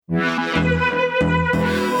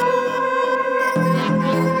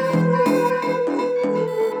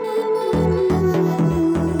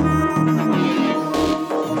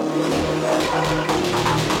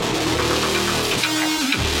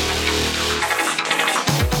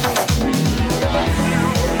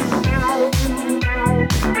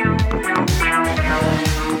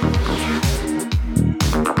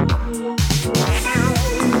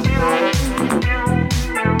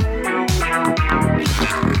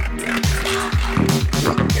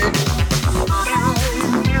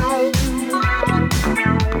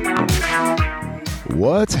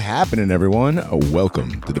What's happening, everyone?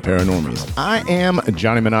 Welcome to the Paranormies. I am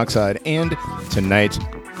Johnny Monoxide, and tonight,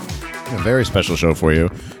 a very special show for you.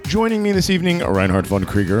 Joining me this evening, Reinhard von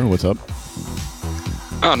Krieger. What's up?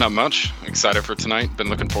 Oh, not much. Excited for tonight. Been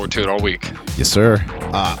looking forward to it all week. Yes, sir.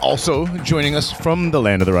 Also joining us from the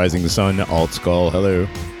land of the rising sun, Alt Skull. Hello.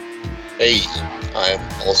 Hey,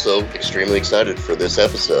 I'm also extremely excited for this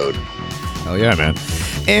episode. Hell yeah, man.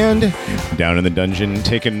 And down in the dungeon,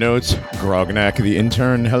 taking notes, Grognak the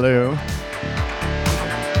intern. Hello.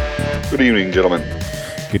 Good evening, gentlemen.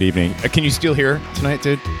 Good evening. Can you still hear tonight,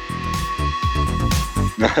 dude?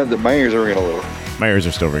 My ears are ringing a little. My ears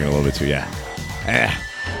are still ringing a little bit too, yeah.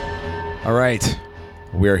 All right.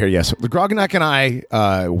 We're here, yes. Grognak and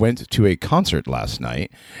I went to a concert last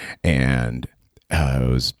night, and it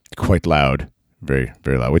was quite loud. Very,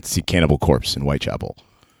 very loud. We went to see Cannibal Corpse in Whitechapel.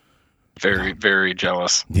 Very, very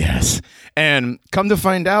jealous. Yes. And come to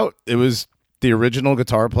find out, it was the original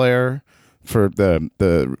guitar player for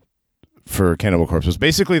for Cannibal Corpse. It was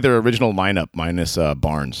basically their original lineup minus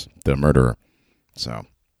Barnes, the murderer. So.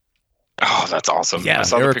 Oh, that's awesome. Yeah, I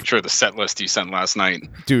saw the picture of the set list you sent last night.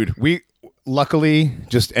 Dude, we luckily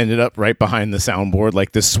just ended up right behind the soundboard,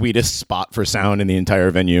 like the sweetest spot for sound in the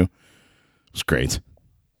entire venue. It was great. It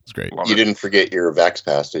was great. You didn't forget your Vax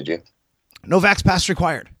Pass, did you? No Vax Pass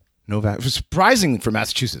required. No Vax. It was surprising for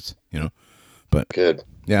Massachusetts, but good.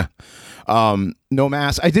 Yeah. No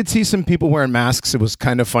mask. I did see some people wearing masks. It was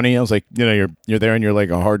kind of funny. I was like, you're there and you're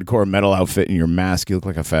like a hardcore metal outfit and your mask, you look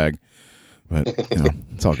like a fag, but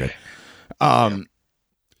it's all good.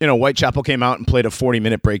 Whitechapel came out and played a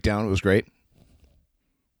 40-minute breakdown. It was great.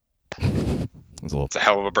 It's a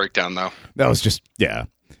hell of a breakdown, though. That was just, yeah.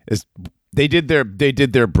 They did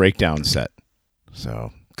their breakdown set.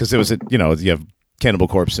 So, because it was, you have Cannibal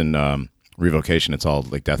Corpse and Revocation. It's all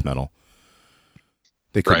like death metal.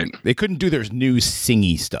 They couldn't do their new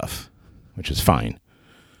singy stuff, which is fine.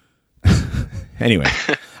 Anyway,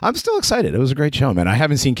 I'm still excited. It was a great show, man. I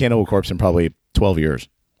haven't seen Cannibal Corpse in probably 12 years.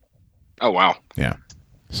 Oh, wow. Yeah.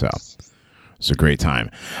 So it's a great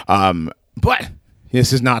time. But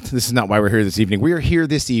this is not why we're here this evening. We are here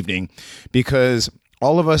this evening because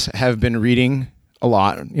all of us have been reading a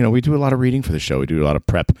lot. We do a lot of reading for the show. We do a lot of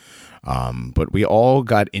prep. But we all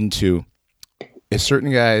got into a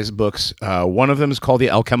certain guy's books. One of them is called the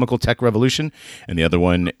Alchemical Tech Revolution, and the other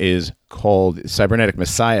one is called Cybernetic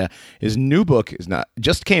Messiah. His new book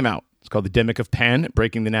just came out. It's called The Demic of Pan,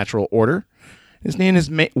 Breaking the Natural Order. His name is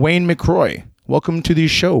Wayne McRoy. Welcome to the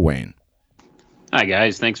show, Wayne. Hi,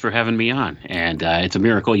 guys. Thanks for having me on. And it's a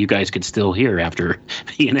miracle you guys could still hear after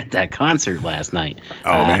being at that concert last night.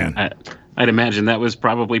 Oh, man. I'd imagine that was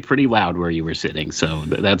probably pretty loud where you were sitting, so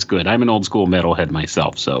that's good. I'm an old school metalhead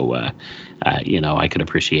myself, so I could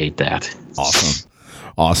appreciate that.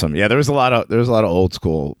 Awesome. Yeah, there was a lot of old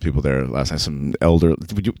school people there last night. Some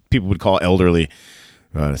people would call elderly,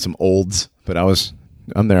 some olds, but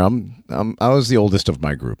I'm there. I was the oldest of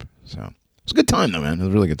my group, so it was a good time though, man. It was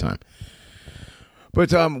a really good time.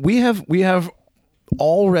 But we have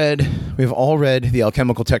all read the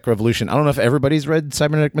Alchemical Tech Revolution. I don't know if everybody's read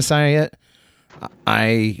Cybernetic Messiah yet.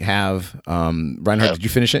 I have. Reinhard, did you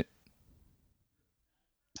finish it?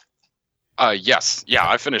 Yes. Yeah,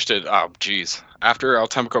 I finished it. Oh, geez. After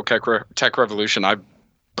Alchemical Tech Revolution, I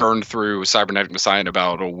burned through Cybernetic Messiah in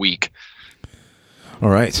about a week. All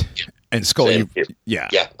right. And Skull, yeah,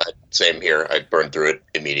 same here. I burned through it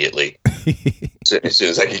immediately. as soon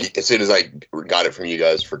as I got it from you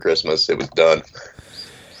guys for Christmas, it was done.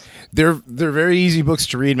 They're very easy books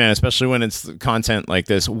to read, man, especially when it's content like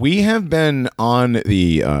this. We have been on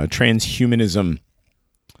the transhumanism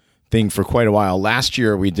thing for quite a while. Last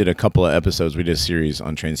year, we did a couple of episodes. We did a series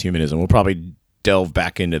on transhumanism. We'll probably delve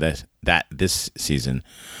back into that this season.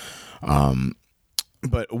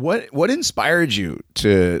 But what inspired you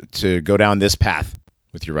to go down this path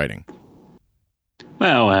with your writing?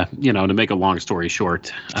 Well, to make a long story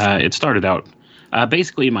short, it started out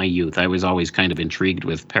basically in my youth. I was always kind of intrigued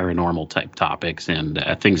with paranormal type topics and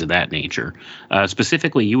things of that nature,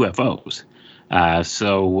 specifically UFOs.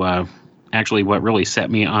 So actually what really set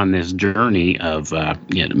me on this journey of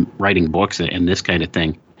writing books and this kind of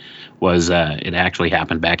thing was it actually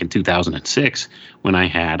happened back in 2006 when I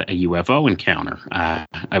had a UFO encounter.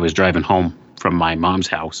 I was driving home from my mom's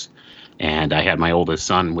house, and I had my oldest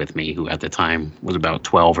son with me, who at the time was about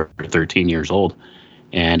 12 or 13 years old.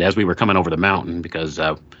 And as we were coming over the mountain, because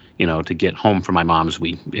to get home from my mom's,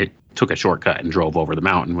 it took a shortcut and drove over the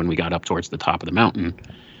mountain. When we got up towards the top of the mountain,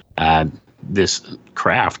 this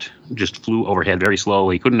craft just flew overhead very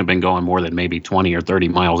slowly. Couldn't have been going more than maybe 20 or 30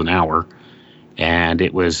 miles an hour. And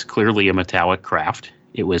it was clearly a metallic craft.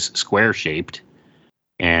 It was square shaped.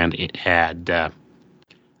 and it had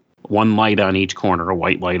one light on each corner, a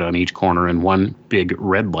white light on each corner, and one big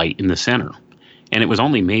red light in the center. And it was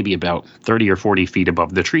only maybe about 30 or 40 feet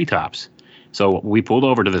above the treetops. So we pulled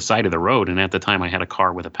over to the side of the road, and at the time I had a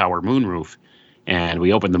car with a power moonroof. And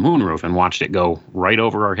we opened the moonroof and watched it go right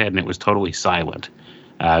over our head, and it was totally silent.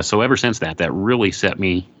 So ever since that really set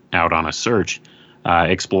me out on a search,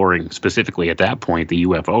 exploring specifically at that point the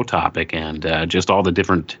UFO topic, and just all the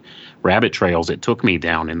different rabbit trails it took me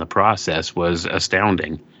down in the process was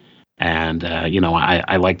astounding. And,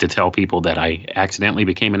 I like to tell people that I accidentally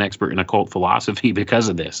became an expert in occult philosophy because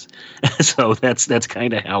of this. So that's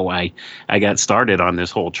kind of how I got started on this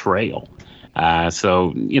whole trail.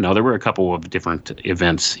 There were a couple of different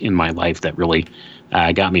events in my life that really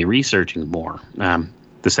got me researching more.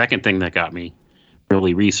 The second thing that got me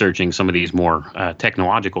really researching some of these more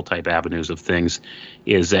technological type avenues of things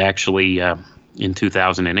is actually in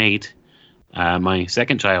 2008, my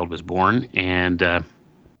second child was born, and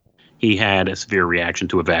he had a severe reaction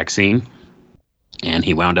to a vaccine, and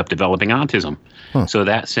he wound up developing autism. Huh. So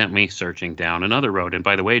that sent me searching down another road. And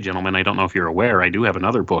by the way, gentlemen, I don't know if you're aware, I do have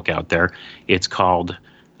another book out there. It's called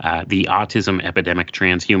The Autism Epidemic,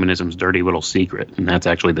 Transhumanism's Dirty Little Secret. And that's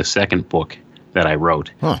actually the second book that I wrote.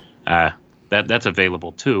 Huh. That's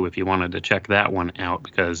available, too, if you wanted to check that one out,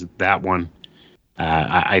 because that one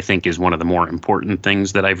I think is one of the more important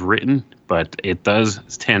things that I've written. But it does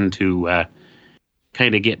tend to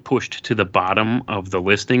kind of get pushed to the bottom of the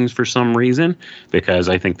listings for some reason, because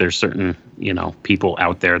I think there's certain, people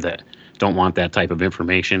out there that don't want that type of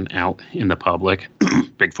information out in the public.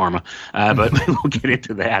 Big pharma. But we won't get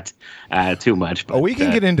into that too much. But, we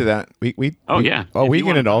can get into that. We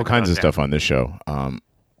get into all kinds of stuff on this show.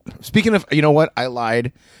 Speaking of, you know what? I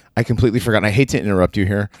lied. I completely forgot. I hate to interrupt you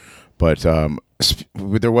here, but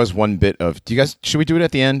there was one bit of, should we do it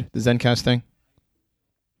at the end, the Zencast thing?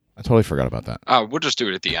 I totally forgot about that. We'll just do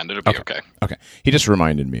it at the end. It'll be okay. Okay. He just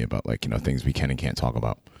reminded me about things we can and can't talk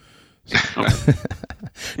about. So.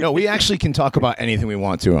 No, we actually can talk about anything we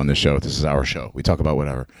want to on this show. This is our show. We talk about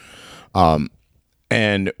whatever.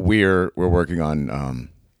 And we're working on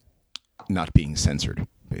not being censored,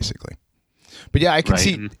 basically. But yeah, I can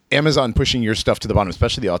see Amazon pushing your stuff to the bottom,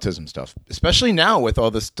 especially the autism stuff, especially now with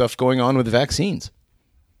all this stuff going on with the vaccines.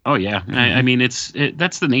 Oh, yeah. Mm-hmm. I mean,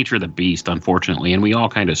 that's the nature of the beast, unfortunately, and we all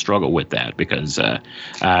kind of struggle with that because I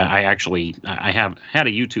have had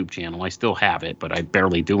a YouTube channel. I still have it, but I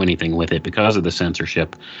barely do anything with it because of the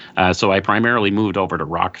censorship. So I primarily moved over to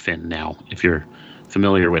Rockfin now, if you're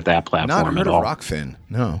familiar with that platform at all. Not heard of Rockfin,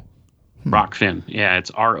 no. Rockfin. Yeah,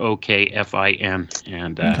 it's ROKFIN.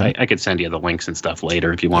 And Okay. I could send you the links and stuff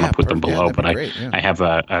later if you want to put them below. Yeah, but I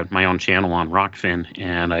have my own channel on Rockfin,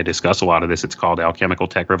 and I discuss a lot of this. It's called Alchemical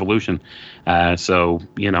Tech Revolution. So,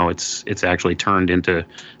 it's actually turned into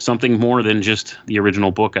something more than just the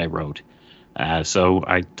original book I wrote. So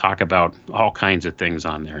I talk about all kinds of things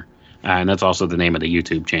on there. And that's also the name of the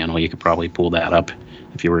YouTube channel. You could probably pull that up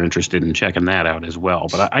if you were interested in checking that out as well.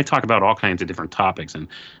 But I talk about all kinds of different topics, and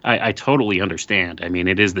I totally understand. I mean,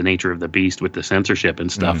 it is the nature of the beast with the censorship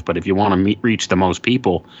and stuff. Mm. But if you want to reach the most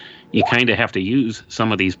people, you kind of have to use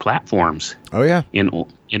some of these platforms. Oh yeah.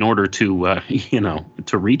 In order to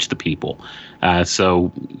to reach the people.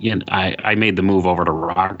 So I made the move over to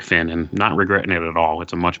Rockfin, and not regretting it at all.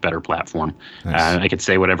 It's a much better platform. Nice. I could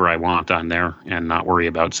say whatever I want on there and not worry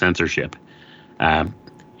about censorship.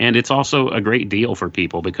 And it's also a great deal for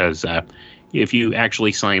people because if you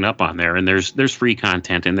actually sign up on there, and there's free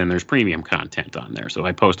content and then there's premium content on there. So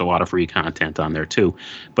I post a lot of free content on there too,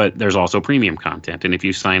 but there's also premium content. And if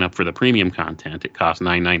you sign up for the premium content, it costs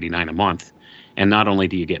 $9.99 a month. And not only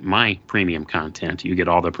do you get my premium content, you get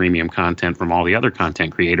all the premium content from all the other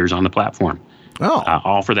content creators on the platform. Oh.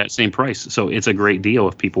 All for that same price. So it's a great deal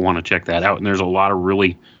if people want to check that out. And there's a lot of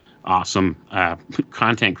really awesome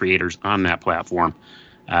content creators on that platform.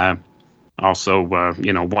 Also,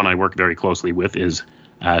 one I work very closely with is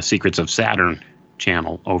Secrets of Saturn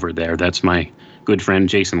channel over there. That's my good friend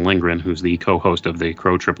Jason Lindgren, who's the co-host of the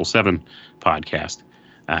Crow 777 podcast,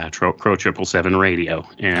 Crow 777 Radio,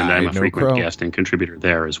 and I'm a frequent guest and contributor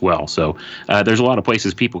there as well. So there's a lot of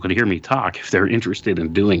places people can hear me talk if they're interested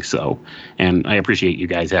in doing so. And I appreciate you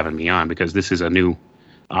guys having me on because this is a new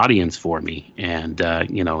audience for me, and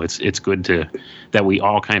it's good that we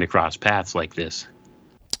all kind of cross paths like this.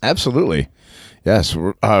 Absolutely. Yes.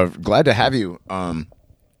 We're glad to have you. I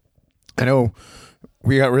know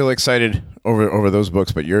we got really excited over those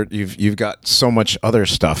books, but you've got so much other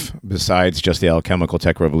stuff besides just the Alchemical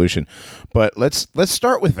Tech Revolution. But let's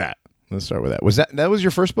start with that. Was that your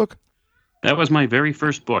first book? That was my very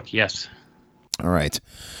first book. Yes. All right.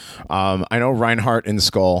 I know Reinhardt and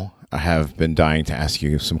Skull have been dying to ask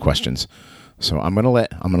you some questions, so I'm gonna let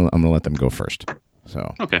them go first.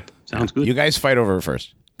 So Okay, sounds good. You guys fight over it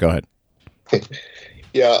first. Go ahead.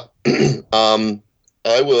 Yeah.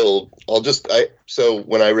 So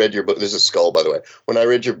when I read your book, this is Skull, by the way. When I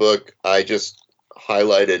read your book, I just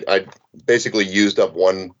highlighted, I basically used up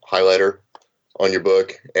one highlighter on your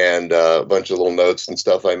book and a bunch of little notes and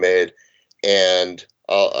stuff I made. And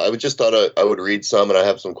I just thought I would read some, and I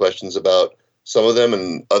have some questions about some of them,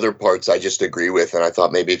 and other parts I just agree with. And I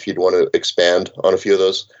thought maybe if you'd want to expand on a few of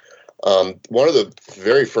those. One of the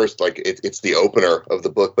very first, it's the opener of the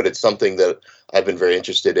book, but it's something that I've been very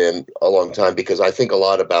interested in a long time, because I think a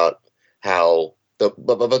lot about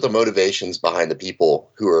about the motivations behind the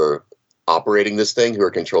people who are operating this thing, who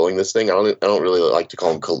are controlling this thing. I don't really like to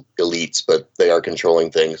call them elites, but they are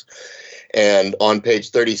controlling things. And on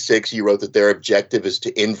page 36, you wrote that their objective is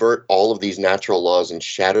to invert all of these natural laws and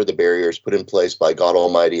shatter the barriers put in place by God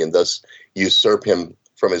Almighty, and thus usurp him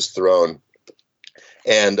from his throne.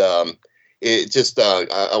 And it just,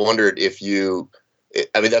 I wondered if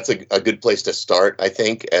that's a good place to start, I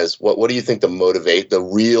think, as what do you think the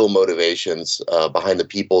real motivations behind the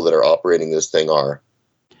people that are operating this thing are?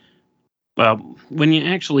 Well, when you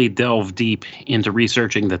actually delve deep into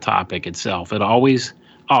researching the topic itself, it always,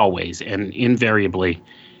 and invariably,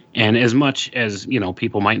 and as much as,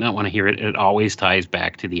 people might not want to hear it, it always ties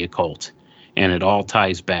back to the occult. And it all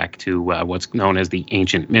ties back to what's known as the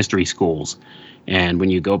ancient mystery schools. And when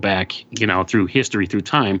you go back, through history, through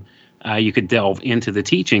time, you could delve into the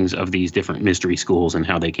teachings of these different mystery schools and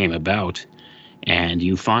how they came about. And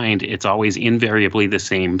you find it's always invariably the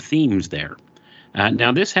same themes there.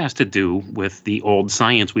 Now, this has to do with the old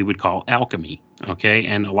science we would call alchemy, okay?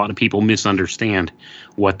 And a lot of people misunderstand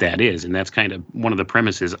what that is. And that's kind of one of the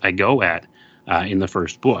premises I go at in the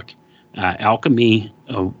first book. Alchemy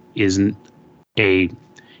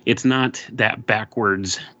it's not that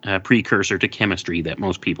backwards precursor to chemistry that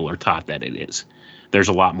most people are taught that it is. There's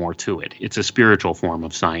a lot more to it. It's a spiritual form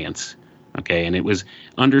of science, okay? And it was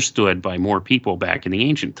understood by more people back in the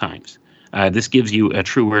ancient times. This gives you a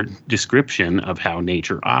truer description of how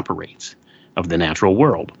nature operates, of the natural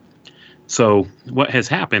world. So what has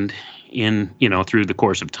happened through the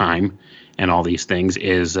course of time and all these things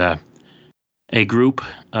is a group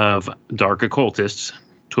of dark occultists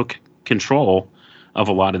took control of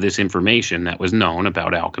a lot of this information that was known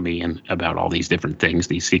about alchemy and about all these different things,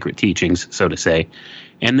 these secret teachings, so to say,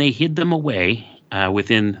 and they hid them away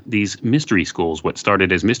within these mystery schools, what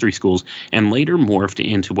started as mystery schools and later morphed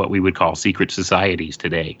into what we would call secret societies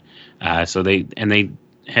today. So they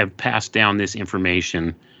have passed down this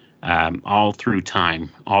information all through time,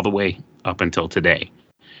 all the way up until today.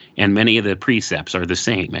 And many of the precepts are the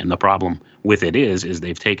same. And the problem with it is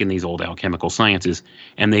they've taken these old alchemical sciences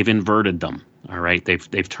and they've inverted them. All right.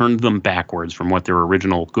 They've turned them backwards from what their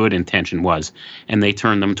original good intention was. And they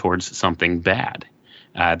turn them towards something bad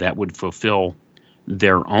that would fulfill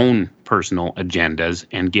their own personal agendas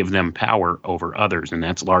and give them power over others. And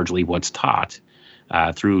that's largely what's taught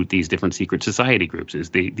through these different secret society groups, is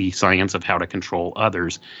the science of how to control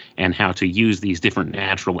others and how to use these different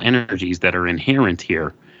natural energies that are inherent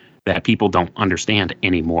here that people don't understand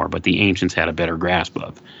anymore, but the ancients had a better grasp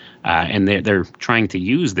of. And they're trying to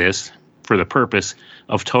use this for the purpose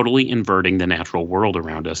of totally inverting the natural world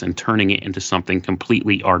around us and turning it into something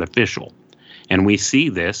completely artificial. And we see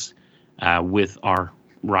this with our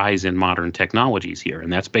rise in modern technologies here.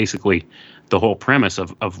 And that's basically the whole premise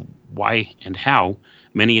of why and how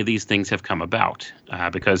many of these things have come about.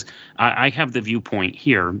 Because I have the viewpoint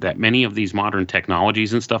here that many of these modern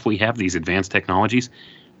technologies and stuff we have, these advanced technologies,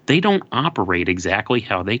 they don't operate exactly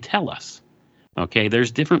how they tell us. Okay, there's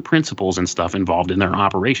different principles and stuff involved in their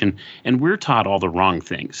operation, and we're taught all the wrong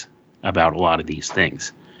things about a lot of these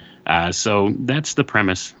things. So that's the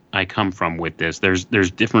premise I come from with this. There's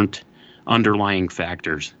different underlying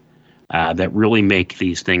factors that really make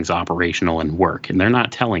these things operational and work, and they're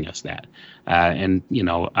not telling us that.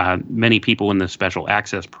 Many people in the special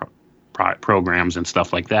access programs and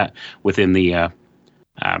stuff like that within the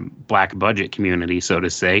black budget community, so to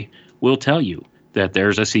say, will tell you that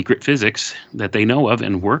there's a secret physics that they know of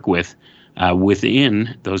and work with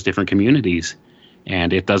within those different communities.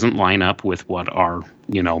 And it doesn't line up with what our,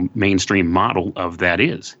 mainstream model of that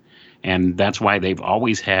is. And that's why they've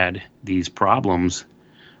always had these problems,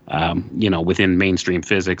 within mainstream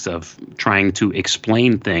physics of trying to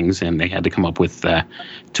explain things. And they had to come up with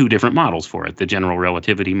two different models for it, the general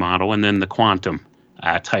relativity model and then the quantum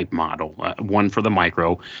type model, one for the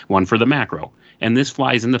micro, one for the macro. And this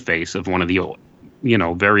flies in the face of one of the,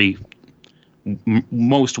 very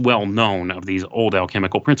most well known of these old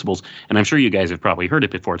alchemical principles. And I'm sure you guys have probably heard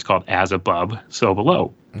it before. It's called as above, so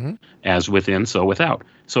below, as within, so without.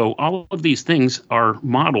 So all of these things are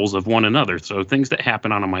models of one another. So things that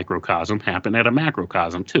happen on a microcosm happen at a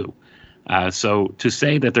macrocosm too. So to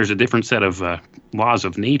say that there's a different set of laws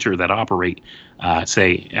of nature that operate,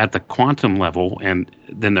 say, at the quantum level and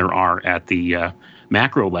than there are at the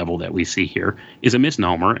macro level that we see here is a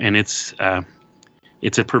misnomer, and it's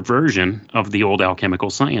a perversion of the old alchemical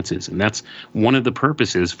sciences. And that's one of the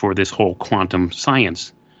purposes for this whole quantum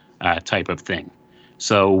science type of thing.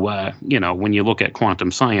 So, when you look at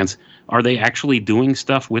quantum science, are they actually doing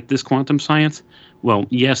stuff with this quantum science? Well,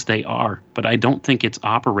 yes, they are, but I don't think it's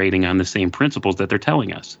operating on the same principles that they're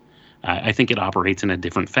telling us. I think it operates in a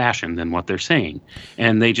different fashion than what they're saying.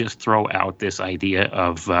 And they just throw out this idea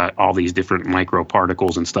of all these different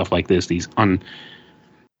microparticles and stuff like this, these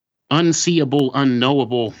unseeable,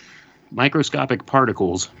 unknowable microscopic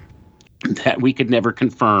particles that we could never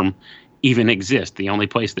confirm even exist. The only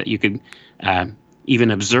place that you could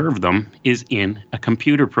even observe them is in a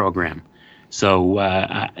computer program. So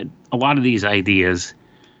a lot of these ideas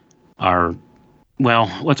are,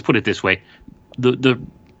 well, let's put it this way. The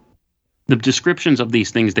descriptions of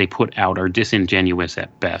these things they put out are disingenuous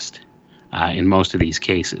at best in most of these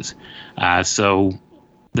cases. So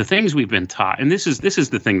the things we've been taught, and this is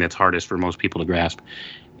the thing that's hardest for most people to grasp,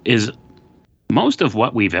 is most of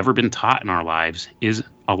what we've ever been taught in our lives is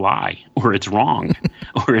a lie, or it's wrong,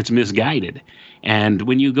 or it's misguided. And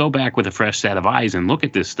when you go back with a fresh set of eyes and look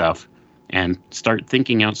at this stuff and start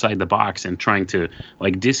thinking outside the box and trying to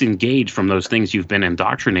disengage from those things you've been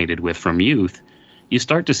indoctrinated with from youth, you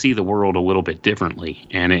start to see the world a little bit differently.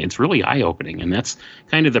 And it's really eye-opening. And that's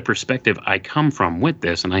kind of the perspective I come from with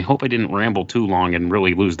this. And I hope I didn't ramble too long and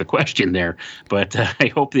really lose the question there. But I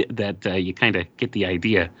hope that you kind of get the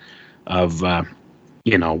idea of,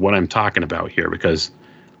 what I'm talking about here. Because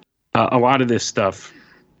a lot of this stuff,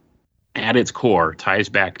 at its core, ties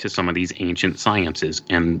back to some of these ancient sciences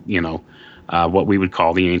and, what we would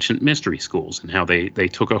call the ancient mystery schools, and how they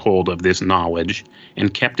took a hold of this knowledge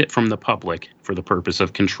and kept it from the public for the purpose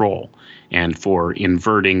of control and for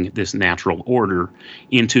inverting this natural order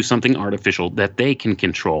into something artificial that they can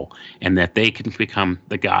control and that they can become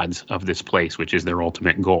the gods of this place, which is their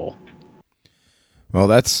ultimate goal. Well,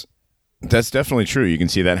 that's definitely true. You can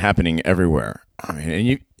see that happening everywhere. I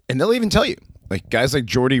mean, and they'll even tell you, like guys like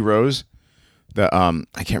Geordie Rose, I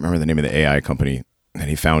can't remember the name of the AI company that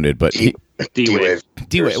he founded, but D-Wave.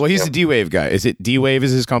 D-Wave. Well, he's the D-Wave guy. Is it D-Wave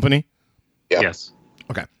is his company? Yeah. Yes.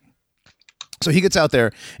 Okay. So he gets out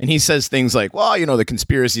there and he says things like, well, the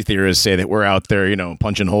conspiracy theorists say that we're out there,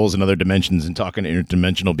 punching holes in other dimensions and talking to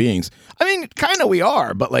interdimensional beings. I mean, kind of we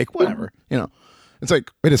are, but whatever, It's like,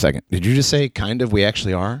 wait a second. Did you just say kind of we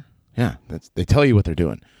actually are? Yeah. They tell you what they're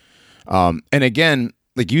doing. And again,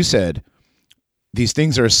 like you said, these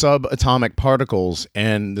things are subatomic particles,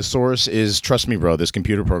 and the source is, trust me, bro, this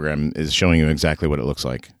computer program is showing you exactly what it looks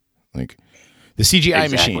like. Like the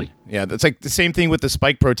CGI machine. Yeah, that's like the same thing with the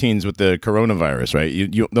spike proteins with the coronavirus, right?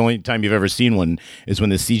 You the only time you've ever seen one is when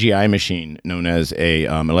the CGI machine, known as a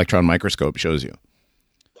electron microscope, shows you.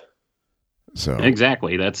 So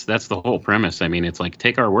exactly, that's the whole premise. I mean, it's like,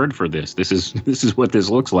 take our word for this. This is what this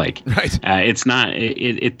looks like. Right. It's not.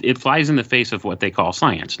 It flies in the face of what they call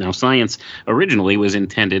science. Now, science originally was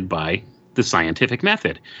intended by the scientific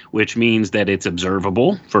method, which means that it's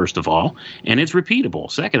observable, first of all, and it's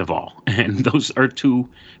repeatable, second of all. And those are two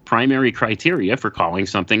primary criteria for calling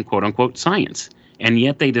something "quote unquote" science. And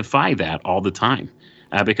yet they defy that all the time,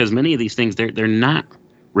 because many of these things they're not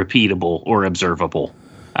repeatable or observable.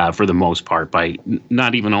 For the most part, by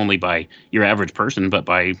not even only by your average person, but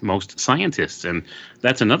by most scientists. And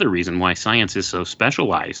that's another reason why science is so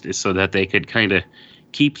specialized, is so that they could kind of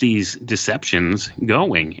keep these deceptions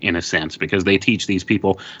going, in a sense, because they teach these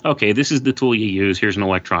people, okay, this is the tool you use. Here's an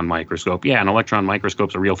electron microscope. Yeah, an electron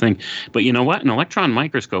microscope's a real thing. But you know what? An electron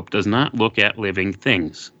microscope does not look at living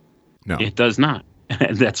things. No. It does not.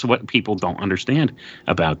 That's what people don't understand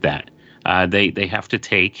about that. They have to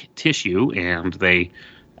take tissue and they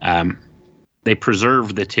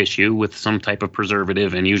preserve the tissue with some type of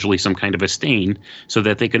preservative and usually some kind of a stain so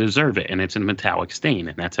that they could observe it. And it's a metallic stain.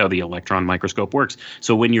 And that's how the electron microscope works.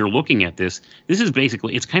 So when you're looking at this is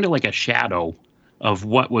basically, it's kind of like a shadow of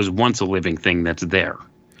what was once a living thing that's there.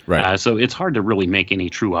 Right. So it's hard to really make any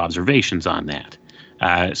true observations on that.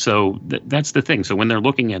 So that's the thing. So when they're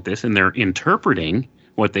looking at this and they're interpreting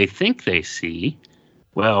what they think they see,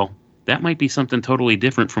 well, that might be something totally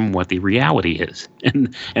different from what the reality is.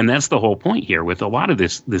 And that's the whole point here with a lot of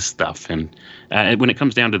this stuff. And when it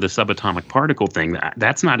comes down to the subatomic particle thing,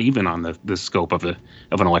 that's not even on the scope of an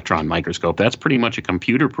electron microscope. That's pretty much a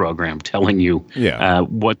computer program telling you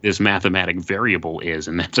what this mathematic variable is,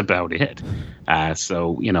 and that's about it.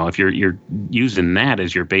 So, if you're using that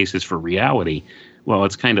as your basis for reality, well,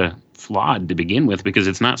 it's kind of flawed to begin with because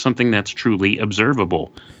it's not something that's truly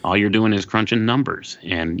observable. All you're doing is crunching numbers.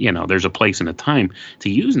 And, there's a place and a time to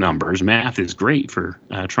use numbers. Math is great for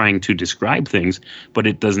trying to describe things, but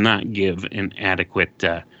it does not give an adequate,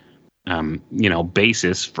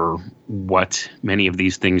 basis for what many of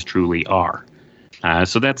these things truly are.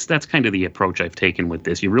 So that's kind of the approach I've taken with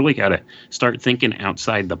this. You really got to start thinking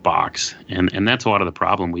outside the box. And that's a lot of the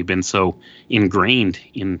problem. We've been so ingrained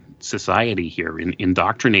in society here,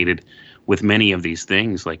 indoctrinated with many of these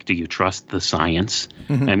things. Like, do you trust the science?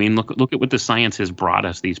 Mm-hmm. I mean, look at what the science has brought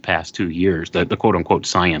us these past 2 years, the quote unquote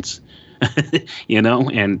science,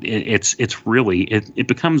 and it's really, it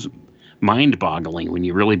becomes mind-boggling when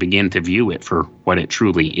you really begin to view it for what it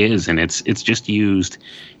truly is, and it's just used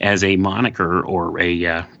as a moniker or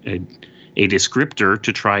a descriptor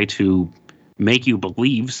to try to make you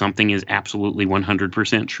believe something is absolutely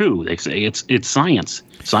 100% true. They say it's science.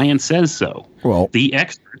 Science says so. Well, the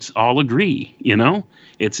experts all agree.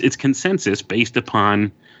 It's consensus based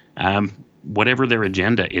upon whatever their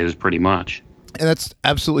agenda is, pretty much. And that's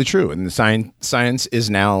absolutely true. And the science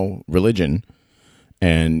is now religion.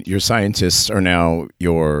 And your scientists are now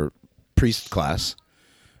your priest class.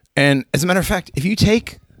 And as a matter of fact, if you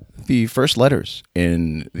take the first letters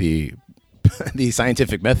in the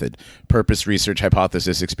scientific method, purpose, research,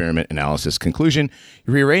 hypothesis, experiment, analysis, conclusion,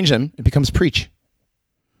 you rearrange them, it becomes preach.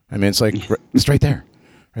 I mean, it's like, it's right there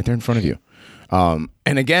in front of you.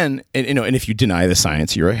 And again, and if you deny the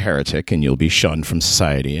science, you're a heretic and you'll be shunned from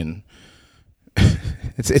society. And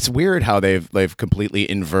it's weird how they've completely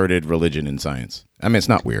inverted religion and science. I mean, it's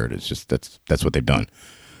not weird. It's just that's what they've done.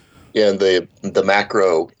 Yeah, and the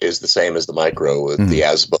macro is the same as the micro with the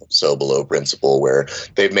as above, so below principle, where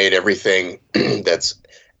they've made everything that's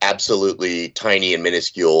absolutely tiny and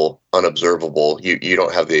minuscule unobservable. You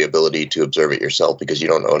don't have the ability to observe it yourself because you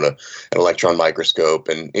don't own an electron microscope.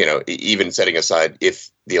 And, even setting aside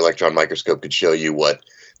if the electron microscope could show you what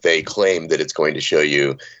they claim that it's going to show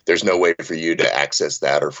you, there's no way for you to access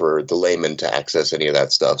that or for the layman to access any of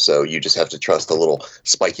that stuff. So you just have to trust the little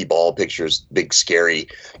spiky ball pictures, big scary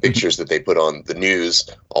pictures that they put on the news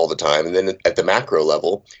all the time. And then at the macro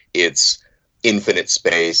level, it's infinite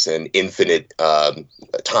space and infinite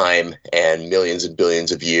time and millions and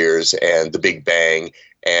billions of years and the Big Bang.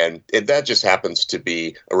 And that just happens to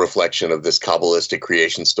be a reflection of this Kabbalistic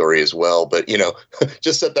creation story as well. But,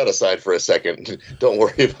 just set that aside for a second. Don't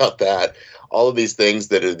worry about that. All of these things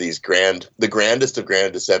that are the grandest of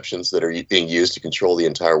grand deceptions that are being used to control the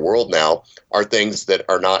entire world now are things that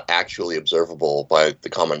are not actually observable by the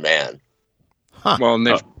common man. Huh. Well, and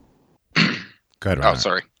they've... Go ahead, Ryan. Oh,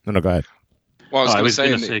 sorry. No, go ahead. Well, I was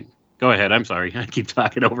going to say... Go ahead. I'm sorry. I keep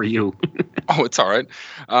talking over you. Oh, it's all right.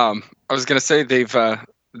 I was going to say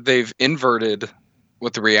they've inverted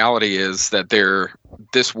what the reality is, that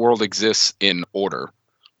this world exists in order,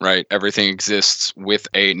 right? Everything exists with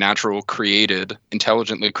a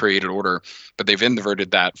intelligently created order, but they've inverted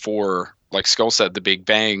that for, like Skull said, the Big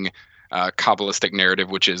Bang Kabbalistic narrative,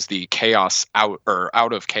 which is the chaos out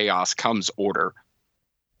of chaos comes order,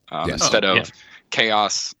 instead of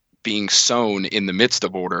chaos being sown in the midst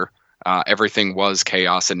of order. Everything was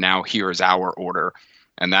chaos, and now here is our order.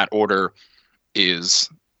 And that order is,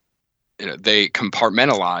 they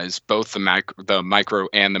compartmentalize both the micro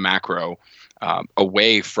and the macro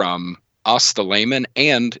away from us, the layman,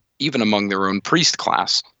 and even among their own priest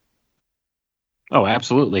class. Oh,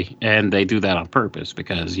 absolutely. And they do that on purpose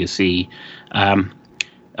because, you see,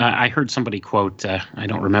 I heard somebody quote, I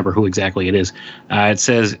don't remember who exactly it is. It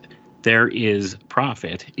says, there is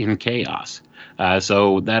profit in chaos.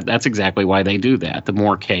 So that's exactly why they do that. The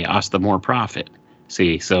more chaos, the more profit.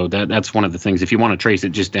 See, so that's one of the things. If you want to trace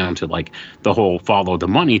it just down to like the whole follow the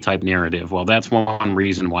money type narrative, well, that's one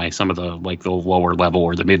reason why some of the lower level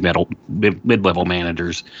or the mid-level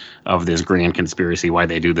managers of this grand conspiracy, why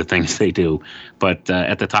they do the things they do. But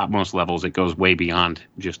at the topmost levels, it goes way beyond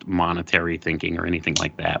just monetary thinking or anything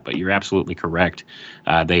like that. But you're absolutely correct.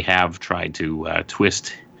 They have tried to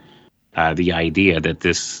twist the idea that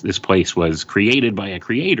this place was created by a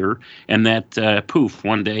creator, and that poof,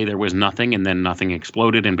 one day there was nothing, and then nothing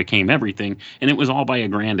exploded and became everything, and it was all by a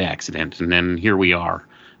grand accident, and then here we are,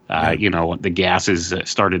 The gases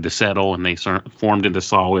started to settle and they formed into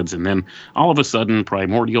solids. And then all of a sudden,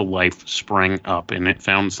 primordial life sprang up and it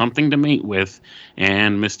found something to mate with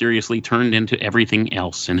and mysteriously turned into everything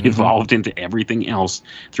else and evolved into everything else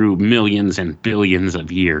through millions and billions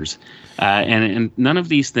of years. And none of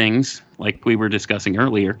these things, like we were discussing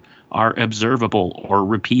earlier, are observable or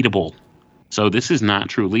repeatable. So this is not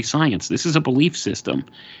truly science. This is a belief system,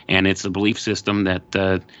 and it's a belief system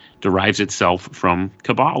that derives itself from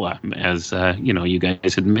Kabbalah, as you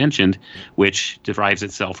guys had mentioned, which derives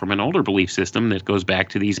itself from an older belief system that goes back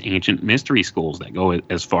to these ancient mystery schools that go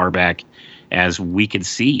as far back as we could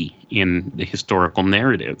see in the historical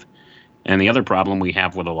narrative. And the other problem we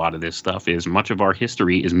have with a lot of this stuff is much of our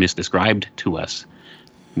history is misdescribed to us.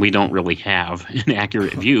 We don't really have an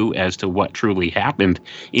accurate view as to what truly happened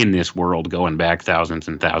in this world going back thousands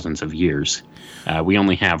and thousands of years. We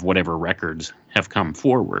only have whatever records have come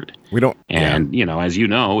forward. We don't, and as you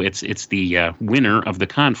know, it's the winner of the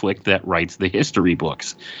conflict that writes the history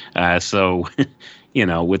books. So,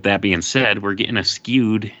 with that being said, we're getting a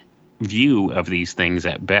skewed view of these things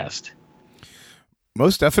at best.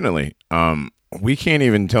 Most definitely. We can't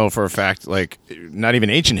even tell for a fact, like, not even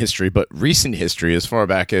ancient history, but recent history as far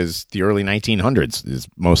back as the early 1900s is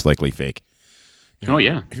most likely fake. Oh,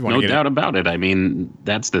 yeah. No doubt about it. I mean,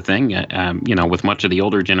 that's the thing. With much of the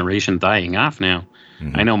older generation dying off now,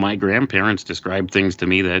 I know my grandparents described things to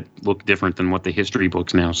me that look different than what the history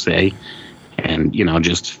books now say. And,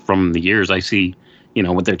 just from the years I see,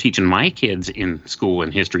 what they're teaching my kids in school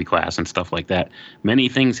and history class and stuff like that, many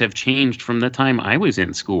things have changed from the time I was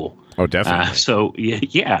in school. Oh,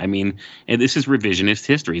 definitely. I mean, and this is revisionist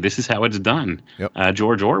history. This is how it's done. Yep.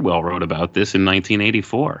 George Orwell wrote about this in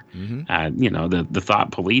 1984. The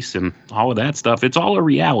thought police and all of that stuff, it's all a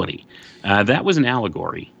reality. That was an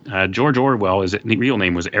allegory. George Orwell, his real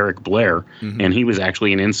name was Eric Blair, and he was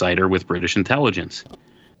actually an insider with British intelligence.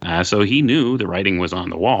 So he knew the writing was on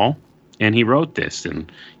the wall. And he wrote this,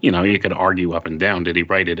 and you could argue up and down. Did he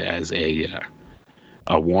write it as a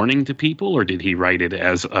warning to people, or did he write it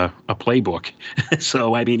as a playbook?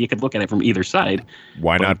 So I mean, you could look at it from either side.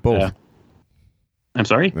 Why not both? I'm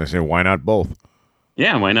sorry? I say, why not both?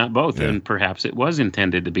 Yeah, why not both? Yeah. And perhaps it was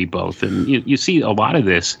intended to be both. And you see a lot of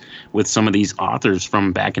this with some of these authors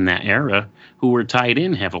from back in that era who were tied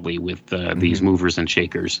in heavily with these movers and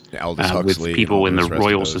shakers. Aldous Huxley. With people in the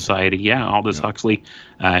Royal Society. Yeah, Aldous Huxley.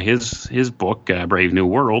 His book, Brave New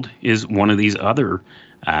World, is one of these other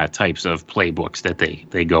types of playbooks that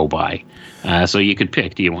they go by. So you could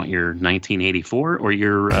pick, do you want your 1984 or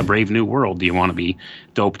your Brave New World? Do you want to be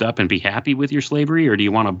doped up and be happy with your slavery, or do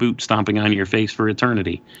you want a boot stomping on your face for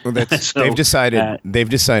eternity? Well, they've decided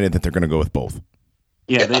that they're going to go with both.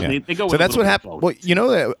 Yeah, they go with so that's what happened. Well,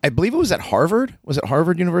 I believe it was at Harvard. Was it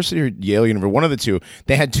Harvard University or Yale University? One of the two.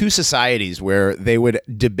 They had two societies where they would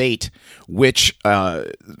debate which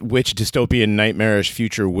dystopian, nightmarish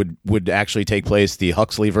future would actually take place, the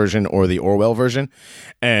Huxley version or the Orwell version.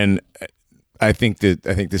 And I think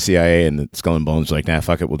the CIA and the Skull and Bones were like, nah,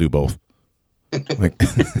 fuck it, we'll do both. Like,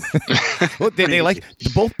 well, they like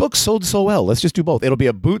both books sold so well. Let's just do both. It'll be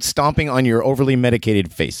a boot stomping on your overly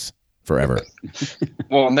medicated face forever.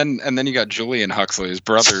 Well, and then you got Julian Huxley, his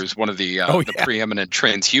brother, is one of the preeminent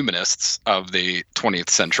transhumanists of the 20th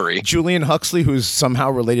century. Julian Huxley, who's somehow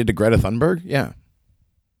related to Greta Thunberg. Yeah.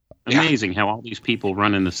 Amazing how all these people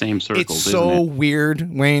run in the same circles. It's so weird,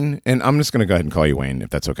 Wayne. And I'm just going to go ahead and call you Wayne, if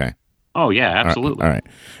that's okay. Oh yeah, absolutely. All right.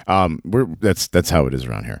 That's how it is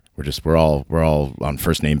around here. We're all on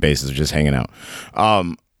first name basis, just hanging out.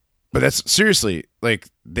 But that's seriously, like,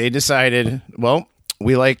 they decided, well,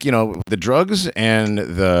 we like, the drugs and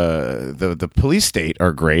the police state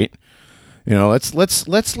are great. Let's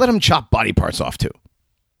let them chop body parts off too.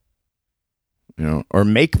 Or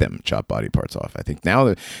make them chop body parts off. I think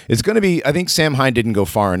now it's going to be, I think Sam Hine didn't go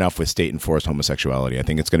far enough with state-enforced homosexuality. I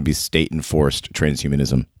think it's going to be state-enforced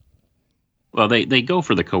transhumanism. Well, they go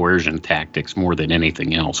for the coercion tactics more than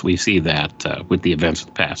anything else. We see that with the events of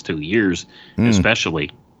the past 2 years, especially.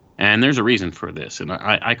 And there's a reason for this, and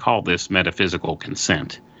I call this metaphysical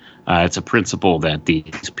consent. It's a principle that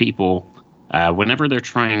these people, whenever they're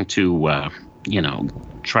trying to,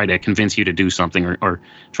 try to convince you to do something or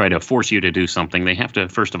try to force you to do something, they have to,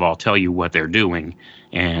 first of all, tell you what they're doing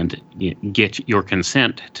and get your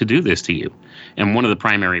consent to do this to you. And one of the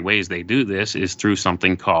primary ways they do this is through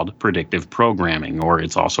something called predictive programming, or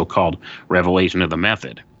it's also called revelation of the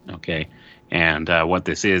method, okay? And what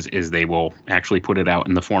this is they will actually put it out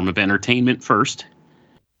in the form of entertainment first,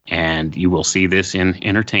 and you will see this in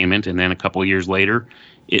entertainment, and then a couple of years later,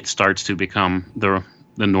 it starts to become the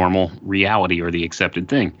normal reality or the accepted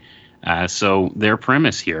thing. So their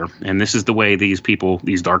premise here, and this is the way these people,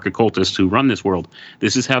 these dark occultists who run this world,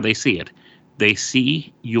 this is how they see it. They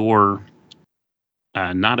see your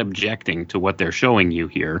not objecting to what they're showing you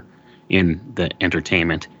here in the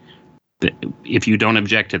entertainment. If you don't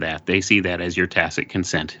object to that, they see that as your tacit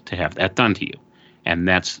consent to have that done to you. And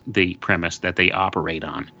that's the premise that they operate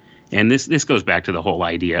on. And this goes back to the whole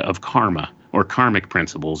idea of karma or karmic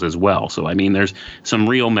principles as well. So, I mean, there's some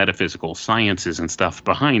real metaphysical sciences and stuff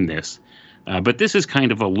behind this. But this is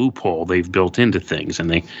kind of a loophole they've built into things.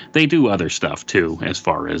 And they do other stuff, too, as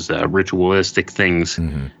far as ritualistic things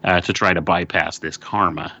to try to bypass this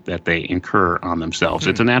karma that they incur on themselves.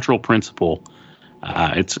 It's a natural principle.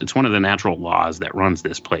 It's one of the natural laws that runs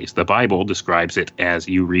this place. The Bible describes it as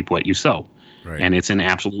you reap what you sow. Right. And it's an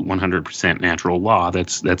absolute 100% natural law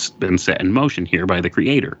that's been set in motion here by the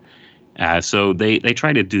Creator. So they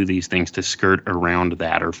try to do these things to skirt around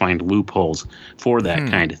that or find loopholes for that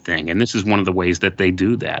kind of thing. And this is one of the ways that they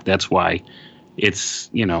do that. That's why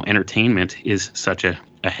it's, entertainment is such a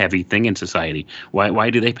heavy thing in society.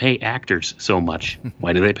 Why do they pay actors so much?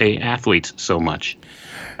 Why do they pay athletes so much?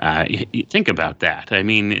 You think about that. I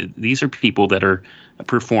mean, these are people that are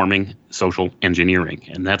performing social engineering,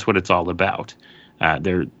 and that's what it's all about.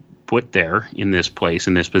 They're put there in this place,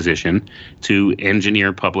 in this position, to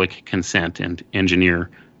engineer public consent and engineer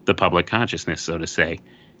the public consciousness, so to say.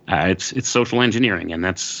 It's social engineering, and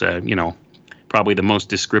that's probably the most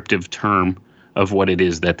descriptive term of what it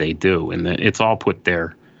is that they do, and it's all put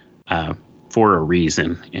there for a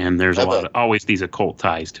reason. And there's always these occult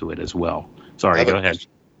ties to it as well. Sorry, go ahead.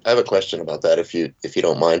 I have a question about that, if you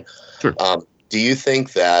don't mind. Sure. Do you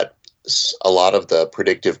think that a lot of the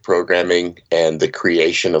predictive programming and the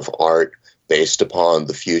creation of art based upon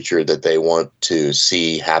the future that they want to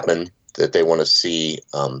see happen, that they want to see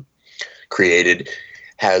created,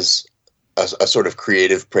 has a sort of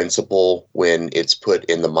creative principle when it's put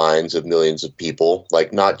in the minds of millions of people?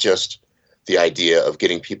 Like, not just the idea of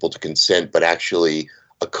getting people to consent, but actually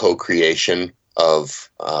a co-creation of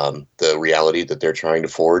the reality that they're trying to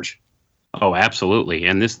forge? Oh, absolutely.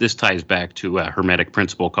 And this ties back to a Hermetic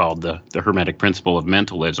principle called the Hermetic principle of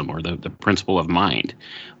mentalism, or the principle of mind,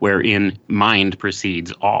 wherein mind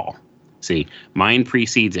precedes all. See, mind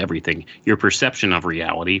precedes everything. Your perception of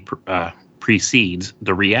reality precedes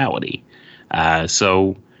the reality.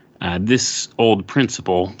 So this old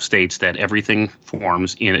principle states that everything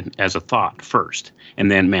forms as a thought first and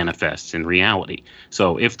then manifests in reality.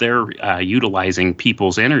 So if they're utilizing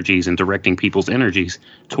people's energies and directing people's energies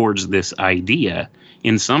towards this idea,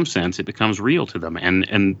 in some sense, it becomes real to them.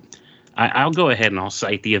 And I'll go ahead and I'll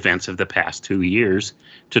cite the events of the past 2 years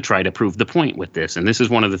to try to prove the point with this. And this is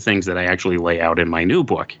one of the things that I actually lay out in my new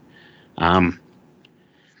book.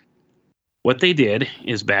 What they did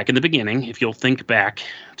is, back in the beginning, if you'll think back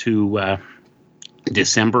to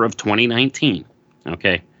December of 2019,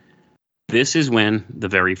 okay, this is when the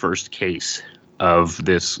very first case of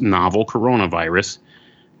this novel coronavirus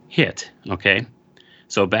hit, okay?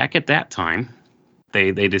 So back at that time,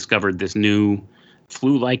 they discovered this new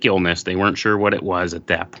flu-like illness. They weren't sure what it was at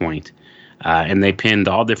that point. And they pinned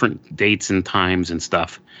all different dates and times and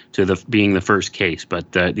stuff to being the first case.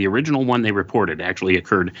 But the original one they reported actually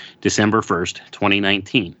occurred December 1st,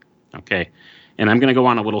 2019. Okay. And I'm going to go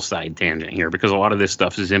on a little side tangent here, because a lot of this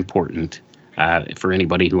stuff is important for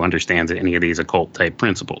anybody who understands any of these occult type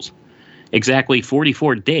principles. Exactly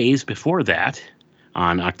 44 days before that,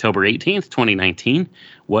 on October 18th, 2019,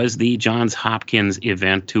 was the Johns Hopkins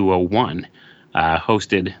Event 201,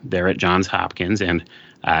 hosted there at Johns Hopkins. And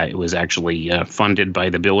it was actually funded by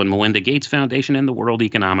the Bill and Melinda Gates Foundation and the World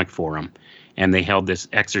Economic Forum. And they held this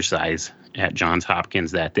exercise at Johns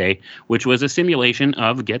Hopkins that day, which was a simulation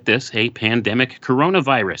of, get this, a pandemic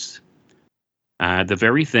coronavirus. The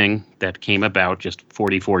very thing that came about just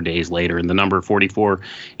 44 days later. And the number 44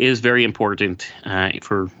 is very important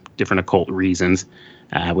for different occult reasons,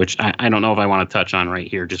 which I don't know if I want to touch on right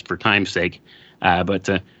here just for time's sake. But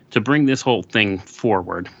to bring this whole thing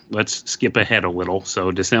forward, let's skip ahead a little.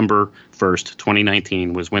 So December 1st,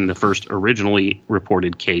 2019 was when the first originally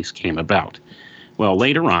reported case came about. Well,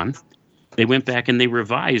 later on, they went back and they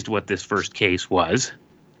revised what this first case was,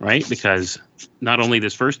 right? Because not only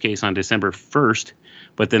this first case on December 1st,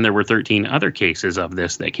 but then there were 13 other cases of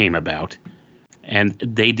this that came about. And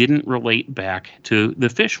they didn't relate back to the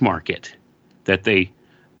fish market that they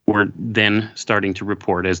were then starting to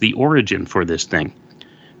report as the origin for this thing.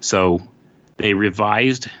 So they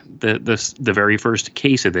revised the very first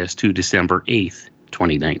case of this to December 8th,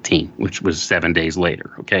 2019, which was 7 days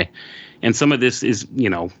later, okay? And some of this is,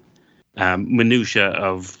 minutia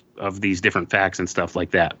of of these different facts and stuff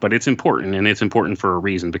like that. But it's important, and it's important for a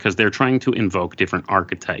reason, because they're trying to invoke different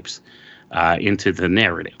archetypes into the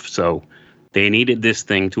narrative. So they needed this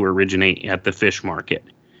thing to originate at the fish market.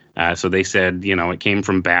 So they said, it came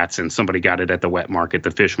from bats, and somebody got it at the wet market,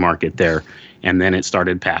 the fish market there, and then it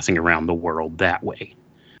started passing around the world that way.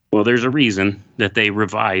 Well, there's a reason that they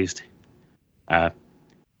revised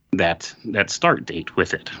that start date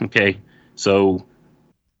with it. Okay, so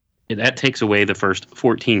that takes away the first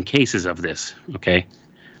 14 cases of this. Okay,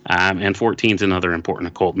 and 14 is another important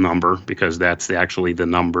occult number, because that's actually the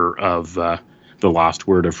number of the lost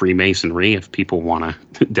word of Freemasonry, if people want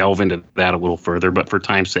to delve into that a little further. But for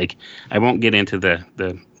time's sake, I won't get into the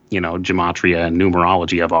gematria and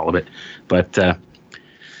numerology of all of it. But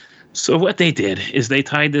so what they did is they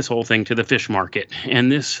tied this whole thing to the fish market,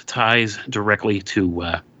 and this ties directly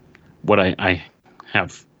to what I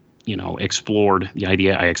have explored, the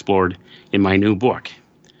idea I explored in my new book.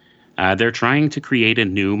 They're trying to create a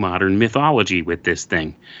new modern mythology with this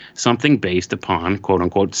thing, something based upon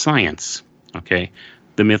quote-unquote science. Okay,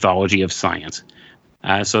 the mythology of science.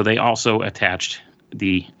 So they also attached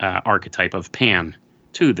the archetype of Pan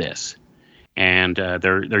to this, and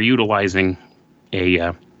they're utilizing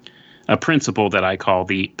a principle that I call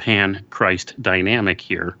the Pan-Christ dynamic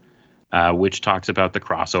here, which talks about the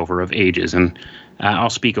crossover of ages. And I'll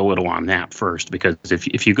speak a little on that first, because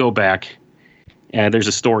if you go back, there's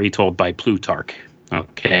a story told by Plutarch.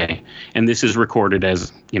 Okay, and this is recorded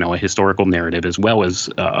as a historical narrative as well as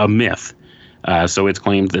a myth. So it's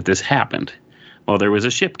claimed that this happened. Well, there was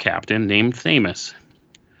a ship captain named Themis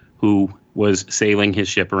who was sailing his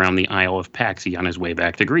ship around the Isle of Paxi on his way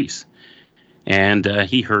back to Greece. And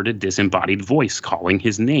he heard a disembodied voice calling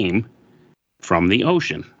his name from the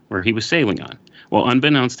ocean where he was sailing on. Well,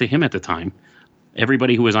 unbeknownst to him at the time,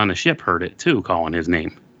 everybody who was on the ship heard it too, calling his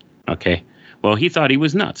name. Okay. Well, he thought he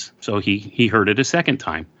was nuts. So he heard it a second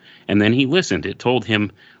time. And then he listened. It told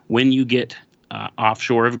him, when you get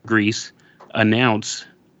offshore of Greece, announce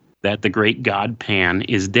that the great god Pan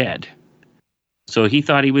is dead. So he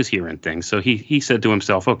thought he was hearing things. So he said to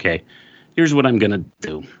himself, okay, here's what I'm going to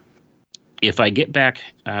do. If I get back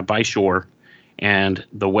by shore and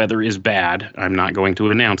the weather is bad, I'm not going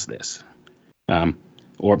to announce this.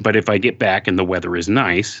 But if I get back and the weather is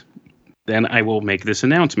nice, then I will make this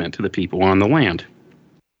announcement to the people on the land.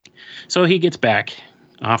 So he gets back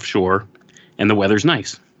offshore and the weather's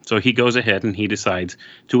nice. So he goes ahead and he decides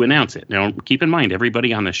to announce it. Now, keep in mind,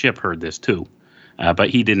 everybody on the ship heard this too, but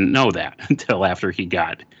he didn't know that until after he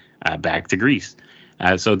got back to Greece.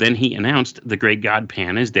 So then he announced the great god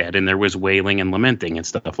Pan is dead, and there was wailing and lamenting and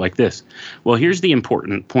stuff like this. Well, here's the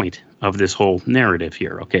important point of this whole narrative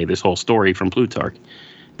here, okay, this whole story from Plutarch.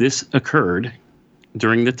 This occurred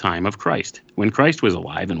during the time of Christ, when Christ was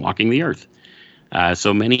alive and walking the earth.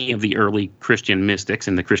 So many of the early Christian mystics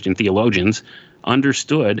and the Christian theologians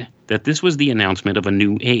understood that this was the announcement of a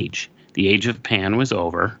new age. The age of Pan was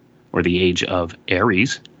over, or the age of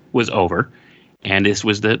Aries was over, and this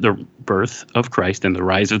was the birth of Christ and the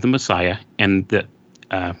rise of the Messiah and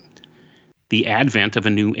the advent of a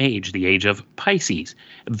new age, the age of Pisces.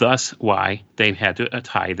 Thus why they had to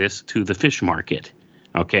tie this to the fish market.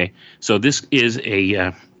 Okay, so this is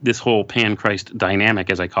this whole Pan-Christ dynamic,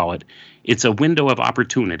 as I call it. It's a window of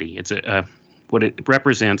opportunity. It's what it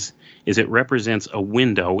represents is it represents a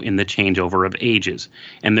window in the changeover of ages.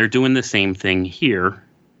 And they're doing the same thing here,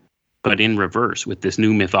 but in reverse, with this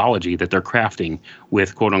new mythology that they're crafting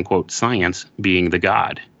with quote-unquote science being the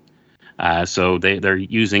god. So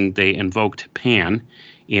they invoked Pan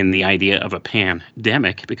in the idea of a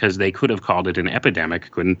pandemic, because they could have called it an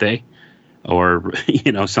epidemic, couldn't they? Or,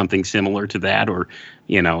 something similar to that, or,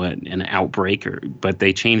 an outbreak, but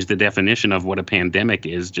they changed the definition of what a pandemic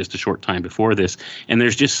is just a short time before this. And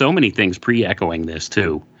there's just so many things pre-echoing this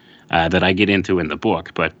too, that I get into in the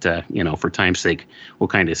book. But, for time's sake, we'll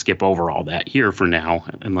kind of skip over all that here for now,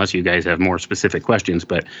 unless you guys have more specific questions.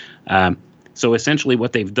 But so essentially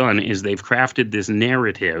what they've done is they've crafted this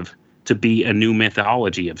narrative to be a new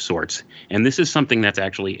mythology of sorts. And this is something that's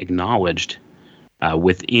actually acknowledged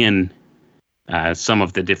within some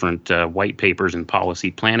of the different white papers and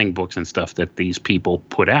policy planning books and stuff that these people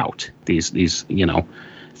put out, these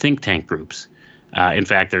think tank groups. In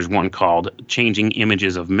fact, there's one called Changing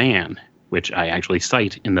Images of Man, which I actually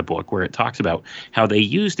cite in the book, where it talks about how they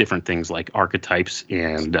use different things like archetypes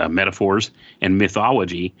and metaphors and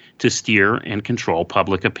mythology to steer and control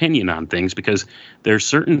public opinion on things, because there's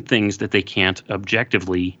certain things that they can't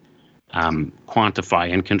objectively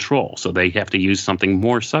quantify and control. So they have to use something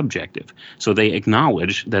more subjective. So they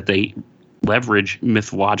acknowledge that they leverage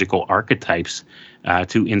mythological archetypes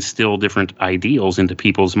to instill different ideals into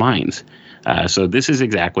people's minds. So this is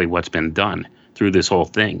exactly what's been done through this whole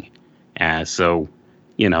thing. So,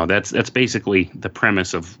 that's basically the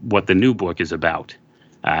premise of what the new book is about,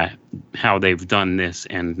 how they've done this.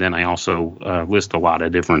 And then I also list a lot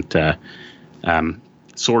of different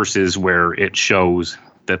sources where it shows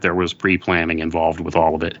that there was pre-planning involved with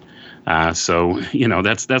all of it. So,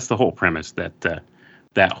 that's the whole premise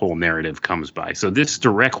that whole narrative comes by. So this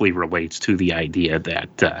directly relates to the idea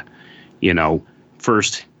that,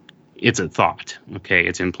 first, it's a thought, okay?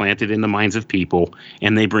 It's implanted in the minds of people,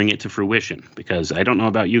 and they bring it to fruition. Because I don't know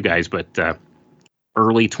about you guys, but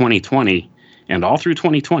early 2020 and all through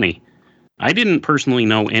 2020, I didn't personally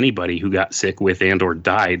know anybody who got sick with and or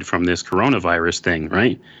died from this coronavirus thing,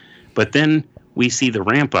 right? But then we see the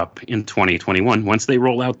ramp up in 2021 once they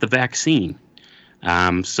roll out the vaccine.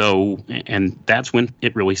 And that's when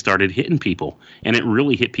it really started hitting people. And it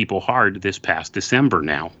really hit people hard this past December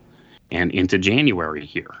now and into January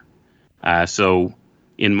here. So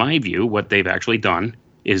in my view, what they've actually done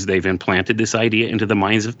is they've implanted this idea into the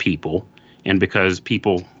minds of people. And because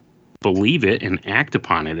people believe it and act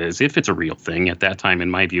upon it as if it's a real thing, at that time,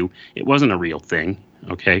 in my view, it wasn't a real thing,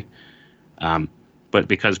 okay? But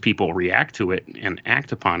because people react to it and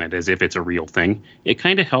act upon it as if it's a real thing, it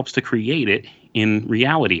kind of helps to create it in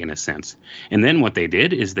reality, in a sense. And then what they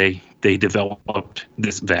did is they developed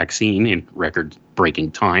this vaccine in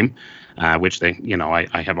record-breaking time, which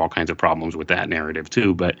I have all kinds of problems with that narrative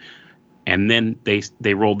too. And then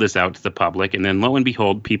they rolled this out to the public, and then lo and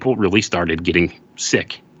behold, people really started getting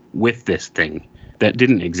sick with this thing that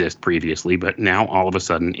didn't exist previously, but now all of a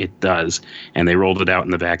sudden it does, and they rolled it out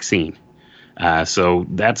in the vaccine. So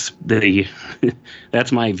that's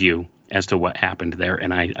that's my view as to what happened there,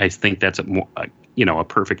 and I think that's a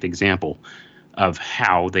perfect example of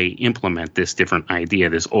how they implement this different idea,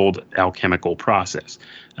 this old alchemical process,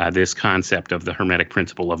 this concept of the Hermetic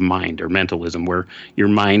principle of mind or mentalism, where your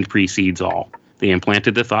mind precedes all. They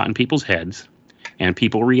implanted the thought in people's heads, and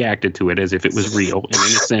people reacted to it as if it was real, and in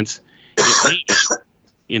a sense, it made it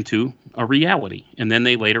into a reality. And then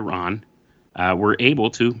they later on were able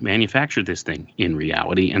to manufacture this thing in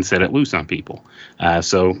reality and set it loose on people.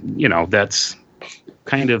 So that's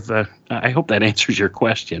kind of, I hope that answers your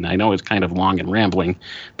question. I know it's kind of long and rambling,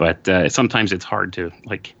 but sometimes it's hard to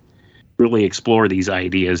really explore these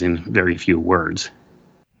ideas in very few words.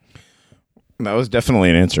 That was definitely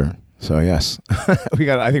an answer. So yes, I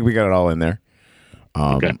think we got it all in there.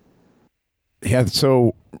 Okay. Yeah.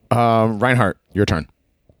 So Reinhardt, your turn.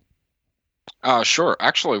 Sure.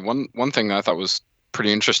 Actually, one thing that I thought was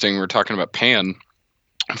pretty interesting, we're talking about Pan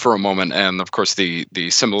for a moment, and of course the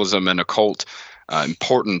symbolism and occult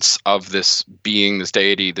importance of this being, this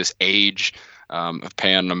deity, this age of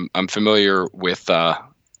Pan. I'm familiar with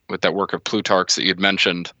that work of Plutarch's that you'd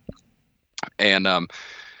mentioned, and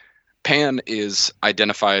Pan is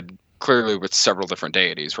identified clearly with several different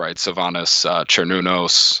deities, right? Sylvanus,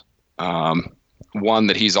 Cernunnos. One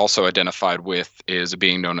that he's also identified with is a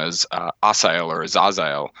being known as Asael or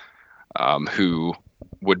Azazel, who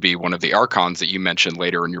would be one of the archons that you mentioned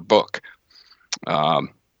later in your book.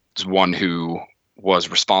 Is one who was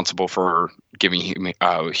responsible for giving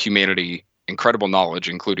humanity incredible knowledge,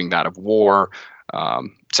 including that of war,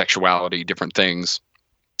 sexuality, different things.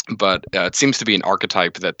 But it seems to be an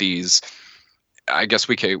archetype that these, I guess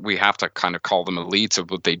we have to kind of call them elites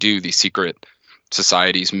of what they do, these secret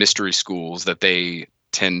societies, mystery schools that they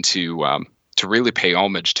tend to really pay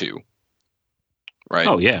homage to, right?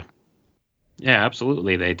 Oh yeah,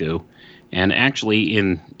 absolutely they do. And actually,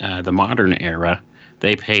 in the modern era,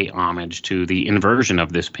 they pay homage to the inversion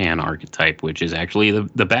of this Pan archetype, which is actually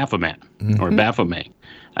the Baphomet or Baphomet.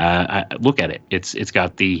 Look at it; it's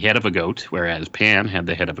got the head of a goat, whereas Pan had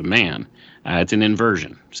the head of a man. It's an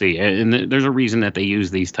inversion. See, and there's a reason that they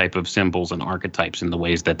use these type of symbols and archetypes in the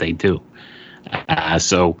ways that they do.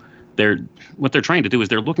 So what they're trying to do is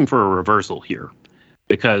they're looking for a reversal here,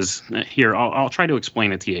 because here I'll try to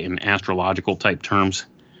explain it to you in astrological type terms.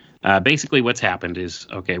 Basically, what's happened is,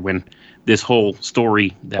 when this whole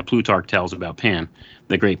story that Plutarch tells about Pan,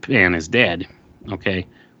 the great Pan is dead.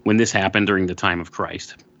 When this happened during the time of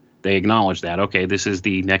Christ, they acknowledge that this is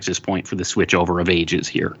the nexus point for the switch over of ages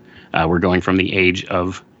here. We're going from the age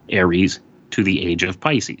of Aries to the age of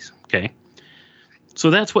Pisces. So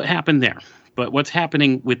that's what happened there. But what's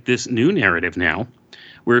happening with this new narrative now,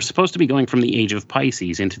 we're supposed to be going from the age of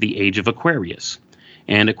Pisces into the age of Aquarius.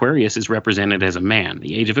 And Aquarius is represented as a man.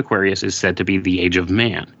 The age of Aquarius is said to be the age of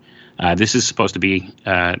man. This is supposed to be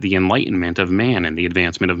the enlightenment of man and the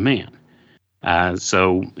advancement of man.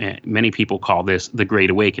 So many people call this the Great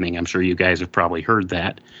Awakening. I'm sure you guys have probably heard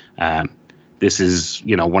that. This is,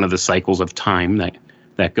 one of the cycles of time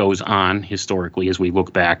that goes on historically as we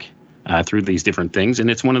look back through these different things. And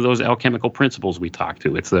it's one of those alchemical principles we talk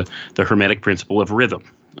to. It's the Hermetic principle of rhythm.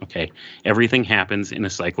 Okay, everything happens in a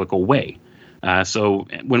cyclical way. So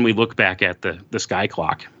when we look back at the sky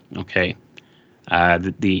clock, okay,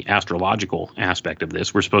 the astrological aspect of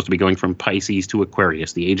this, we're supposed to be going from Pisces to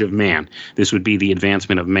Aquarius, the age of man. This would be the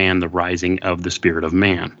advancement of man, the rising of the spirit of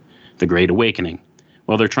man, the Great Awakening.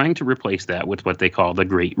 Well, they're trying to replace that with what they call the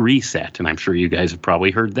Great Reset, and I'm sure you guys have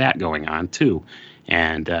probably heard that going on too.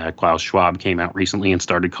 And Klaus Schwab came out recently and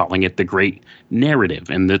started calling it the Great Narrative,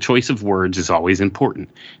 and the choice of words is always important.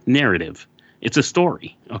 Narrative. It's a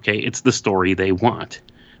story, okay? It's the story they want.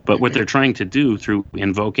 But what they're trying to do through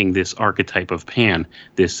invoking this archetype of Pan,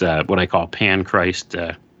 this what I call Pan-Christ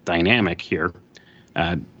dynamic here,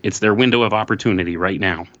 it's their window of opportunity right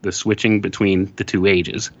now, the switching between the two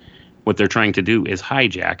ages. What they're trying to do is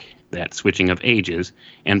hijack that switching of ages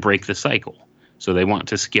and break the cycle. So they want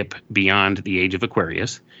to skip beyond the age of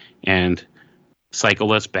Aquarius and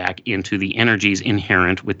cycle us back into the energies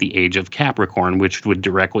inherent with the age of Capricorn, which would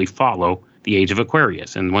directly follow the age of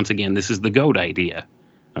Aquarius. And once again, this is the goat idea.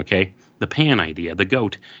 Okay, the Pan idea, the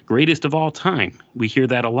goat, greatest of all time. We hear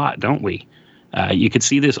that a lot, don't we? You could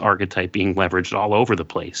see this archetype being leveraged all over the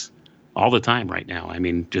place, all the time right now. I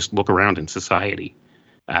mean, just look around in society.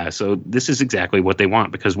 So this is exactly what they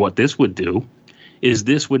want, because what this would do is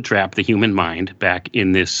this would trap the human mind back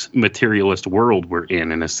in this materialist world we're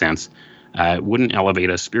in a sense. It wouldn't elevate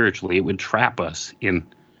us spiritually. It would trap us in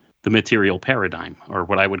the material paradigm, or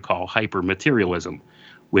what I would call hyper-materialism,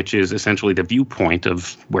 which is essentially the viewpoint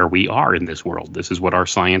of where we are in this world. This is what our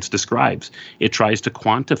science describes. It tries to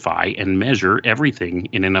quantify and measure everything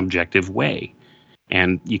in an objective way.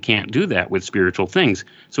 And you can't do that with spiritual things.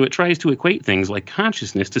 So it tries to equate things like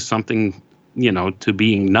consciousness to something, to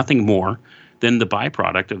being nothing more than the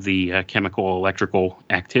byproduct of the chemical electrical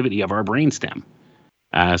activity of our brainstem.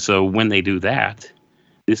 So when they do that,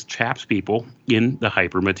 this traps people in the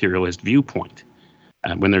hyper-materialist viewpoint.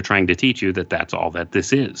 When they're trying to teach you that that's all that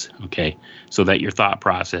this is, okay? So that your thought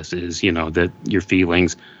process is, that your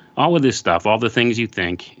feelings, all of this stuff, all the things you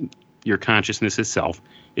think, your consciousness itself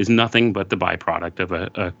is nothing but the byproduct of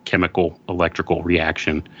a chemical electrical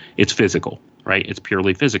reaction. It's physical, right? It's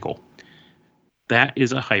purely physical. That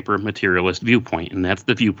is a hyper-materialist viewpoint, and that's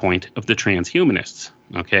the viewpoint of the transhumanists,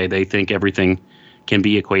 okay? They think everything can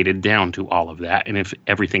be equated down to all of that. And if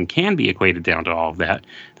everything can be equated down to all of that,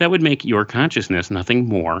 that would make your consciousness nothing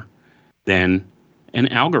more than an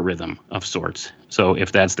algorithm of sorts. So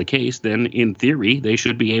if that's the case, then in theory, they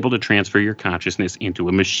should be able to transfer your consciousness into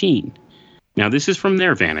a machine. Now, this is from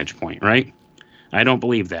their vantage point, right? I don't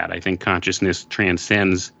believe that. I think consciousness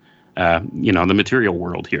transcends, the material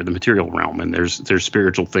world here, the material realm, and there's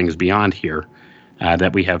spiritual things beyond here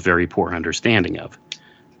that we have very poor understanding of.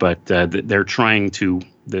 But they're trying to,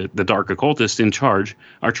 the dark occultists in charge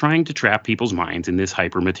are trying to trap people's minds in this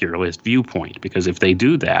hyper-materialist viewpoint, because if they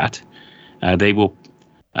do that, they will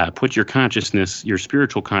put your consciousness, your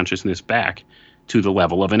spiritual consciousness, back to the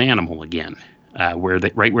level of an animal again,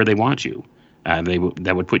 right where they want you.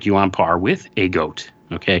 That would put you on par with a goat,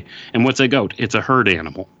 okay? And what's a goat? It's a herd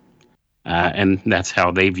animal. And that's how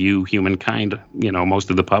they view humankind, most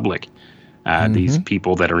of the public, these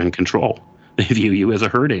people that are in control. They view you as a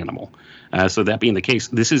herd animal. So that being the case,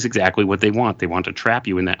 this is exactly what they want. They want to trap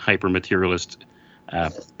you in that hyper-materialist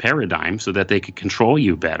paradigm so that they could control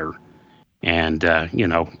you better. And,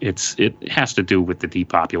 it has to do with the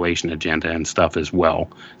depopulation agenda and stuff as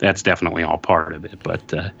well. That's definitely all part of it.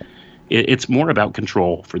 But it's more about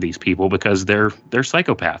control for these people because they're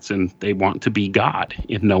psychopaths and they want to be God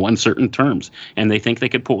in no uncertain terms. And they think they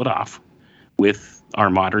could pull it off with our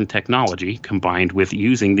modern technology combined with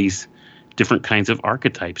using these different kinds of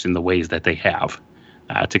archetypes in the ways that they have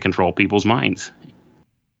to control people's minds.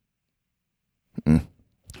 All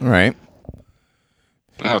right.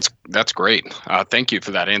 That's great. Thank you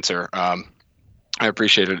for that answer. I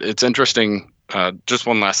appreciate it. It's interesting. Just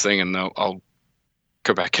one last thing, and I'll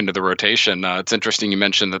go back into the rotation. It's interesting you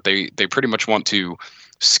mentioned that they pretty much want to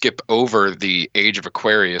skip over the age of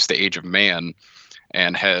Aquarius, the age of man,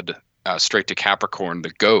 and head straight to Capricorn,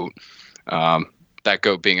 the goat. That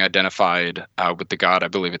goat being identified with the god, I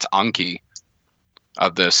believe it's Anki,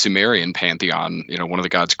 of the Sumerian pantheon. One of the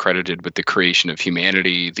gods credited with the creation of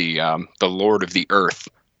humanity, the Lord of the Earth,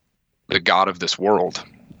 the god of this world.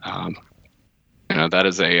 That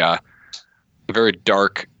is a very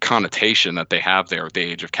dark connotation that they have there with the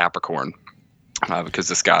age of Capricorn, because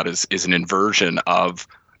this god is an inversion of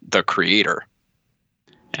the creator,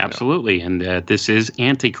 Absolutely. And this is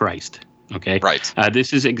Antichrist. Okay. Right.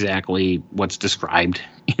 This is exactly what's described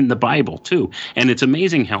in the Bible, too. And it's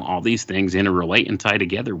amazing how all these things interrelate and tie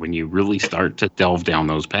together when you really start to delve down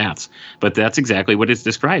those paths. But that's exactly what it's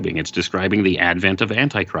describing. It's describing the advent of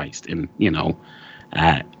Antichrist. And,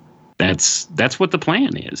 that's what the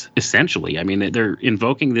plan is, essentially. I mean, they're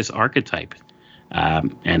invoking this archetype.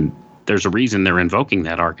 And there's a reason they're invoking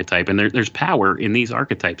that archetype, and there's power in these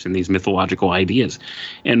archetypes and these mythological ideas.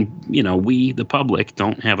 And, we, the public,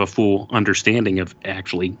 don't have a full understanding of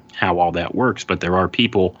actually how all that works, but there are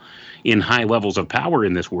people in high levels of power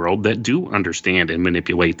in this world that do understand and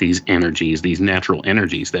manipulate these energies, these natural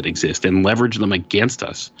energies that exist, and leverage them against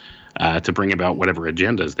us to bring about whatever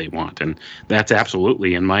agendas they want. And that's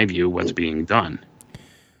absolutely, in my view, what's being done.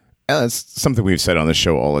 That's something we've said on the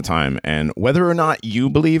show all the time. And whether or not you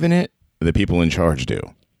believe in it, the people in charge do.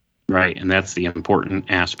 Right. And that's the important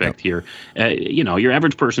aspect here. Your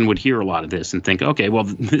average person would hear a lot of this and think, okay, well,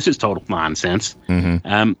 this is total nonsense.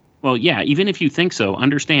 Mm-hmm. Well, yeah, even if you think so,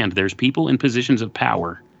 understand there's people in positions of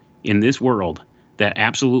power in this world that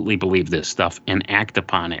absolutely believe this stuff and act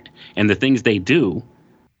upon it. And the things they do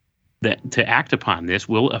that to act upon this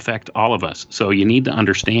will affect all of us. So you need to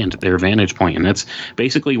understand their vantage point. And that's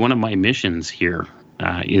basically one of my missions here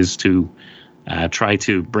is to try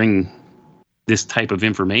to bring this type of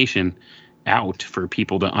information out for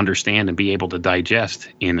people to understand and be able to digest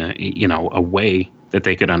in a way that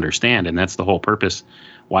they could understand. And that's the whole purpose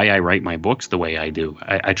why I write my books the way I do.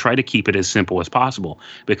 I try to keep it as simple as possible,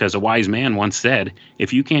 because a wise man once said,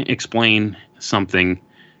 if you can't explain something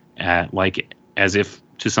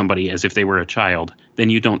to somebody as if they were a child,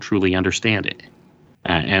 then you don't truly understand it.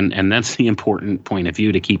 And that's the important point of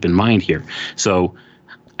view to keep in mind here. So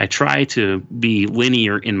I try to be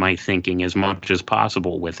linear in my thinking as much as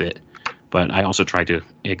possible with it, but I also try to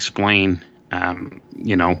explain,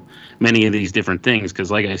 many of these different things.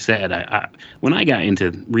 Because like I said, when I got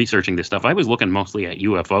into researching this stuff, I was looking mostly at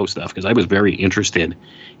UFO stuff because I was very interested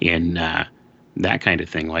in that kind of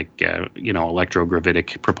thing, like,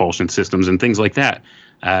 electrogravitic propulsion systems and things like that.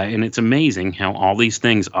 And it's amazing how all these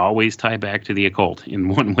things always tie back to the occult in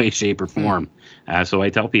one way, shape, or form. So I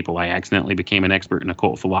tell people I accidentally became an expert in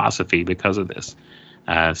occult philosophy because of this.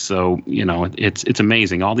 It's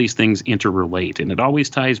amazing. All these things interrelate, and it always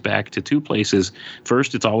ties back to two places.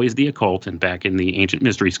 First, it's always the occult and back in the ancient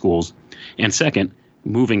mystery schools. And second,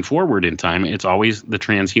 moving forward in time, it's always the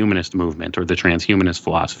transhumanist movement or the transhumanist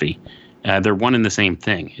philosophy. They're one and the same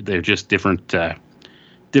thing. They're just different,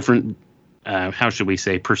 how should we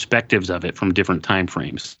say, perspectives of it from different time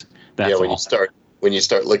frames. That's when you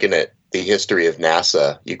start looking at the history of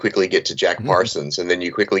NASA, you quickly get to Jack Parsons, and then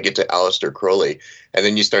you quickly get to Aleister Crowley, and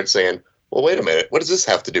then you start saying, well, wait a minute, what does this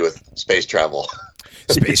have to do with space travel?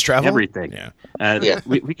 Space travel? Everything. Yeah.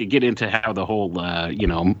 We could get into how the whole,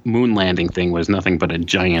 moon landing thing was nothing but a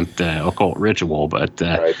giant occult ritual. But,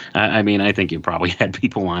 right. I think you probably had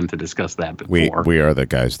people on to discuss that before. We are the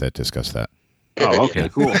guys that discuss that. Oh, okay,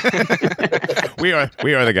 cool. we are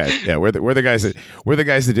the guys. Yeah, we're the guys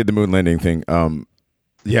that did the moon landing thing.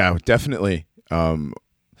 Yeah, definitely. Well,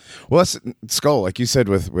 that's Skull, like you said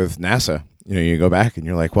with NASA. You go back and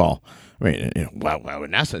you're like, well, why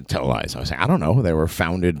would NASA tell lies? I was like, I don't know. They were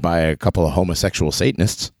founded by a couple of homosexual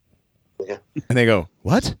Satanists. Yeah. And they go,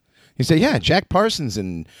 what? You say, yeah, Jack Parsons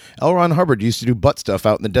and L. Ron Hubbard used to do butt stuff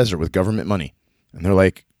out in the desert with government money. And they're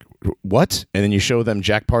like, what? And then you show them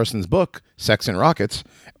Jack Parsons' book, Sex and Rockets,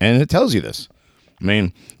 and it tells you this. I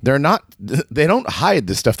mean, they don't hide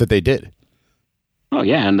the stuff that they did. Oh,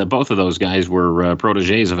 yeah, and both of those guys were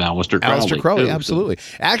protégés of Aleister Crowley. Aleister Crowley, absolutely.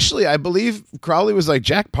 Actually, I believe Crowley was like,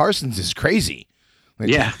 Jack Parsons is crazy. Like,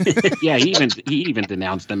 yeah, yeah. He even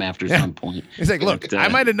denounced him after some point. He's like, look, I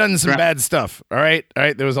might have done some bad stuff. All right.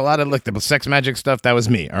 There was a lot of the sex magic stuff. That was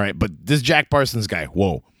me. All right, but this Jack Parsons guy,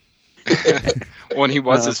 whoa. When he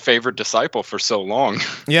was his favorite disciple for so long.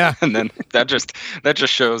 Yeah. And then that just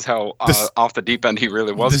shows how off the deep end he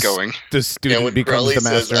really was going. The student when becomes Crowley the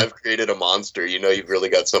master. Says, I've created a monster, you've really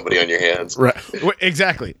got somebody on your hands. Right.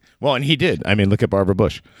 Exactly. Well, and he did. I mean, look at Barbara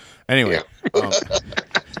Bush. Anyway. Yeah.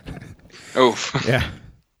 Yeah.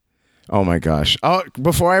 Oh, my gosh. Oh,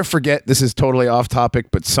 before I forget, this is totally off topic,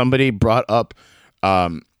 but somebody brought up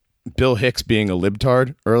Bill Hicks being a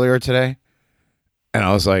libtard earlier today. And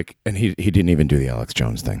I was like, and he didn't even do the Alex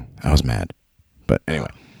Jones thing. I was mad. But anyway,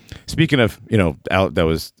 speaking of, that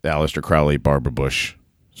was Aleister Crowley, Barbara Bush,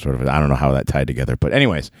 sort of. I don't know how that tied together. But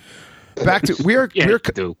anyways, back to we're you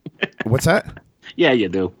do. What's that? Yeah, you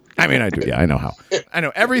do. I mean, I do. Yeah, I know how. I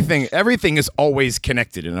know everything. Everything is always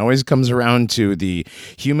connected, and always comes around to the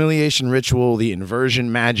humiliation ritual, the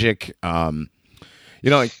inversion magic.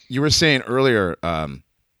 Like you were saying earlier,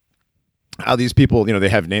 how these people, they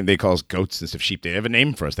have name. They call us goats instead of sheep. They have a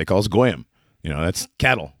name for us. They call us goyim. That's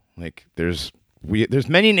cattle. Like there's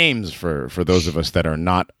many names for those of us that are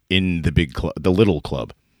not in the big club, the little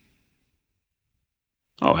club.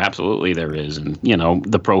 Oh, absolutely, there is, and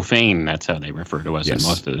the profane. That's how they refer to us in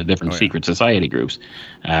most of the different secret society groups.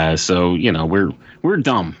 So we're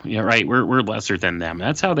dumb, right? We're lesser than them.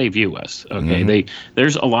 That's how they view us. Okay,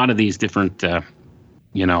 there's a lot of these different,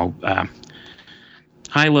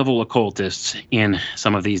 high-level occultists in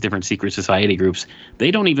some of these different secret society groups.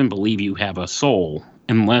 They don't even believe you have a soul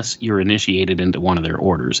unless you're initiated into one of their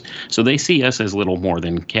orders. So they see us as little more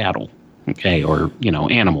than cattle. Okay, or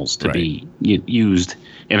animals to be used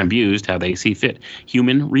and abused how they see fit.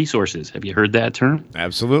 Human resources. Have you heard that term?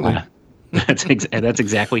 Absolutely. That's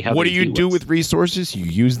exactly how. What do you do with resources? You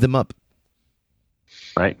use them up.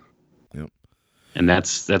 Right. Yep. And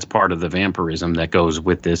that's part of the vampirism that goes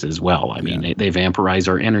with this as well. I mean, they vampirize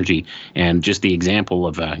our energy, and just the example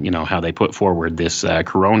of how they put forward this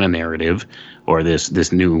Corona narrative, or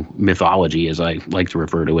this new mythology, as I like to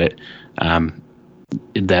refer to it.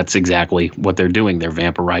 That's exactly what they're doing. They're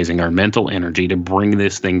vampirizing our mental energy to bring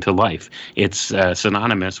this thing to life. It's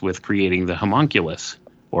synonymous with creating the homunculus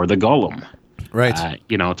or the golem. Right.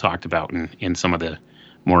 Talked about in some of the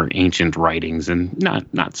more ancient writings, and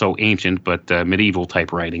not so ancient, but medieval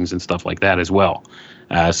type writings and stuff like that as well.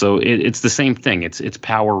 So it's the same thing. It's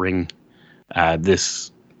powering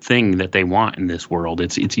this thing that they want in this world.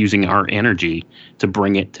 It's using our energy to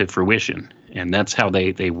bring it to fruition, and that's how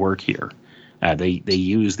they work here. They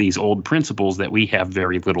use these old principles that we have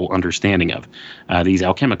very little understanding of. These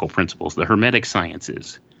alchemical principles, the Hermetic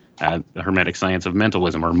sciences, the Hermetic science of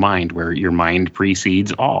mentalism or mind, where your mind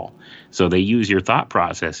precedes all. So they use your thought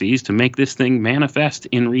processes to make this thing manifest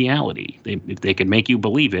in reality. If they can make you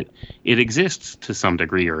believe it, it exists to some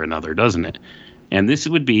degree or another, doesn't it? And this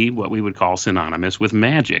would be what we would call synonymous with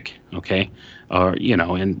magic, okay?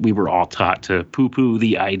 And we were all taught to poo-poo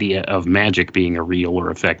the idea of magic being a real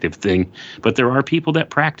or effective thing. But there are people that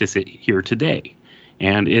practice it here today.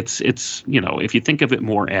 And it's if you think of it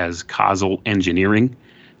more as causal engineering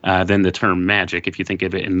than the term magic, if you think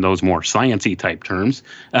of it in those more sciencey type terms,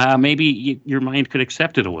 maybe your mind could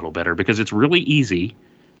accept it a little better, because it's really easy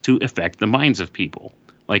to affect the minds of people.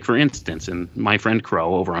 Like, for instance, and my friend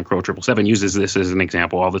Crow over on Crow 777 uses this as an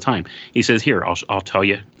example all the time. He says, here, I'll tell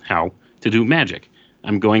you how to do magic.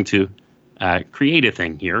 I'm going to create a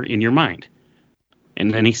thing here in your mind.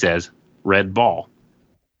 And then he says, red ball.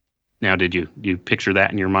 Now, do you picture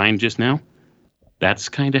that in your mind just now? That's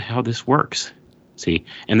kind of how this works. See,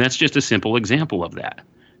 and that's just a simple example of that.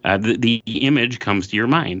 The image comes to your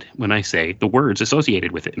mind when I say the words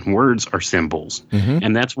associated with it. And words are symbols. Mm-hmm.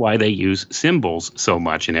 And that's why they use symbols so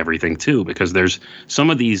much in everything, too, because there's some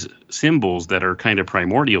of these symbols that are kind of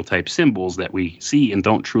primordial type symbols that we see and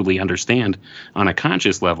don't truly understand on a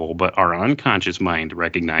conscious level, but our unconscious mind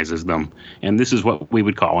recognizes them. And this is what we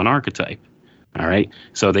would call an archetype. All right.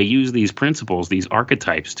 So they use these principles, these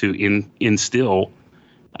archetypes, to instill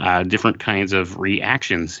different kinds of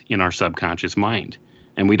reactions in our subconscious mind.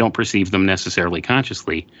 And we don't perceive them necessarily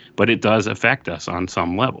consciously, but it does affect us on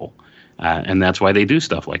some level. And that's why they do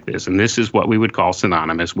stuff like this. And this is what we would call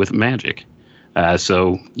synonymous with magic.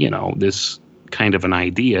 So, this kind of an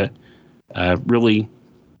idea really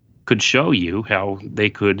could show you how they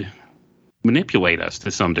could manipulate us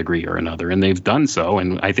to some degree or another. And they've done so.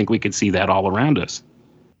 And I think we could see that all around us.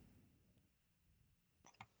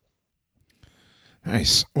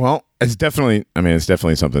 Nice. Well, it's definitely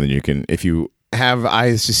something that you can, if you have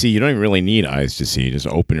eyes to see, you don't even really need eyes to see. Just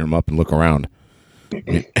open them up and look around. I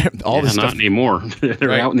mean, this stuff. Not anymore.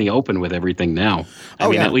 They're out in the open with everything now. I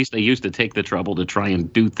mean, at least they used to take the trouble to try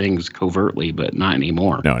and do things covertly, but not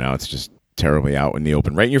anymore. No, it's just terribly out in the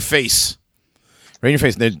open, right in your face. Right in your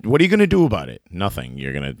face. What are you going to do about it? Nothing.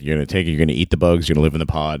 You're gonna take it. You're gonna eat the bugs. You're gonna live in the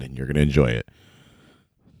pod, and you're gonna enjoy it.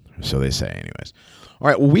 So they say, anyways. All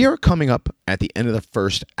right, well, we are coming up at the end of the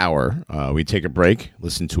first hour. We take a break,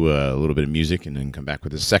 listen to a little bit of music, and then come back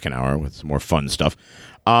with the second hour with some more fun stuff.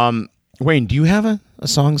 Wayne, do you have a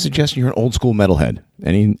song suggestion? You're an old school metalhead.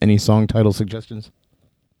 Any song title suggestions?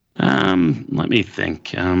 Let me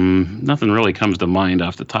think. Nothing really comes to mind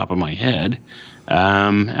off the top of my head.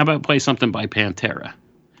 How about play something by Pantera?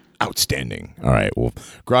 Outstanding. All right, well,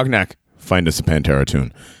 Grognak, find us a Pantera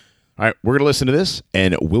tune. All right, we're going to listen to this,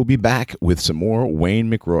 and we'll be back with some more Wayne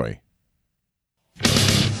McRoy.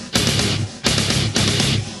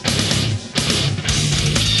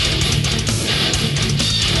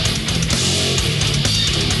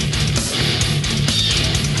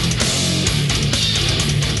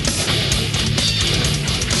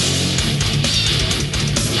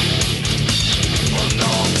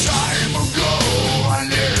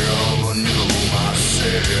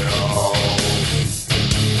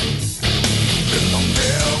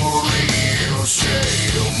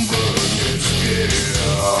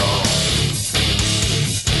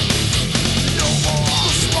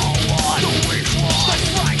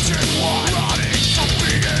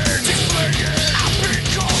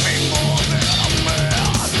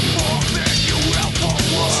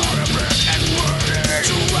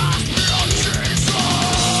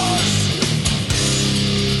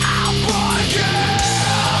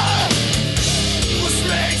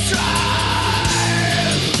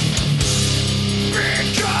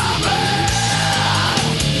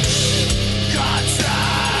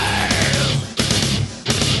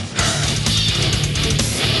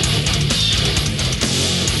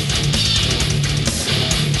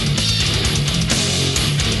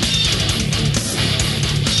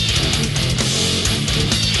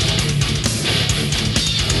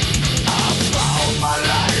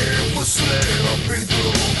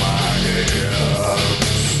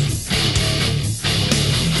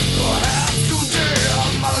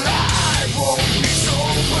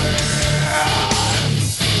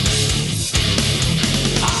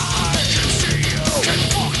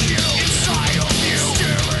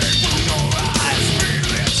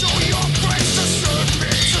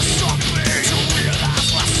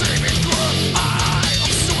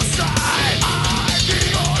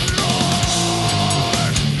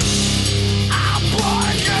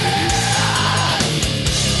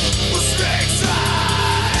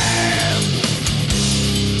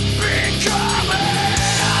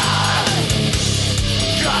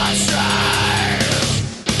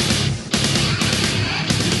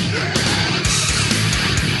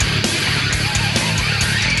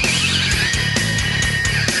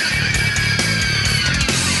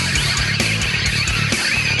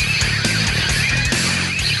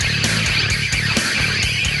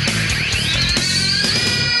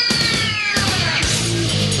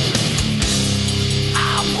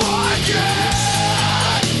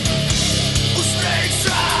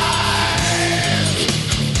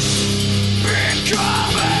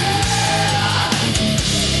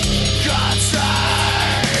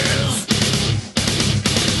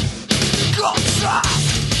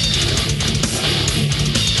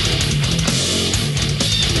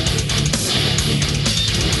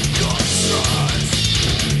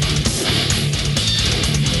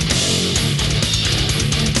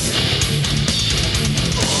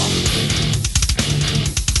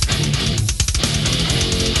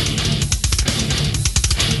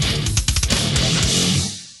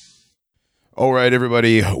 All right,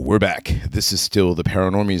 everybody, we're back. This is still the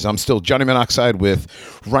Paranormies. I'm still Johnny Monoxide with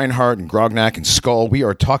Reinhardt and Grognak and Skull. We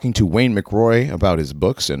are talking to Wayne McRoy about his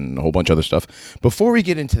books and a whole bunch of other stuff. Before we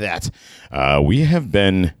get into that, we have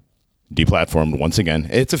been deplatformed once again.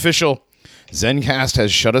 It's official. Zencast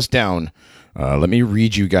has shut us down. Let me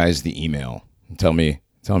read you guys the email. Tell me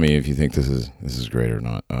if you think this is great or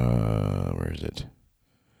not. Where is it?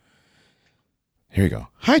 Here you go.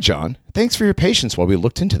 Hi, John. Thanks for your patience while we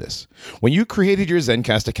looked into this. When you created your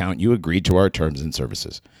Zencast account, you agreed to our terms and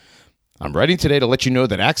services. I'm writing today to let you know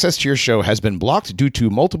that access to your show has been blocked due to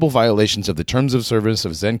multiple violations of the terms of service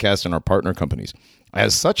of Zencast and our partner companies.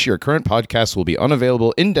 As such, your current podcast will be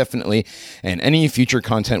unavailable indefinitely, and any future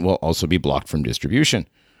content will also be blocked from distribution.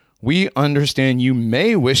 We understand you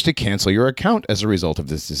may wish to cancel your account as a result of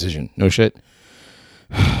this decision. No shit.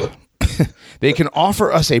 They can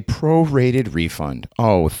offer us a prorated refund.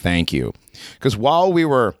 Oh, thank you. Because while we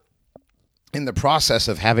were in the process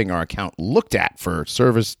of having our account looked at for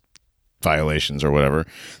service violations or whatever,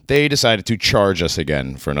 they decided to charge us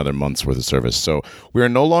again for another month's worth of service. So we are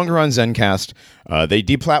no longer on Zencast. They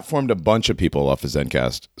deplatformed a bunch of people off of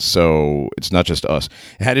Zencast. So it's not just us.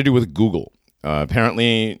 It had to do with Google.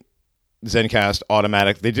 Apparently, Zencast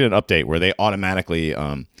they did an update where they automatically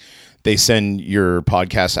they send your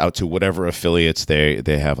podcasts out to whatever affiliates they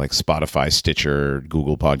have, like Spotify, Stitcher,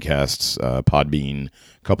 Google Podcasts, Podbean,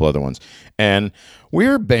 a couple other ones. And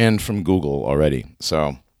we're banned from Google already.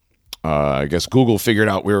 So I guess Google figured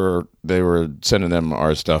out they were sending them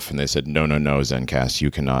our stuff, and they said, no, Zencast, you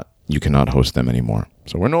cannot host them anymore.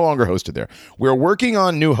 So we're no longer hosted there. We're working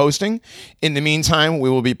on new hosting. In the meantime, we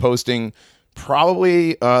will be posting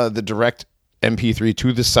probably the direct MP3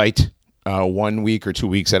 to the site 1 week or 2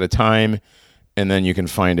 weeks at a time, and then you can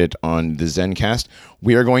find it on the Zencast.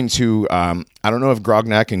 We are going to, I don't know if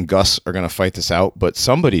Grognak and Gus are going to fight this out, but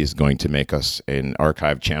somebody is going to make us an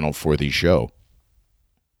archive channel for the show.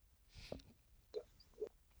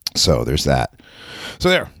 So there's that. So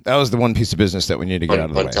that was the one piece of business that we need to get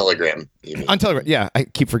out of the way. On Telegram. On Telegram, yeah. I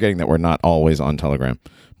keep forgetting that we're not always on Telegram,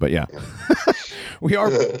 but yeah. We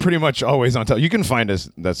are pretty much always on Telegram. You can find us.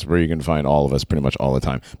 That's where you can find all of us pretty much all the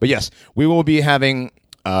time. But yes, we will be having.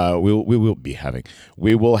 We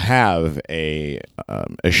will have a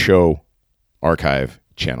show archive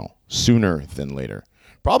channel sooner than later.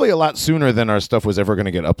 Probably a lot sooner than our stuff was ever going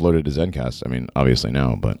to get uploaded to Zencast. I mean, obviously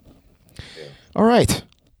now, but all right.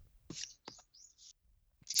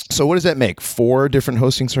 So what does that make? 4 different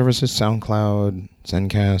hosting services: SoundCloud,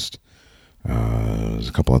 Zencast. There's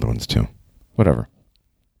a couple other ones too. Whatever.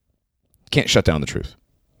 Can't shut down the truth.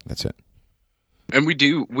 That's it. And we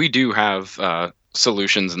do have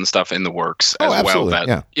solutions and stuff in the works as well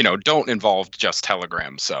that don't involve just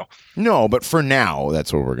Telegram. So no, but for now,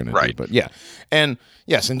 that's what we're going to do. But yeah, and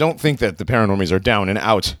yes, and don't think that the Paranormies are down and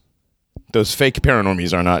out. Those fake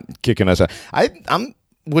Paranormies are not kicking us out. I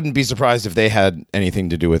wouldn't be surprised if they had anything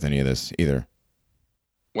to do with any of this either.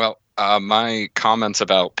 Well, my comments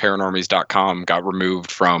about paranormies.com got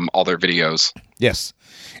removed from all their videos. Yes.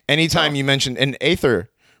 Anytime you mentioned, and Aether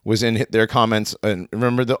was in their comments, and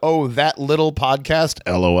remember that little podcast?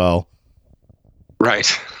 LOL.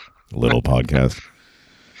 Right. Little podcast.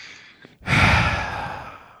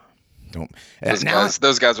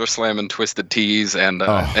 Those guys were slamming Twisted Teas and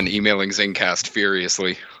emailing Zencast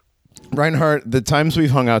furiously. Reinhardt, the times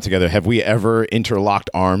we've hung out together, have we ever interlocked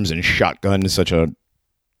arms and shotgunned such a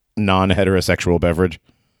non-heterosexual beverage?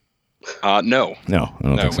 No,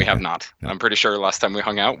 we have Okay. not. No. I'm pretty sure last time we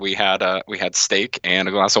hung out, we had steak and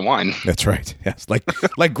a glass of wine. That's right. Yes,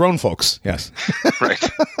 like grown folks. Yes, right.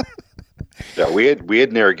 Yeah, we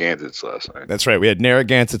had Narragansetts last night. That's right. We had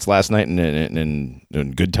Narragansetts last night,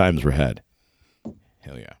 and good times were had.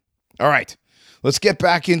 Hell yeah! All right, let's get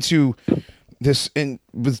back into this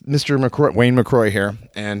with Mr. McRoy, Wayne McRoy here,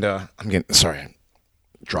 and I'm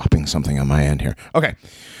dropping something on my end here. Okay,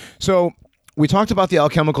 so we talked about the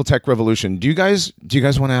Alchemical Tech Revolution. Do you guys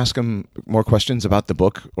want to ask him more questions about the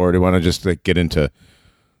book, or do you want to just get into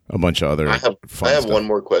a bunch of other? I have stuff? one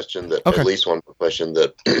more question at least one more question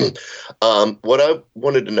that what I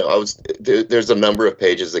wanted to know. There's a number of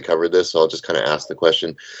pages that cover this, so I'll just kind of ask the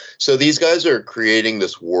question. So these guys are creating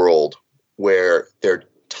this world where they're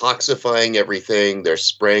toxifying everything. They're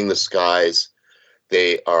spraying the skies.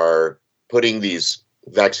 They are putting these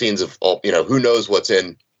vaccines of all, who knows what's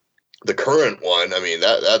in the current one. I mean,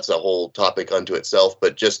 that's a whole topic unto itself,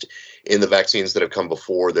 but just in the vaccines that have come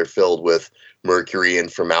before, they're filled with mercury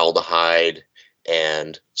and formaldehyde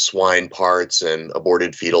and swine parts and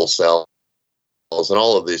aborted fetal cells and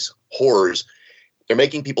all of these horrors. they're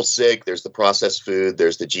making people sick. There's the processed food.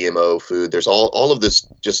 There's the GMO food. There's all of this,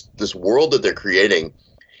 just this world that they're creating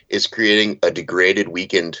is creating a degraded,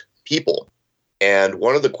 weakened people. And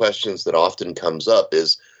one of the questions that often comes up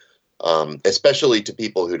is, especially to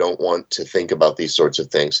people who don't want to think about these sorts of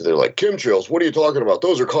things. So they're like, chemtrails, what are you talking about?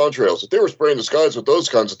 Those are contrails. If they were spraying the skies with those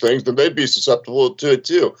kinds of things, then they'd be susceptible to it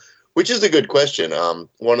too, which is a good question.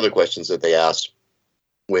 One of the questions that they asked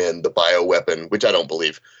when the bioweapon, which I don't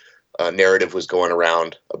believe, narrative was going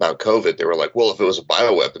around about COVID, they were like, well, if it was a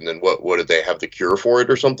bioweapon, then what did they have the cure for it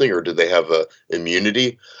or something? Or did they have a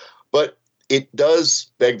immunity? But it does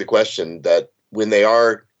beg the question that when they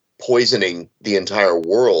are poisoning the entire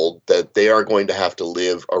world, that they are going to have to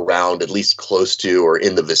live around, at least close to or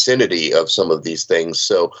in the vicinity of some of these things.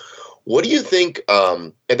 So what do you think?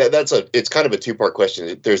 And it's kind of a two-part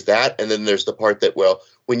question. There's that, and then there's the part that, well,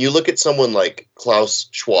 when you look at someone like Klaus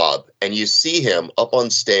Schwab and you see him up on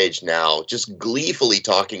stage now just gleefully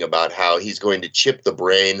talking about how he's going to chip the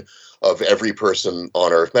brain of every person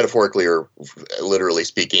on Earth, metaphorically or literally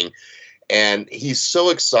speaking, and he's so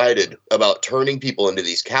excited about turning people into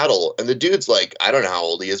these cattle. And the dude's like, I don't know how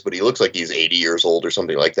old he is, but he looks like he's 80 years old or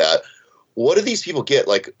something like that. What do these people get?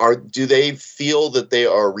 Like, do they feel that they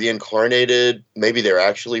are reincarnated? Maybe they're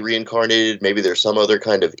actually reincarnated. Maybe there's some other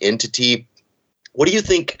kind of entity. What do you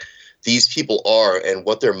think these people are, and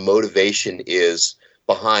what their motivation is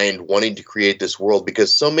behind wanting to create this world?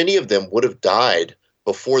 Because so many of them would have died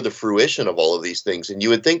before the fruition of all of these things. And you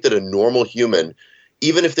would think that a normal human,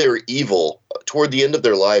 even if they were evil, toward the end of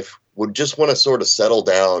their life, would just want to sort of settle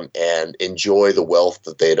down and enjoy the wealth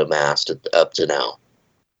that they'd amassed up to now.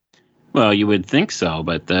 Well, you would think so,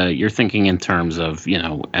 but you're thinking in terms of,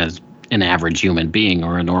 as an average human being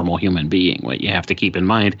or a normal human being. What you have to keep in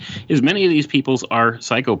mind is many of these people are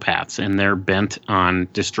psychopaths, and they're bent on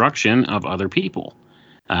destruction of other people.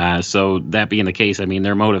 So that being the case, I mean,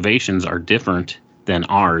 their motivations are different than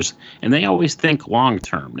ours, and they always think long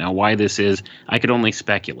term. Now, why this is, I could only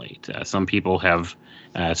speculate. Some people have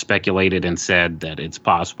speculated and said that it's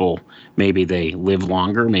possible maybe they live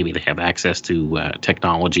longer, maybe they have access to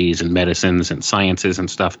technologies and medicines and sciences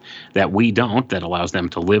and stuff that we don't, that allows them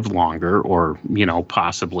to live longer, or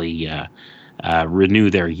possibly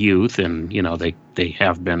renew their youth. And they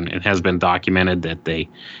have been, it has been documented that they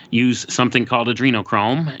use something called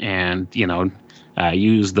adrenochrome, and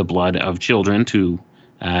use the blood of children to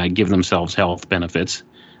give themselves health benefits,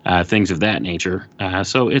 things of that nature.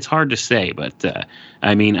 So it's hard to say, but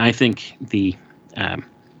I mean, I think the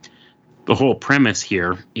whole premise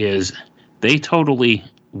here is they totally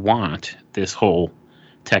want this whole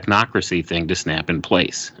technocracy thing to snap in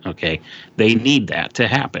place. Okay, they need that to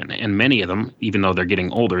happen, and many of them, even though they're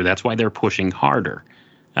getting older, that's why they're pushing harder,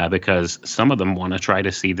 because some of them want to try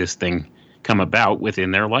to see this thing come about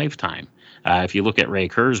within their lifetime. If you look at Ray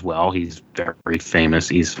Kurzweil, he's very famous.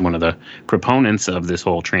 He's one of the proponents of this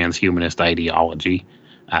whole transhumanist ideology.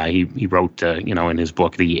 He wrote, in his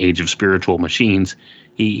book, The Age of Spiritual Machines,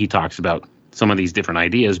 he talks about some of these different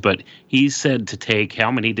ideas, but he's said to take how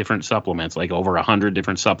many different supplements, like over 100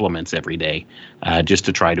 different supplements every day, just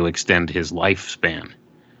to try to extend his lifespan,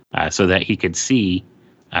 so that he could see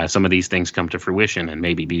some of these things come to fruition and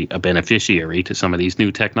maybe be a beneficiary to some of these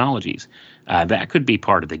new technologies. That could be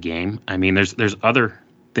part of the game. I mean, there's other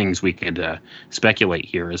things we could speculate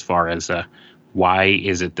here as far as why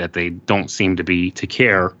is it that they don't seem to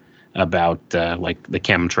care about like the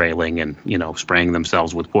chemtrailing and spraying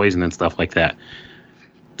themselves with poison and stuff like that.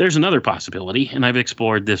 There's another possibility, and I've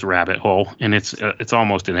explored this rabbit hole, and it's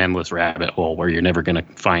almost an endless rabbit hole where you're never going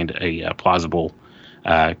to find a plausible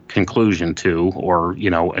conclusion to, or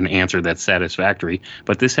an answer that's satisfactory.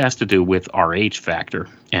 But this has to do with our age factor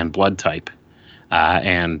and blood type,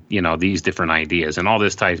 and these different ideas, and all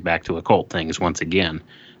this ties back to occult things once again,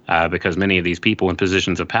 because many of these people in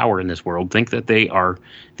positions of power in this world think that they are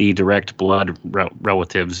the direct blood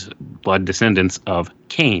relatives, blood descendants of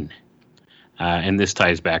Cain, and this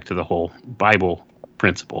ties back to the whole Bible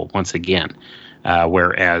principle once again.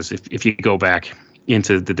 Whereas if you go back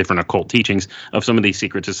into the different occult teachings of some of these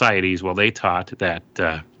secret societies, well, they taught that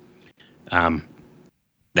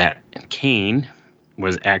that Cain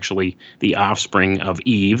was actually the offspring of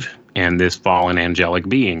Eve and this fallen angelic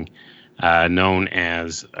being, known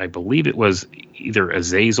as, I believe it was either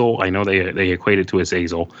Azazel. I know they equate it to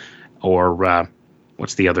Azazel, or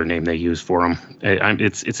what's the other name they use for him?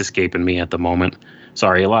 It's escaping me at the moment.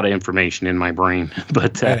 Sorry, a lot of information in my brain,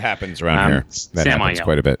 but that happens around here. That Samael, happens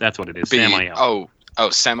quite a bit. That's what it is. Samael. Oh,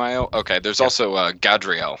 Samael. Okay, there's also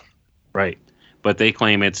Gadriel. Right, but they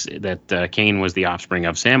claim it's that Cain was the offspring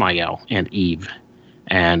of Samael and Eve,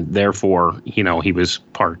 and therefore, he was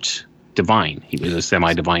part divine. He was a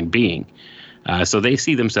semi-divine being. So they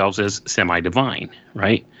see themselves as semi-divine,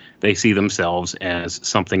 right? They see themselves as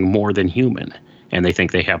something more than human, and they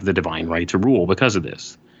think they have the divine right to rule because of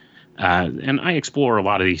this. And I explore a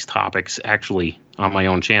lot of these topics actually on my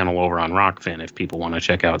own channel over on Rockfin, if people want to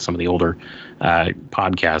check out some of the older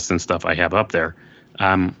podcasts and stuff I have up there.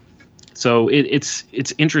 So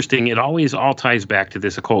it's interesting. It always all ties back to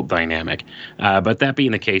this occult dynamic. But that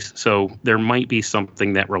being the case, so there might be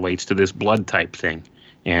something that relates to this blood type thing.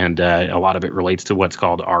 And a lot of it relates to what's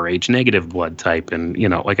called Rh negative blood type. And, you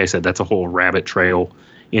know, like I said, that's a whole rabbit trail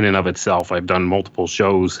in and of itself. I've done multiple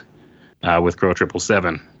shows with Crow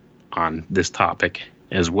 777 on this topic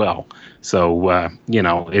as well. So, you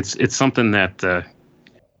know, it's something that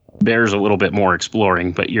bears a little bit more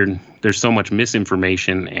exploring, but there's so much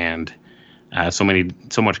misinformation and so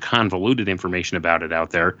much convoluted information about it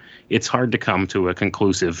out there. It's hard to come to a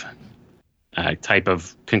conclusive type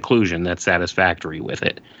of conclusion that's satisfactory with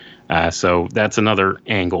it. So that's another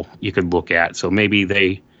angle you could look at. So maybe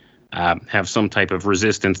they have some type of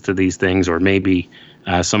resistance to these things, or maybe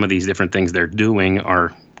some of these different things they're doing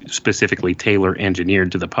are specifically tailor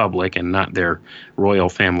engineered to the public and not their royal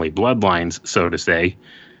family bloodlines, so to say.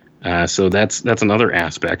 So that's another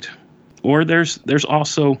aspect. Or there's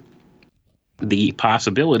also the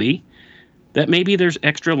possibility that maybe there's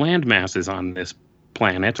extra land masses on this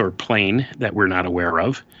planet or plane that we're not aware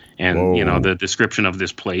of. And, Whoa. you know, the description of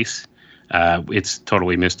this place, it's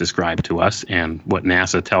totally misdescribed to us. And what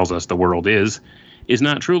NASA tells us the world is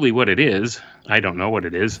not truly what it is. I don't know what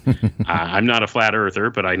it is. I'm not a flat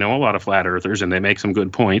earther, but I know a lot of flat earthers, and they make some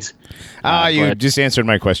good points. You just answered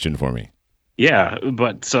my question for me. Yeah,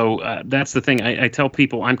 but so that's the thing. I tell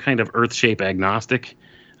people I'm kind of earth shape agnostic.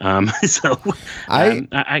 So I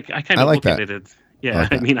kind of like look at it. Yeah,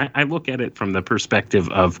 I mean, I look at it from the perspective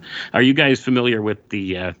of, are you guys familiar with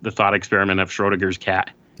the thought experiment of Schrodinger's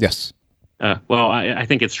cat? Yes. Well, I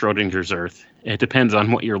think it's Schrodinger's Earth. It depends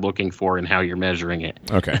on what you're looking for and how you're measuring it.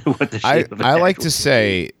 Okay. What the shape of the I cat like would to be.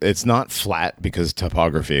 say it's not flat because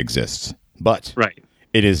topography exists, but Right.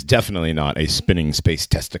 it is definitely not a spinning space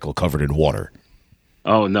testicle covered in water.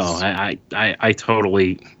 Oh no, I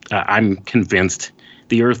totally. I'm convinced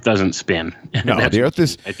the Earth doesn't spin. No, That's the Earth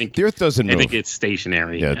is. I think The Earth doesn't move. I think it's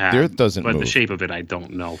stationary. Yeah, the Earth doesn't but move. the shape of it, I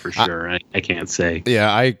don't know for sure. I can't say.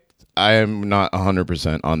 Yeah, I am not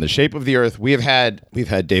 100% on the shape of the Earth. We've had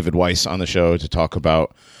David Weiss on the show to talk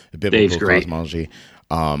about biblical cosmology.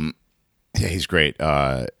 Yeah, he's great.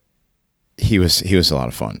 He was a lot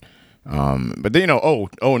of fun. But then, you know,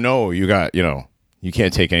 oh no, you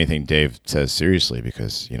can't take anything Dave says seriously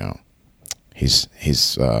because, you know, he's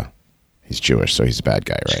Jewish, so he's a bad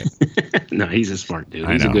guy, right? No, he's a smart dude.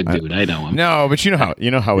 He's a good dude. I know him. No, but you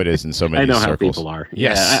know how it is in so many I know circles. how people are.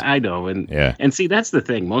 Yes. Yeah, I know. And see, that's the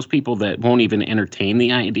thing. Most people that won't even entertain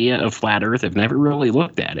the idea of flat Earth have never really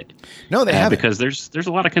looked at it. No, they haven't. Because there's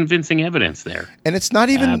a lot of convincing evidence there. And it's not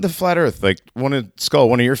even the flat Earth. Like one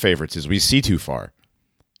of your favorites is we see too far.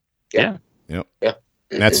 Yeah. You know? Yeah.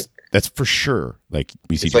 That's for sure. Like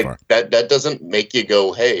we see It's too like far. that doesn't make you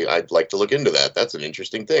go, hey, I'd like to look into that. That's an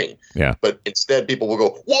interesting thing. Yeah. But instead people will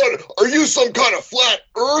go, what? Are you some kind of flat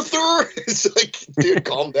earther? It's like, dude,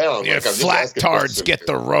 calm down. Yeah, Like, I'm just flat asking tards questions get here.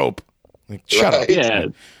 the rope. Like, shut up. Right. Yeah,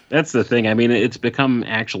 that's the thing. I mean, it's become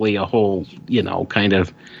actually a whole, you know, kind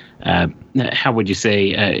of, how would you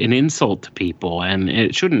say, an insult to people. And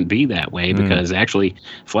it shouldn't be that way because actually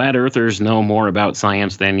flat earthers know more about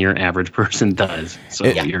science than your average person does. So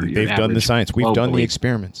They've done the science. We've done the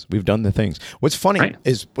experiments. We've done the things. What's funny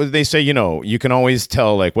is what they say, you know, you can always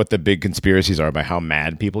tell like what the big conspiracies are by how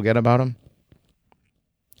mad people get about them.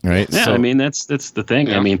 Right. Yeah, So, I mean that's the thing.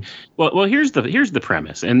 Yeah. I mean, well, here's the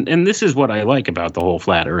premise, and this is what I like about the whole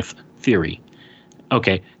flat Earth theory.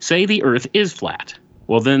 Okay, say the Earth is flat.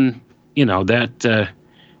 Well, then you know that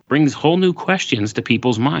brings whole new questions to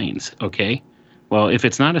people's minds. Okay, well, if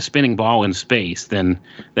it's not a spinning ball in space, then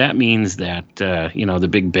that means that you know the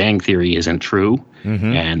Big Bang theory isn't true,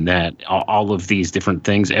 and that all of these different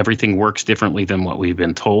things, everything works differently than what we've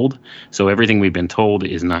been told. So everything we've been told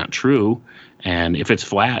is not true. And if it's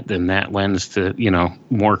flat, then that lends to, you know,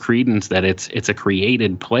 more credence that it's a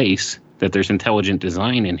created place, that there's intelligent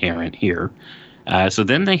design inherent here. So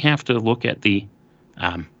then they have to look at the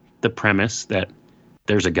premise that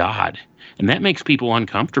there's a God. And that makes people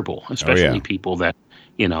uncomfortable, especially people that,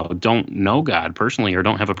 you know, don't know God personally or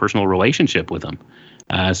don't have a personal relationship with him.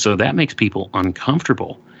 So that makes people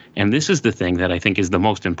uncomfortable. And this is the thing that I think is the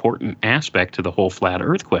most important aspect to the whole flat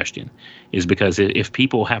Earth question, is because if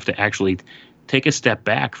people have to actually take a step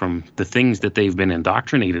back from the things that they've been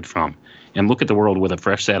indoctrinated from and look at the world with a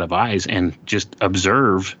fresh set of eyes and just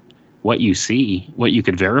observe what you see, what you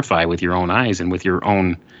could verify with your own eyes and with your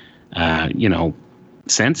own,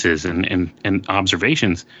 senses and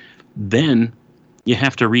observations, then you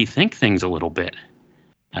have to rethink things a little bit.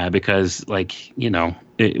 Because,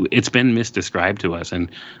 it's been misdescribed to us. And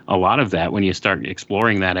a lot of that, when you start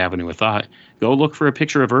exploring that avenue of thought, go look for a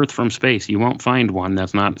picture of Earth from space. You won't find one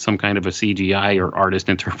that's not some kind of a CGI or artist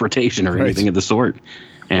interpretation or anything of the sort.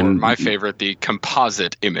 And or my favorite, the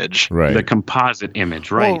composite image. Right. The composite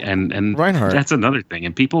image, right. Well, and Reinhardt. That's another thing.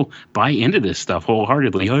 And people buy into this stuff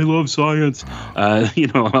wholeheartedly. I love science.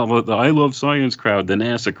 The I love science crowd, the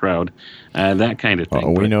NASA crowd, that kind of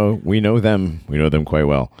thing. We know them. We know them quite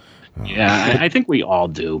well. Yeah, I think we all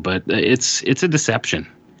do, but it's a deception.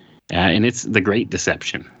 And it's the great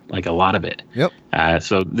deception, like a lot of it. Yep.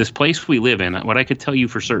 So this place we live in, what I could tell you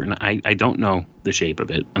for certain, I don't know the shape of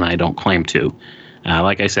it, and I don't claim to.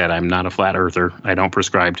 Like I said, I'm not a flat earther. I don't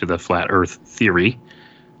prescribe to the flat earth theory.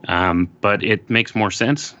 But it makes more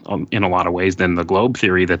sense in a lot of ways than the globe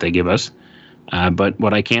theory that they give us. But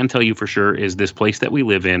what I can tell you for sure is this place that we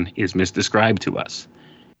live in is misdescribed to us.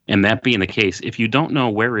 And that being the case, if you don't know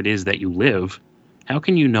where it is that you live, how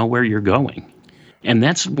can you know where you're going? And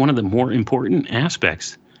that's one of the more important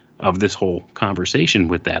aspects of this whole conversation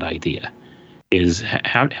with that idea. Is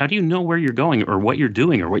how do you know where you're going or what you're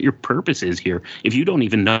doing or what your purpose is here if you don't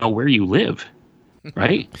even know where you live,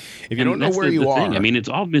 right? If you don't know where you are. I mean, it's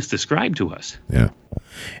all misdescribed to us. Yeah.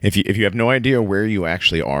 If you have no idea where you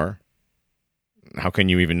actually are, how can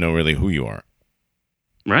you even know really who you are?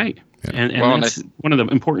 Right. Yeah. And that's one of the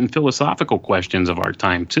important philosophical questions of our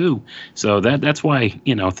time, too. So that's why,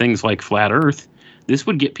 things like flat Earth, this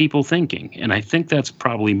would get people thinking. And I think that's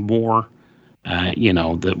probably more...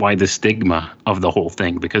 why the stigma of the whole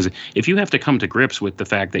thing, because if you have to come to grips with the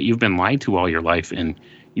fact that you've been lied to all your life and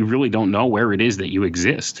you really don't know where it is that you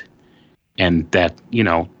exist and that,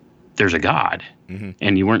 there's a God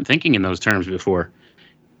and you weren't thinking in those terms before,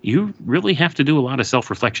 you really have to do a lot of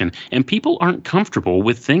self-reflection, and people aren't comfortable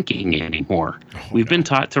with thinking anymore. We've been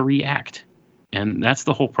taught to react. And that's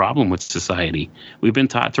the whole problem with society. We've been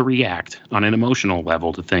taught to react on an emotional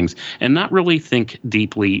level to things and not really think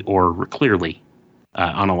deeply or clearly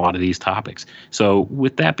on a lot of these topics. So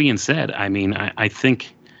with that being said, I mean, I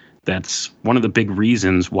think that's one of the big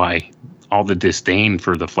reasons why all the disdain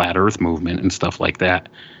for the flat earth movement and stuff like that,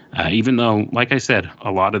 even though, like I said,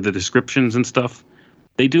 a lot of the descriptions and stuff,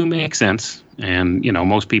 they do make sense. And,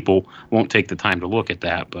 most people won't take the time to look at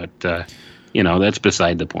that. But, that's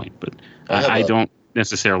beside the point. But I don't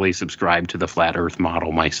necessarily subscribe to the flat earth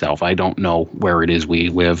model myself. I don't know where it is we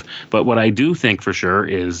live. But what I do think for sure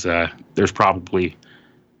is there's probably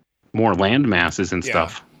more land masses and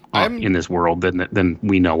stuff in this world than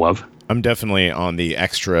we know of. I'm definitely on the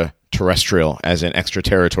extraterrestrial, as in extra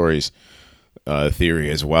territories theory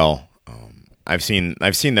as well. I've seen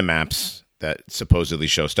the maps that supposedly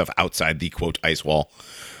show stuff outside the, quote, ice wall.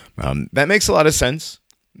 That makes a lot of sense.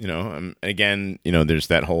 Again, there's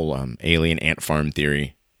that whole alien ant farm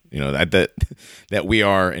theory, that we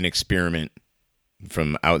are an experiment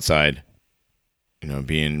from outside,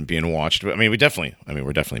 being watched. But I mean, we're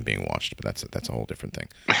definitely being watched, but that's a whole different thing.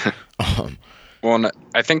 Well,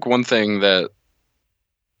 I think one thing that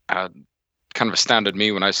kind of astounded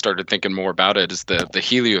me when I started thinking more about it is the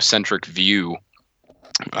heliocentric view.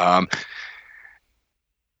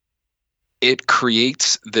 It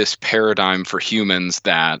creates this paradigm for humans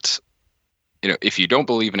that, if you don't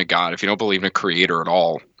believe in a God, if you don't believe in a creator at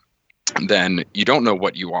all, then you don't know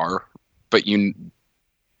what you are, but you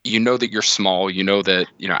know that you're small, that,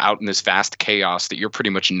 out in this vast chaos that you're pretty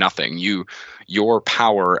much nothing. Your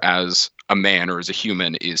power as a man or as a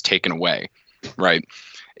human is taken away, right?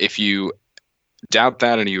 If you doubt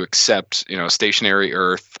that and you accept, stationary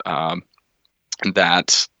Earth,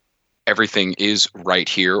 that everything is right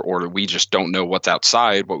here, or we just don't know what's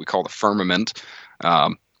outside, what we call the firmament.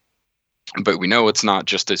 But we know it's not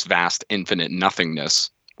just this vast, infinite nothingness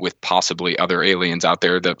with possibly other aliens out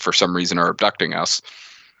there that for some reason are abducting us.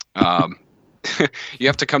 You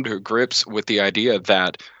have to come to grips with the idea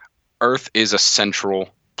that Earth is a central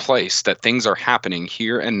place, that things are happening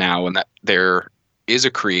here and now, and that there is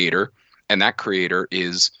a creator, and that creator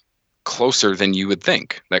is closer than you would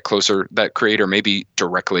think. That creator may be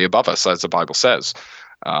directly above us, as the Bible says.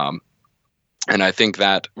 And I think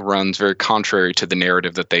that runs very contrary to the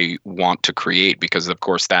narrative that they want to create, because of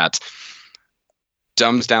course that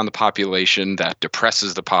dumbs down the population, that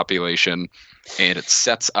depresses the population, and it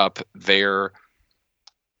sets up their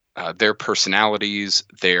personalities,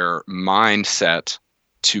 their mindset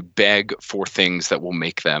to beg for things that will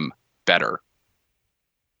make them better.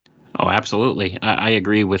 Oh, absolutely. I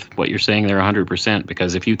agree with what you're saying there 100%,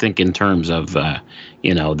 because if you think in terms of,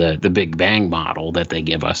 the Big Bang model that they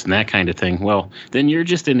give us and that kind of thing, well, then you're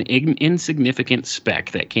just an insignificant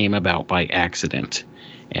speck that came about by accident.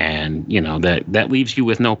 And, that leaves you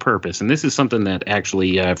with no purpose. And this is something that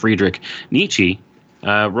actually Friedrich Nietzsche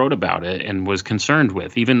wrote about it and was concerned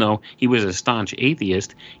with. Even though he was a staunch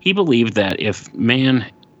atheist, he believed that if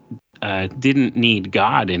man didn't need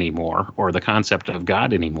God anymore, or the concept of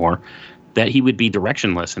God anymore, that he would be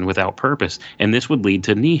directionless and without purpose. And this would lead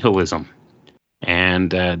to nihilism. And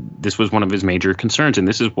this was one of his major concerns. And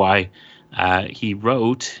this is why he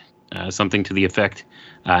wrote something to the effect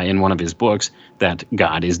in one of his books that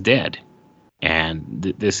God is dead.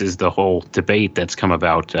 And this is the whole debate that's come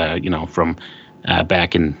about, from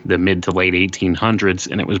back in the mid to late 1800s,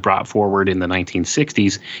 and it was brought forward in the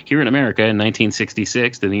 1960s. Here in America, in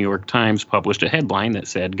 1966, the New York Times published a headline that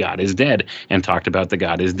said God is dead, and talked about the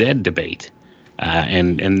God is dead debate,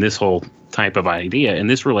 and this whole type of idea. And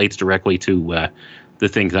this relates directly to the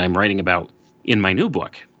things I'm writing about in my new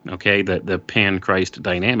book, okay, the Pan-Christ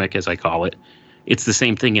dynamic, as I call it. It's the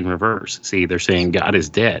same thing in reverse. See, they're saying God is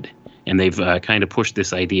dead, and they've kind of pushed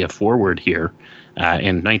this idea forward here.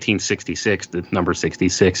 In 1966, the number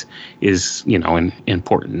 66 is, an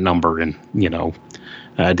important number in,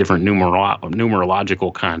 different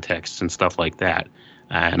numerological contexts and stuff like that.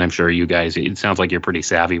 And I'm sure you guys, it sounds like you're pretty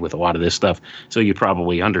savvy with a lot of this stuff. So you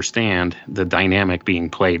probably understand the dynamic being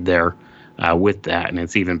played there with that. And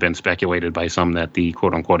it's even been speculated by some that the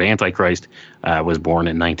quote-unquote Antichrist was born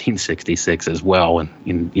in 1966 as well, and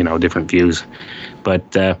in, different views.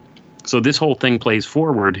 But so this whole thing plays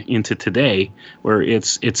forward into today, where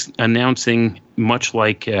it's announcing, much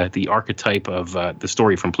like the archetype of the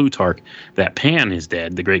story from Plutarch, that Pan is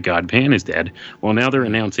dead, the great god Pan is dead. Well, now they're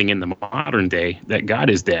announcing in the modern day that God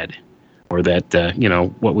is dead, or that,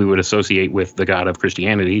 what we would associate with the God of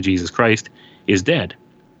Christianity, Jesus Christ, is dead,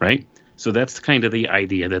 right? So that's kind of the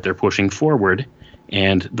idea that they're pushing forward.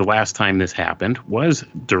 And the last time this happened was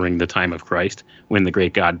during the time of Christ, when the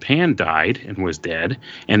great god Pan died and was dead.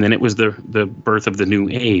 And then it was the birth of the new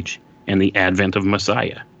age and the advent of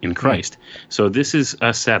Messiah in Christ. So this is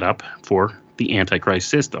a setup for the Antichrist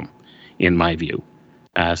system, in my view.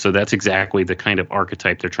 So that's exactly the kind of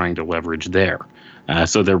archetype they're trying to leverage there.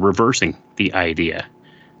 So they're reversing the idea.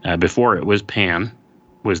 Before it was Pan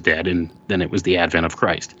was dead, and then it was the advent of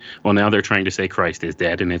Christ. Well, now they're trying to say Christ is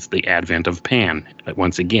dead, and it's the advent of Pan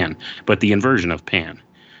once again, but the inversion of Pan.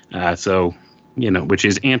 Which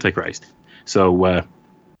is Antichrist. So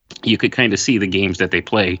you could kind of see the games that they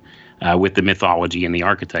play with the mythology and the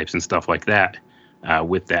archetypes and stuff like that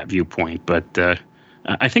with that viewpoint. But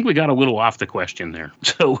I think we got a little off the question there.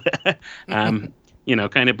 So,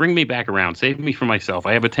 kind of bring me back around. Save me from myself.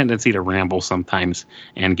 I have a tendency to ramble sometimes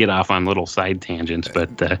and get off on little side tangents.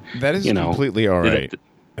 But that is completely all right.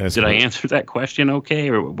 Did I answer that question okay,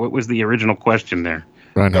 or what was the original question there?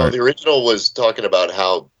 No, the original was talking about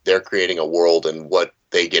how they're creating a world and what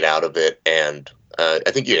they get out of it. And I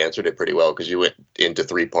think you answered it pretty well, because you went into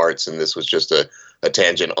 3 parts, and this was just a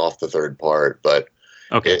tangent off the 3rd part. But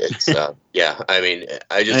okay, it's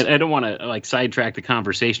I don't want to sidetrack the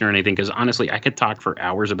conversation or anything, because honestly, I could talk for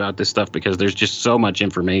hours about this stuff, because there's just so much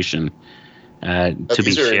information to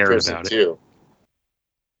be shared about it. Too.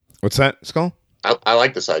 What's that, Skull? I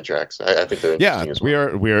like the sidetracks. I think they're interesting as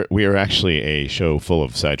well. We are actually a show full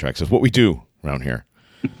of sidetracks. It's what we do around here.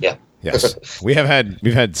 Yeah. Yes. We've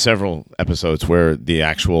had several episodes where the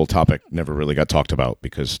actual topic never really got talked about,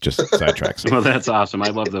 because just sidetracks. Well, that's awesome. I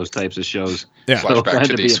love those types of shows. Yeah. Flashback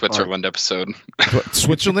to the Switzerland episode.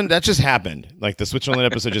 Switzerland, that just happened. The Switzerland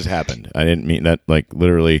episode just happened. I didn't mean that,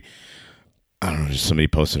 literally. I don't know, just somebody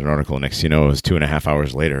posted an article, and next thing you know, it was 2.5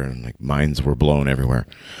 hours later, and minds were blown everywhere.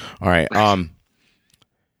 All right.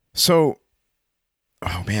 So,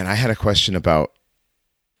 oh man, I had a question about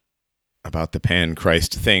the Pan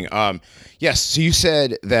Christ thing. Yes. So you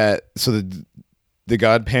said that, so the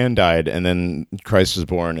god Pan died, and then Christ was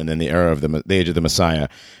born, and then the era of the age of the Messiah,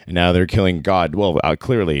 and now they're killing God. Well,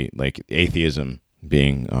 clearly, atheism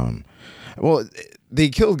being, they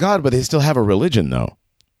killed God, but they still have a religion, though.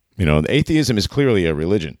 Atheism is clearly a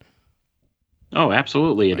religion. Oh,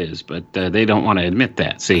 absolutely, it is, but they don't want to admit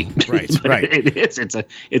that. See, right. It is.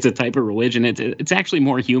 It's a type of religion. It's actually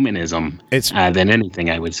more humanism than anything,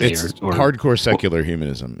 I would say. It's hardcore secular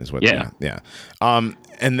humanism is what. Yeah.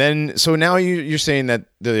 And then, so now you're saying that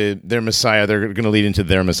their Messiah, they're going to lead into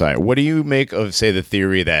their Messiah. What do you make of, say, the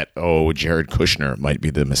theory that Jared Kushner might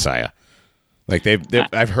be the Messiah?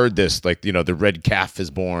 I've heard this. The red calf is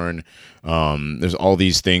born. There's all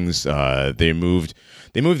these things. They moved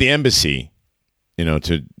the embassy,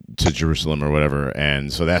 to to Jerusalem or whatever,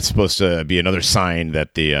 and so that's supposed to be another sign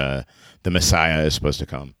that the Messiah is supposed to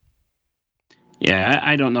come. Yeah,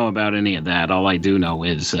 I don't know about any of that. All I do know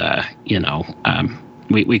is,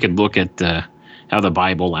 we could look at how the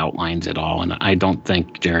Bible outlines it all, and I don't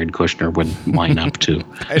think Jared Kushner would line up to.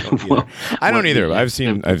 I don't either. I've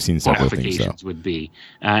seen several things. So. Would be,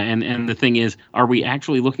 and the thing is, are we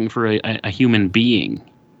actually looking for a human being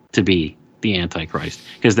to be the Antichrist?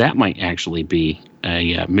 Because that might actually be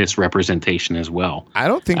a misrepresentation as well. I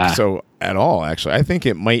don't think so at all. Actually, I think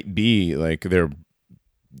it might be like their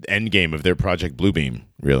end game of their Project Bluebeam.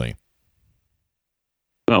 Really.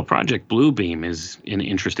 Well, Project Bluebeam is an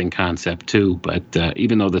interesting concept too, but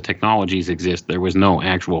even though the technologies exist, there was no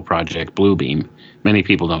actual Project Bluebeam. Many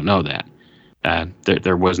people don't know that.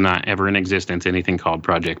 There was not ever in existence anything called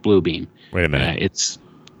Project Bluebeam. Wait a minute. It's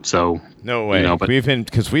so no way. But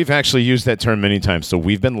we've actually used that term many times. So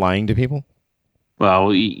we've been lying to people.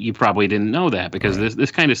 Well, you probably didn't know that because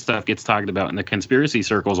this kind of stuff gets talked about in the conspiracy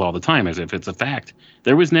circles all the time as if it's a fact.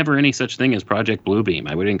 There was never any such thing as Project Bluebeam.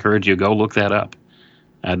 I would encourage you to go look that up.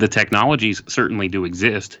 The technologies certainly do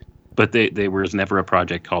exist, but there was never a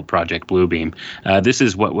project called Project Bluebeam. This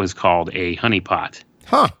is what was called a honeypot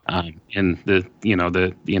in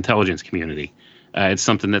the intelligence community. It's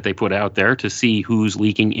something that they put out there to see who's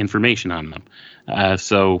leaking information on them.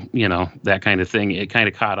 So that kind of thing. It kind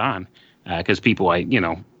of caught on because people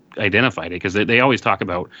identified it because they always talk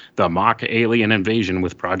about the mock alien invasion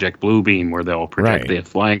with Project Bluebeam, where they'll project the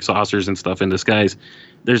flying saucers and stuff into skies.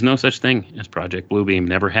 There's no such thing as Project Bluebeam.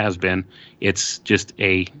 Never has been. It's just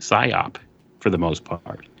a psyop for the most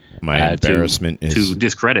part. My embarrassment is to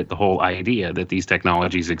discredit the whole idea that these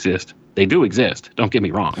technologies exist. They do exist. Don't get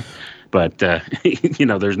me wrong, but there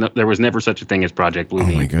was never such a thing as Project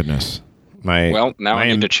Bluebeam. Oh my goodness. Now I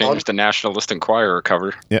need to change the Nationalist Enquirer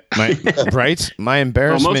cover. Yeah, my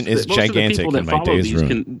embarrassment is gigantic, and my day is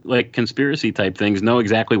ruined. Conspiracy type things know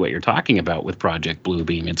exactly what you're talking about with Project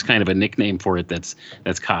Bluebeam. It's kind of a nickname for it that's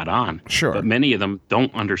caught on. Sure, but many of them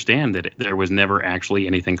don't understand that there was never actually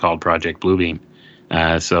anything called Project Bluebeam.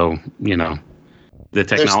 So the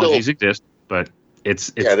technologies exist, but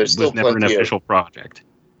it was never an official project.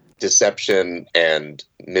 Deception and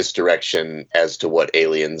misdirection as to what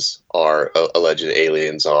aliens are, alleged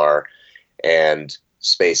aliens are, and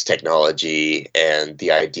space technology, and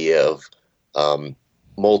the idea of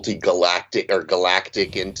multi-galactic or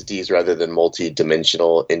galactic entities rather than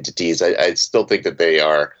multi-dimensional entities. I still think that they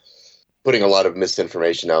are putting a lot of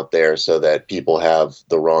misinformation out there so that people have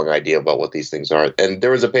the wrong idea about what these things are. And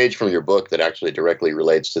there was a page from your book that actually directly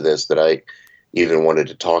relates to this that I even wanted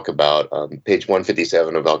to talk about. Page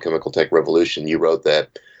 157 of Alchemical Tech Revolution, you wrote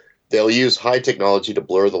that they'll use high technology to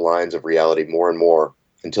blur the lines of reality more and more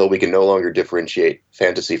until we can no longer differentiate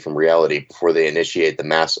fantasy from reality before they initiate the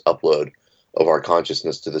mass upload of our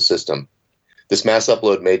consciousness to the system. This mass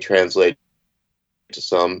upload may translate to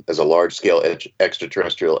some as a large-scale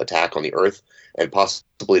extraterrestrial attack on the Earth, and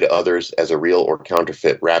possibly to others as a real or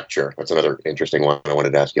counterfeit rapture. That's another interesting one I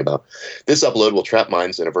wanted to ask you about. This upload will trap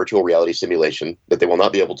minds in a virtual reality simulation that they will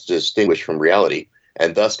not be able to distinguish from reality,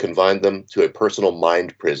 and thus confine them to a personal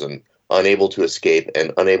mind prison, unable to escape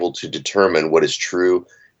and unable to determine what is true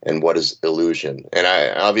and what is illusion. And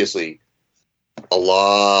obviously, a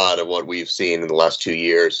lot of what we've seen in the last 2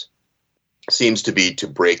 years seems to be to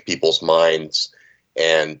break people's minds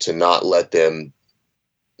and to not let them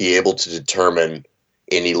be able to determine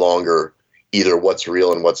any longer either what's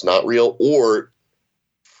real and what's not real, or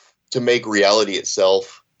to make reality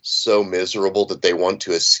itself so miserable that they want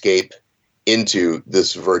to escape into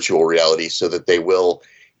this virtual reality so that they will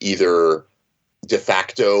either de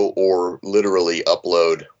facto or literally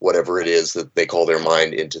upload whatever it is that they call their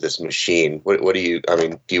mind into this machine. Do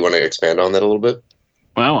you want to expand on that a little bit?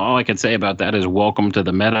 Well, all I can say about that is welcome to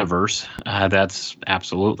the metaverse. That's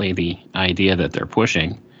absolutely the idea that they're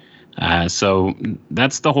pushing. So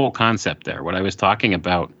that's the whole concept there. What I was talking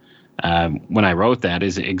about when I wrote that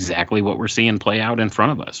is exactly what we're seeing play out in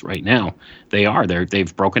front of us right now.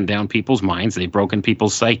 They've broken down people's minds. They've broken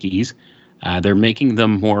people's psyches. They're making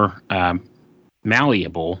them more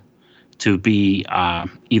malleable to be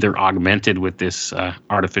either augmented with this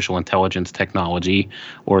artificial intelligence technology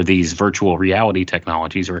or these virtual reality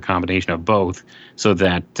technologies, or a combination of both, so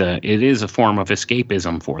that it is a form of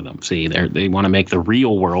escapism for them. See, they want to make the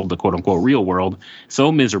real world, the quote-unquote real world,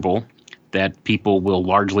 so miserable that people will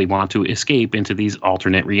largely want to escape into these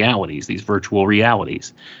alternate realities, these virtual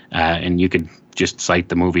realities. And you could just cite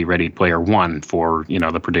the movie Ready Player One for,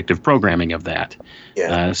 the predictive programming of that.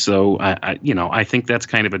 Yeah. So I think that's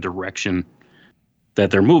kind of a direction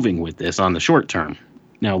that they're moving with this on the short term.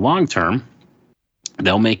 Now, long term,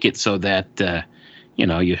 they'll make it so that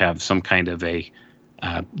you have some kind of a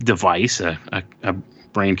device, a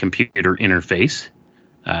brain-computer interface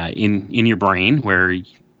in your brain where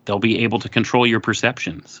they'll be able to control your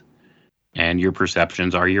perceptions. And your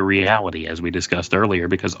perceptions are your reality, as we discussed earlier,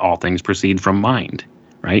 because all things proceed from mind,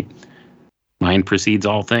 right? Mind precedes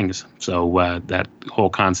all things. So that whole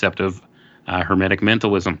concept of Hermetic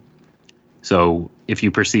mentalism. So if you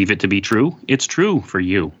perceive it to be true, it's true for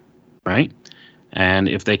you, right? And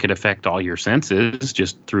if they could affect all your senses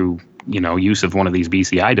just through, use of one of these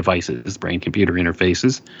BCI devices, brain-computer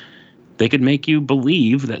interfaces, they could make you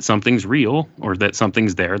believe that something's real or that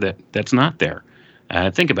something's there that's not there.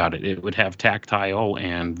 Think about it. It would have tactile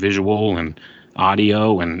and visual and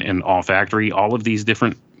audio and olfactory, all of these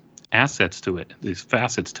different assets to it, these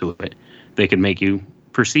facets to it. They could make you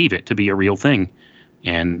perceive it to be a real thing.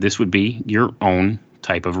 And this would be your own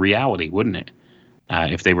type of reality, wouldn't it?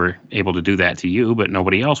 If they were able to do that to you, but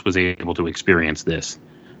nobody else was able to experience this.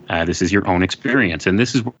 This is your own experience. And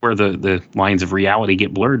this is where the lines of reality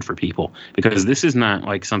get blurred for people, because this is not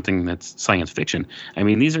like something that's science fiction. I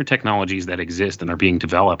mean, these are technologies that exist and are being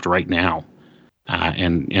developed right now,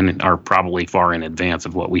 and are probably far in advance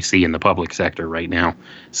of what we see in the public sector right now.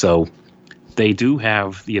 So they do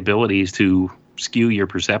have the abilities to skew your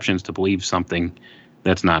perceptions to believe something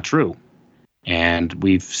that's not true. And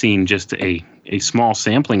we've seen just a small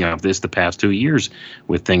sampling of this the past 2 years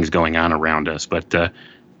with things going on around us. But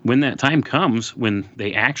when that time comes, when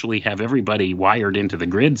they actually have everybody wired into the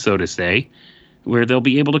grid, so to say, where they'll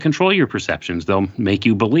be able to control your perceptions, they'll make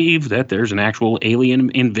you believe that there's an actual alien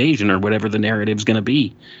invasion or whatever the narrative's going to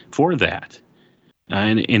be for that.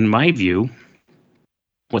 And in my view,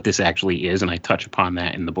 what this actually is, and I touch upon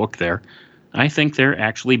that in the book there, I think they're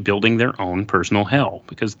actually building their own personal hell.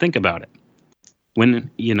 Because think about it.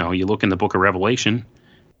 When, you look in the book of Revelation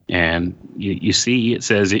and you see it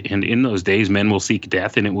says, and in those days men will seek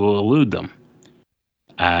death and it will elude them.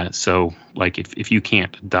 So like if you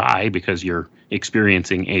can't die because you're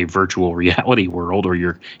experiencing a virtual reality world, or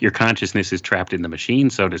your consciousness is trapped in the machine,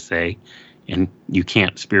 so to say, and you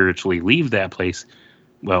can't spiritually leave that place,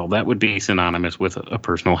 well, that would be synonymous with a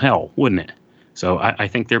personal hell, wouldn't it? So I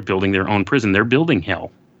think they're building their own prison. They're building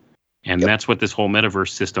hell. And that's what this whole metaverse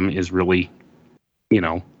system is really,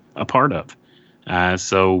 a part of.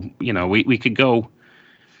 So we could go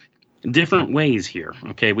different ways here.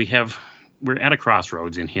 Okay, we're at a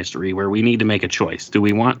crossroads in history where we need to make a choice. Do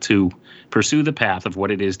we want to pursue the path of what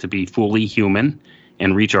it is to be fully human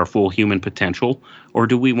and reach our full human potential, or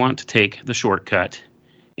do we want to take the shortcut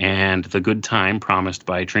and the good time promised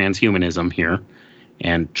by transhumanism here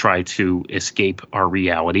and try to escape our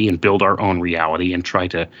reality and build our own reality and try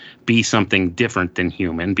to be something different than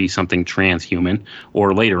human, be something transhuman,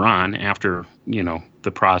 or later on, after,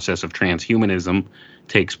 the process of transhumanism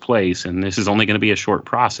takes place, and this is only going to be a short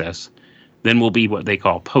process, then we'll be what they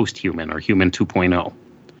call post-human or human 2.0.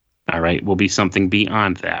 All right, we'll be something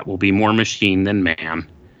beyond that. We'll be more machine than man.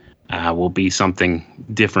 We'll be something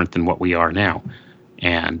different than what we are now.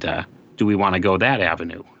 And do we want to go that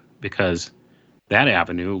avenue? Because that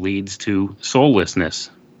avenue leads to soullessness,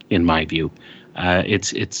 in my view.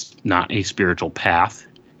 It's not a spiritual path.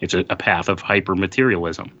 It's a path of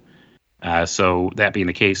hyper-materialism. So that being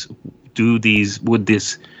the case, would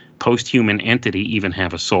this post-human entity even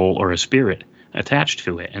have a soul or a spirit attached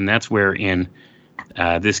to it? And that's wherein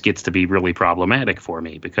this gets to be really problematic for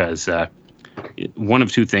me, because one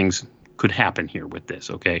of two things could happen here with this,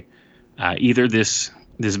 okay? Either this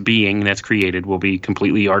being that's created will be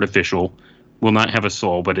completely artificial, will not have a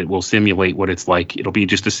soul, but it will simulate what it's like. It'll be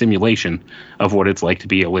just a simulation of what it's like to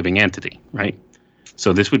be a living entity, right?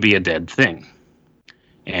 So this would be a dead thing.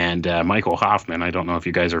 And Michael Hoffman, I don't know if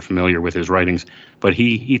you guys are familiar with his writings, but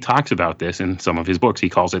he talks about this in some of his books. He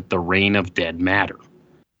calls it the reign of dead matter.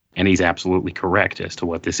 And he's absolutely correct as to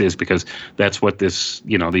what this is, because that's what this,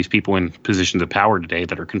 these people in positions of power today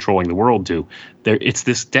that are controlling the world do. It's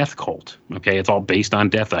this death cult, okay? It's all based on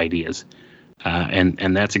death ideas.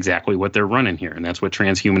 And that's exactly what they're running here. And that's what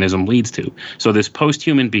transhumanism leads to. So this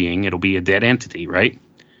post-human being, it'll be a dead entity, right?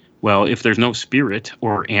 Well, if there's no spirit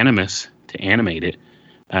or animus to animate it,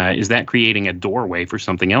 is that creating a doorway for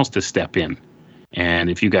something else to step in? And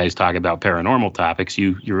if you guys talk about paranormal topics,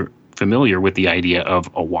 you're familiar with the idea of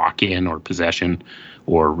a walk-in or possession,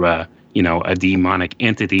 or a demonic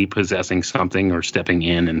entity possessing something or stepping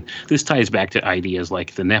in. And this ties back to ideas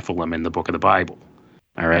like the Nephilim in the book of the Bible.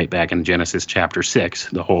 All right, back in Genesis chapter 6,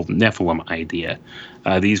 the whole Nephilim idea.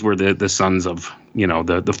 These were the sons of,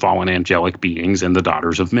 the fallen angelic beings and the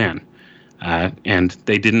daughters of men. And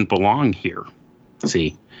they didn't belong here.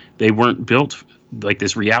 See, they weren't built like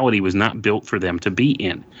this reality was not built for them to be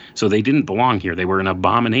in. So they didn't belong here. They were an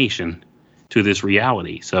abomination to this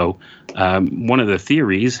reality. So one of the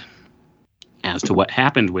theories as to what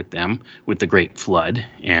happened with them with the Great Flood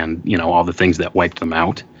and, all the things that wiped them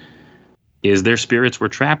out is their spirits were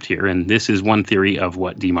trapped here. And this is one theory of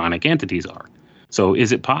what demonic entities are. So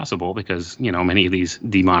is it possible, because, many of these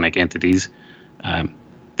demonic entities,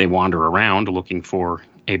 they wander around looking for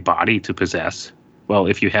a body to possess. Well,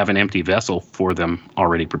 if you have an empty vessel for them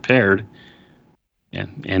already prepared,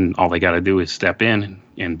 and all they got to do is step in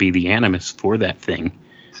and be the animus for that thing,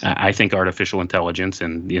 I think artificial intelligence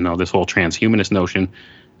and, this whole transhumanist notion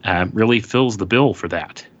really fills the bill for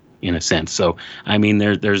that, in a sense. So, I mean,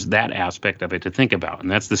 there's that aspect of it to think about, and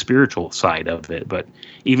that's the spiritual side of it. But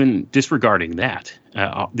even disregarding that,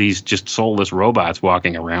 these just soulless robots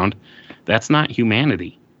walking around, that's not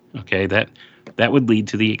humanity, okay? That would lead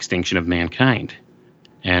to the extinction of mankind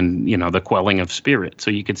and, the quelling of spirit.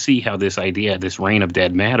 So you could see how this idea, this reign of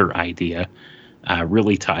dead matter idea,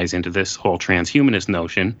 really ties into this whole transhumanist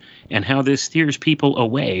notion, and how this steers people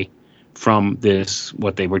away from this,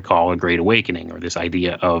 what they would call a great awakening, or this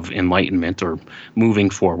idea of enlightenment or moving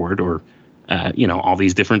forward, or, all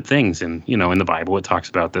these different things. And, in the Bible, it talks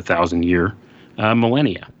about the 1,000-year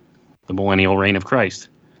millennia, the millennial reign of Christ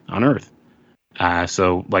on earth.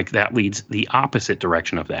 So that leads the opposite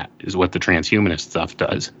direction of that is what the transhumanist stuff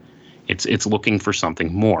does. It's looking for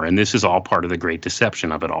something more. And this is all part of the great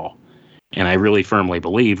deception of it all. And I really firmly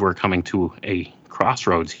believe we're coming to a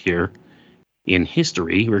crossroads here in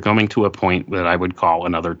history. We're coming to a point that I would call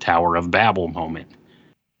another Tower of Babel moment,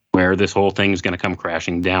 where this whole thing is going to come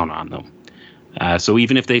crashing down on them. So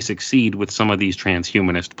even if they succeed with some of these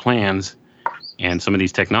transhumanist plans and some of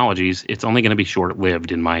these technologies, it's only going to be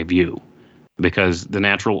short-lived in my view, because the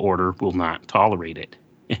natural order will not tolerate it.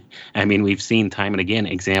 I mean, we've seen time and again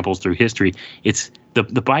examples through history. It's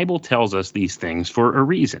the Bible tells us these things for a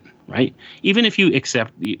reason, right? Even if you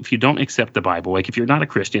don't accept the Bible, like if you're not a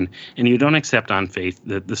Christian and you don't accept on faith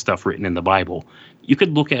the stuff written in the Bible, you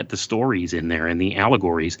could look at the stories in there and the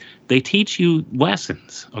allegories. They teach you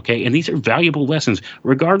lessons, okay? And these are valuable lessons,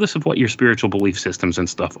 regardless of what your spiritual belief systems and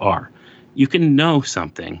stuff are. You can know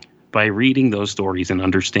something by reading those stories and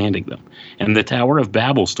understanding them. And the Tower of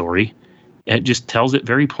Babel story, it just tells it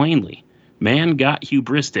very plainly. Man got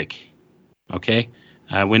hubristic, okay?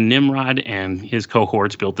 When Nimrod and his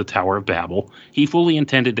cohorts built the Tower of Babel, he fully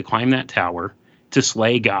intended to climb that tower to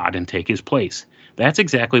slay God and take his place. That's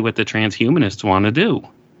exactly what the transhumanists want to do.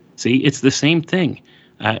 See, it's the same thing.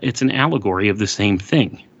 It's an allegory of the same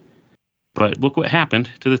thing. But look what happened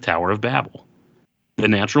to the Tower of Babel. The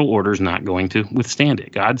natural order is not going to withstand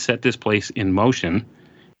it. God set this place in motion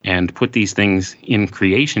and put these things in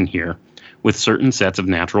creation here with certain sets of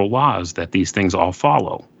natural laws that these things all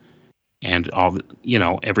follow. And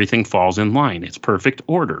everything falls in line. It's perfect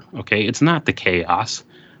order, okay? It's not the chaos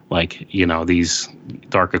like, these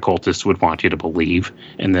dark occultists would want you to believe,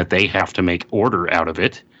 and that they have to make order out of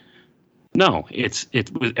it. No,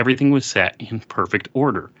 everything was set in perfect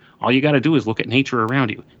order. All you got to do is look at nature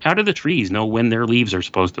around you. How do the trees know when their leaves are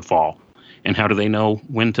supposed to fall? And how do they know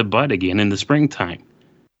when to bud again in the springtime?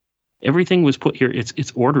 Everything was put here.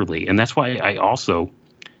 It's orderly. And that's why I also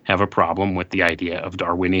have a problem with the idea of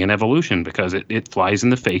Darwinian evolution, because it flies in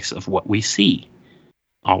the face of what we see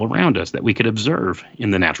all around us that we could observe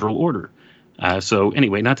in the natural order. So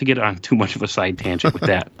anyway, not to get on too much of a side tangent with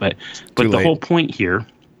that, but the whole point here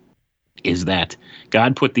is that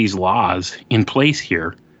God put these laws in place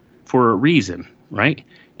here for a reason, right?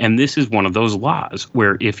 And this is one of those laws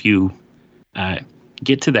where if you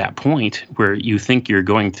get to that point where you think you're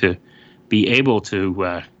going to be able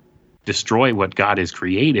to destroy what God has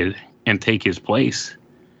created and take his place,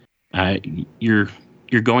 you're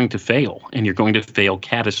going to fail, and you're going to fail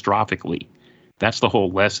catastrophically. That's the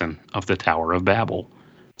whole lesson of the Tower of Babel.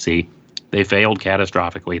 See, they failed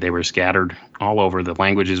catastrophically. They were scattered all over. The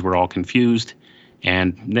languages were all confused.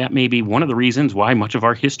 And that may be one of the reasons why much of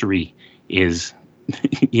our history is,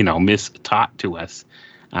 mistaught to us.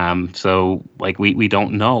 So we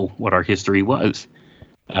don't know what our history was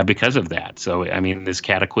because of that. So, I mean, this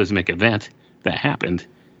cataclysmic event that happened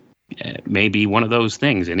may be one of those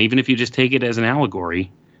things. And even if you just take it as an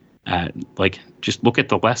allegory, just look at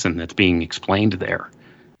the lesson that's being explained there.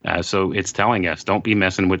 So it's telling us, don't be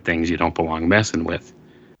messing with things you don't belong messing with.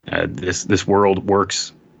 This world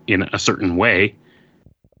works in a certain way,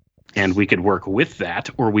 and we could work with that,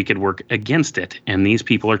 or we could work against it. And these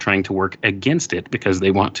people are trying to work against it because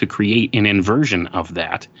they want to create an inversion of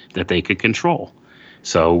that they could control.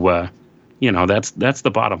 So, that's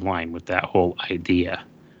the bottom line with that whole idea.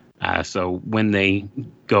 So when they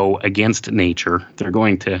go against nature, they're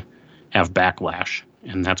going to have backlash,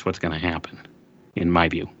 and that's what's going to happen, in my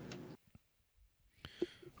view.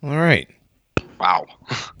 All right. Wow.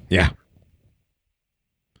 Yeah.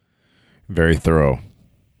 Very thorough.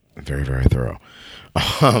 Very, very thorough.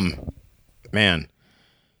 Man,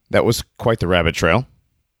 that was quite the rabbit trail.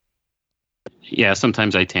 Yeah,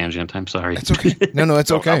 sometimes I tangent. I'm sorry. It's okay. No,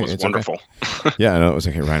 it's okay. That was it's wonderful. Okay. Yeah, no, it was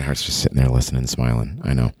okay. Reinhardt's just sitting there listening and smiling.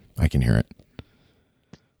 I know. I can hear it.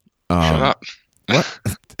 Shut up. What?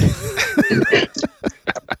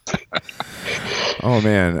 Oh,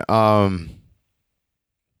 man.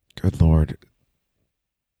 Good Lord.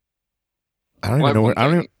 I don't even know what. I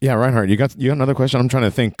don't even, yeah, Reinhardt, you got another question? I'm trying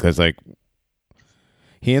to think because, like,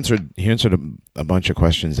 he answered a bunch of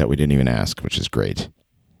questions that we didn't even ask, which is great.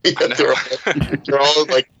 Yeah, they're all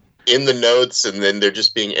like in the notes, and then they're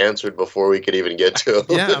just being answered before we could even get to them.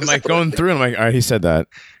 Yeah, I'm like going through, and I'm like, all right, he said that.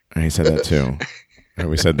 And he said that too. All right,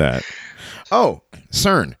 we said that. Oh,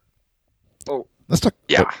 CERN. Oh, let's talk.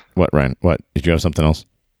 Yeah. What, Ryan? What? Did you have something else?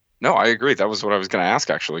 No, I agree. That was what I was going to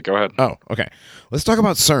ask, actually. Go ahead. Oh, okay. Let's talk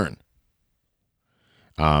about CERN.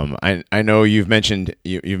 I know you've mentioned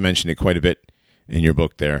it quite a bit in your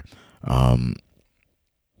book there.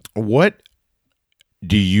 What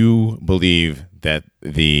do you believe that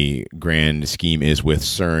the grand scheme is with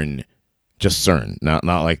CERN? Just CERN, not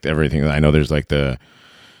like everything. I know there's like the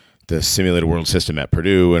simulated world system at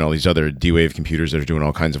Purdue and all these other D-Wave computers that are doing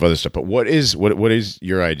all kinds of other stuff. But what is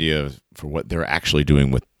your idea for what they're actually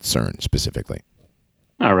doing with CERN specifically?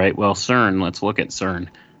 All right. Well, CERN. Let's look at CERN.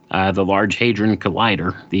 The Large Hadron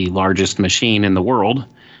Collider, the largest machine in the world,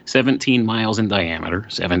 17 miles in diameter.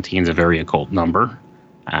 17 is a very occult number.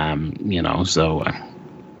 So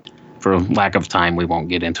for lack of time, we won't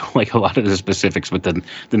get into like a lot of the specifics with the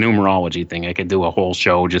numerology thing. I could do a whole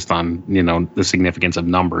show just on, the significance of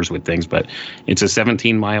numbers with things, but it's a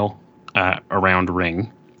 17-mile around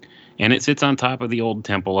ring, and it sits on top of the old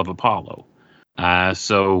Temple of Apollo. I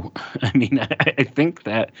think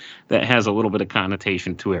that has a little bit of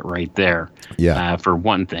connotation to it right there. Yeah. For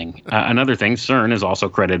one thing. Another thing, CERN is also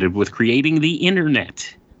credited with creating the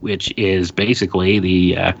internet, which is basically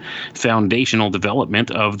the foundational development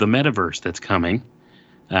of the metaverse that's coming.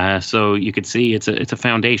 So you could see it's a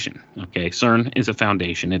foundation. Okay, CERN is a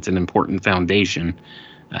foundation. It's an important foundation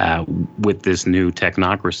with this new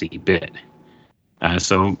technocracy bit.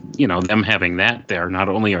 Them having that there, not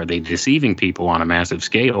only are they deceiving people on a massive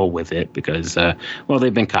scale with it because,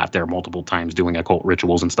 they've been caught there multiple times doing occult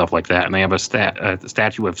rituals and stuff like that, and they have a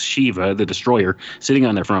statue of Shiva, the destroyer, sitting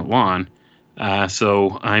on their front lawn. That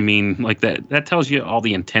tells you all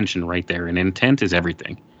the intention right there, and intent is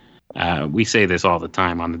everything. We say this all the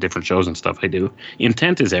time on the different shows and stuff I do.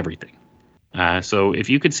 Intent is everything. So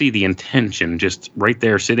if you could see the intention just right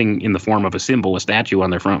there sitting in the form of a symbol, a statue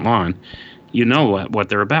on their front lawn, you know what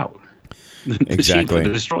they're about. Exactly. The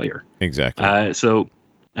destroyer. Exactly.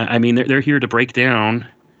 They're here to break down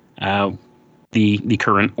the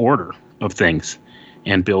current order of things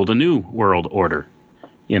and build a new world order,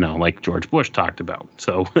 like George Bush talked about.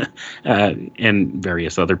 So, and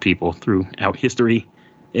various other people throughout history.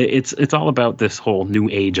 It's all about this whole new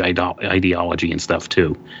age ideology and stuff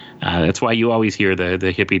too. That's why you always hear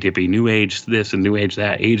the hippy dippy new age this and new age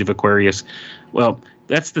that, age of Aquarius. Well,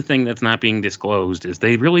 that's the thing that's not being disclosed is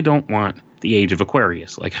they really don't want the age of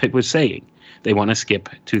Aquarius. Like I was saying, they want to skip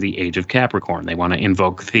to the age of Capricorn. They want to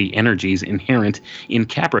invoke the energies inherent in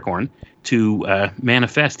Capricorn to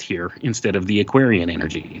manifest here instead of the Aquarian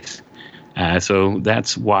energies. So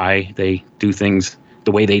that's why they do things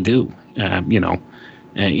the way they do,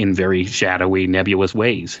 in very shadowy, nebulous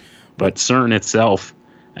ways. But CERN itself,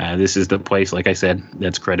 this is the place, like I said,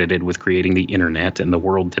 that's credited with creating the internet and the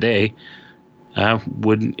world today.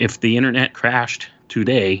 If the internet crashed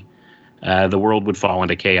today, the world would fall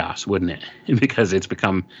into chaos, wouldn't it? Because it's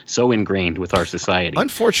become so ingrained with our society.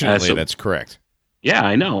 Unfortunately, that's correct. Yeah,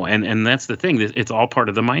 I know. And that's the thing. It's all part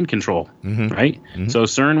of the mind control, right? Mm-hmm. So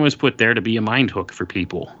CERN was put there to be a mind hook for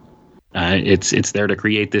people. It's there to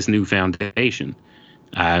create this new foundation.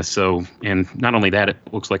 And not only that, it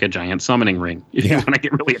looks like a giant summoning ring. If you want to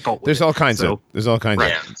get really occult. There's all kinds of.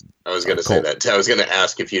 Right. I was going to say that. I was going to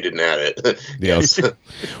ask if you didn't add it. Yes.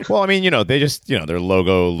 Well, they just, their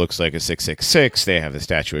logo looks like a 666. They have the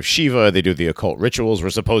statue of Shiva. They do the occult rituals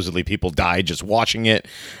where supposedly people died just watching it.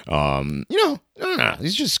 I don't know.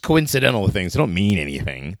 These are just coincidental things. They don't mean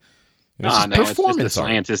anything. It's just no, it's just the performance art.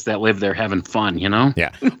 scientists that live there having fun, you know?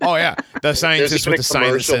 Yeah. Oh, yeah. The scientist with the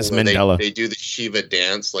sign that says Mandela. They do the Shiva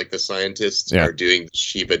dance, like the scientists are doing the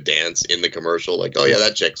Shiva dance in the commercial. Like, oh yeah,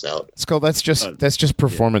 that checks out. That's just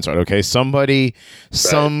performance art. Okay, somebody,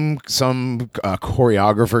 some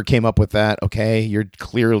choreographer came up with that. Okay, you're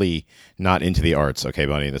clearly not into the arts. Okay,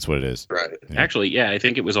 buddy, that's what it is. Right. Yeah. Actually, yeah, I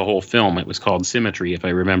think it was a whole film. It was called Symmetry, if I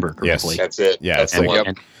remember correctly. Yes, that's it. Yeah, it's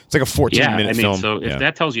like a 14-minute film. So if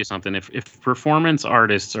that tells you something, if performance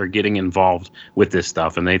artists are getting involved with this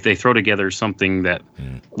stuff and they throw together something that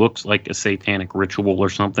looks like a satanic ritual or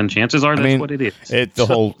something, chances are that's what it is.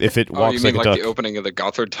 If it walks you mean like a duck. the opening of the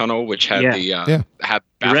Gothard Tunnel, which had had you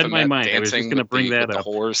read my Baphomet mind. I was just dancing going to bring that with up.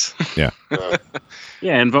 the whores. Yeah.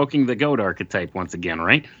 Yeah, invoking the goat archetype once again,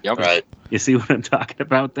 right? Yep. Right. You see what I'm talking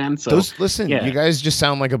about then? So you guys just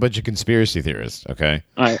sound like a bunch of conspiracy theorists, okay?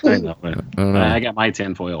 I know. I don't know. I got my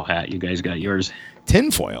tinfoil hat. You guys got yours.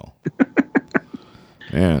 Tinfoil.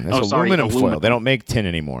 Man, that's aluminum foil. They don't make tin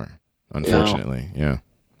anymore, unfortunately. No. Yeah.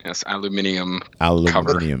 Yes, aluminium.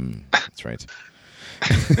 That's right.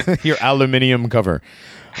 Your aluminium cover.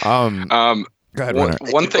 Go ahead,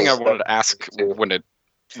 one thing I wanted to ask when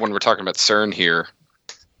we're talking about CERN here,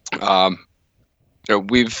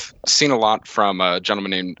 we've seen a lot from a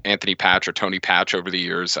gentleman named Anthony Patch or Tony Patch over the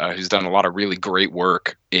years, who's done a lot of really great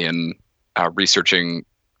work in researching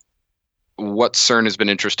what CERN has been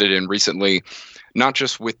interested in recently, not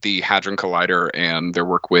just with the Hadron Collider and their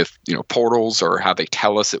work with portals or how they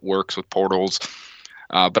tell us it works with portals,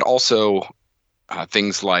 but also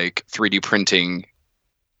things like 3D printing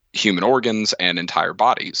human organs and entire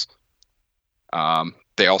bodies.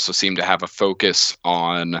 They also seem to have a focus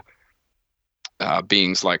on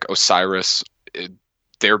beings like Osiris.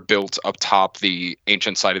 They're built up top the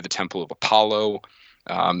ancient site of the Temple of Apollo.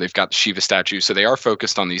 They've got the Shiva statue. So they are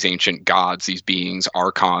focused on these ancient gods, these beings,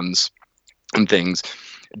 archons, and things.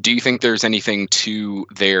 Do you think there's anything to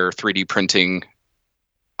their 3D printing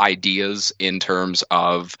ideas in terms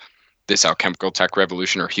of this alchemical tech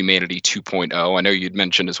revolution or humanity 2.0? I know you'd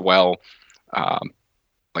mentioned as well,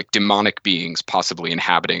 like demonic beings possibly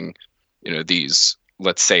inhabiting, these,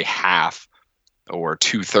 let's say, half or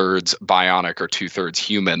 2/3 bionic or 2/3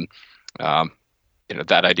 human.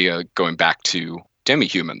 That idea going back to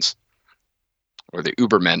demi-humans or the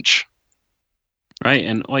Ubermensch. Right,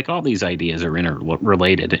 and like all these ideas are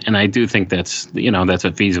interrelated, and I do think that's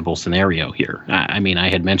a feasible scenario here. I mean, I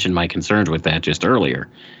had mentioned my concerns with that just earlier.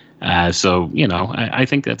 I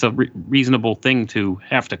think that's a reasonable thing to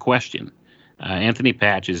have to question. Anthony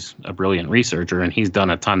Patch is a brilliant researcher, and he's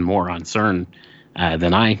done a ton more on CERN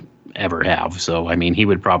than I ever have. So, I mean, he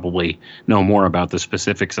would probably know more about the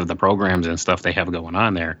specifics of the programs and stuff they have going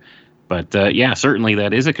on there. But certainly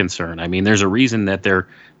that is a concern. I mean, there's a reason that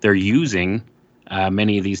they're using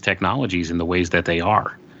many of these technologies in the ways that they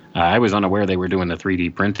are. I was unaware they were doing the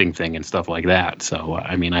 3D printing thing and stuff like that. So,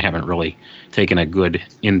 I mean, I haven't really taken a good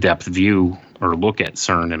in-depth view or look at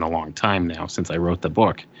CERN in a long time now since I wrote the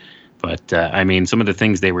book. But, I mean, some of the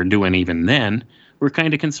things they were doing even then were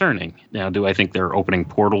kind of concerning. Now, do I think they're opening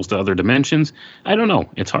portals to other dimensions? I don't know.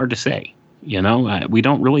 It's hard to say. We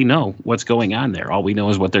don't really know what's going on there. All we know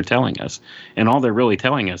is what they're telling us. And all they're really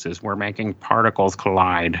telling us is we're making particles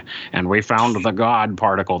collide, and we found the God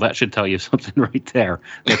particle. That should tell you something right there.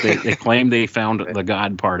 That they claim they found the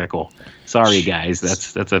God particle. Sorry, guys.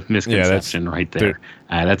 That's a misconception right there.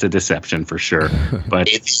 That's a deception for sure. But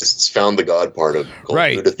atheists found the God particle.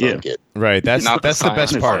 Right. Who'd have thunk it? Right. That's the best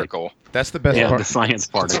part. Particle. That's the best part. Yeah, the science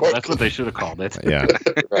particle. That's what they should have called it. Yeah.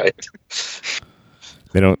 Right.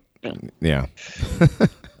 They don't. Yeah.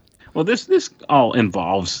 Well, this all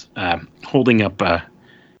involves holding up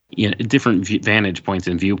different vantage points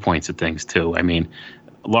and viewpoints of things too. I mean,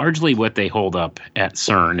 largely what they hold up at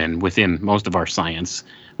CERN and within most of our science,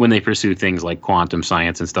 when they pursue things like quantum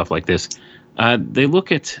science and stuff like this, they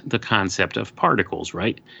look at the concept of particles,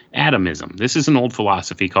 right? Atomism. This is an old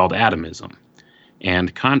philosophy called atomism.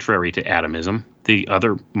 And contrary to atomism, the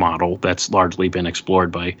other model that's largely been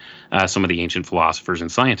explored by some of the ancient philosophers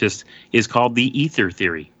and scientists is called the ether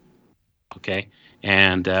theory. Okay,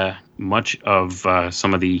 and much of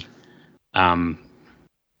some of the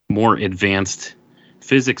more advanced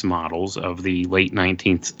physics models of the late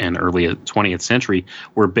 19th and early 20th century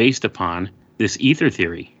were based upon this ether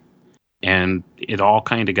theory. And it all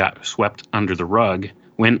kind of got swept under the rug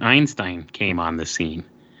when Einstein came on the scene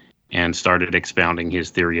and started expounding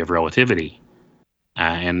his theory of relativity.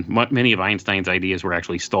 And many of Einstein's ideas were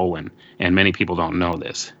actually stolen, and many people don't know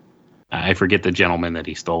this. I forget the gentleman that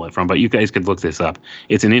he stole it from, but you guys could look this up.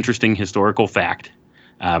 It's an interesting historical fact.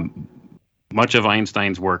 Much of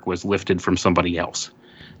Einstein's work was lifted from somebody else.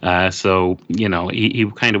 So,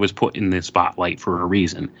 he kind of was put in the spotlight for a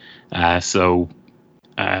reason.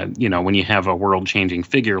 When you have a world-changing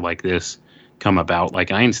figure like this come about,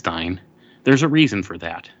 like Einstein, there's a reason for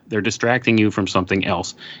that. They're distracting you from something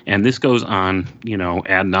else. And this goes on,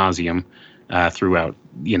 ad nauseum throughout,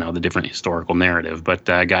 the different historical narrative. But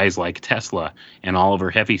guys like Tesla and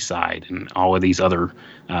Oliver Heaviside and all of these other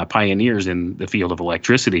pioneers in the field of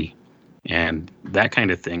electricity and that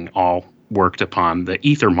kind of thing all worked upon the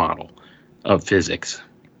ether model of physics.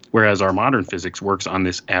 Whereas our modern physics works on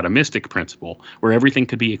this atomistic principle where everything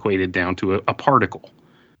could be equated down to a particle.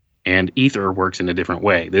 And ether works in a different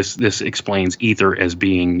way. This explains ether as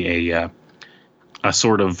being a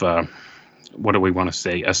sort of, what do we want to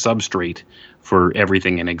say, a substrate for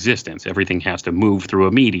everything in existence. Everything has to move through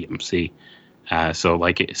a medium, see? So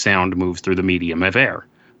like sound moves through the medium of air.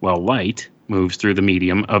 Well, light moves through the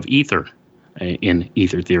medium of ether in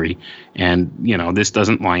ether theory. And, this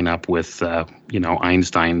doesn't line up with,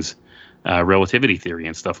 Einstein's relativity theory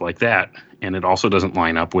and stuff like that. And it also doesn't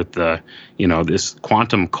line up with the, this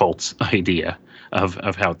quantum cult's idea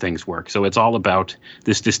of how things work. So it's all about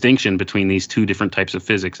this distinction between these two different types of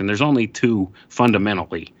physics. And there's only two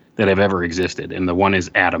fundamentally that have ever existed. And the one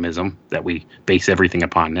is atomism that we base everything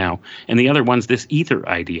upon now. And the other one's this ether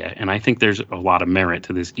idea. And I think there's a lot of merit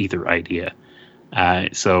to this ether idea.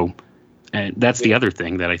 And that's the other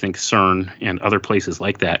thing that I think CERN and other places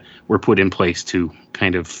like that were put in place to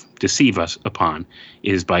kind of deceive us upon,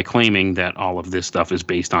 is by claiming that all of this stuff is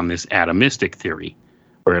based on this atomistic theory,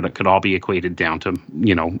 where it could all be equated down to,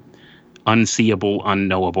 unseeable,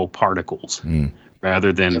 unknowable particles,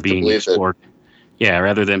 rather than being explored. Yeah,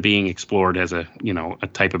 rather than being explored as a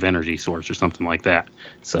type of energy source or something like that.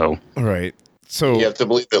 So right. So you have to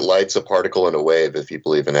believe that light's a particle and a wave if you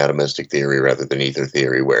believe in atomistic theory rather than ether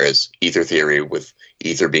theory, whereas ether theory, with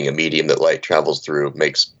ether being a medium that light travels through,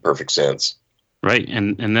 makes perfect sense. Right,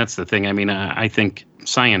 and that's the thing. I mean, I think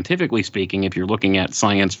scientifically speaking, if you're looking at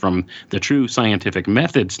science from the true scientific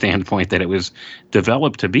method standpoint that it was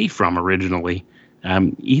developed to be from originally,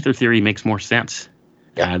 ether theory makes more sense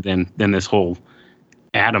than this whole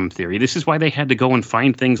atom theory. This is why they had to go and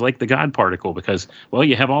find things like the God particle, because, well,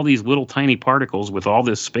 you have all these little tiny particles with all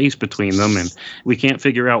this space between them, and we can't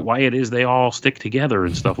figure out why it is they all stick together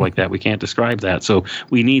and stuff like that. We can't describe that. So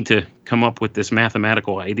we need to come up with this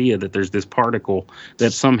mathematical idea that there's this particle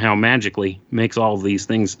that somehow magically makes all of these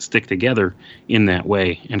things stick together in that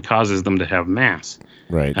way and causes them to have mass.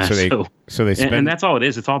 Right. So they spend, and that's all it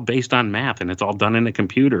is. It's all based on math, and it's all done in a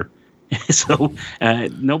computer. So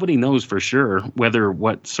nobody knows for sure whether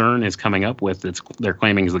what CERN is coming up with they're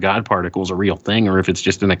claiming is the God particle is a real thing, or if it's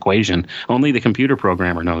just an equation. Only the computer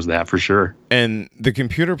programmer knows that for sure. And the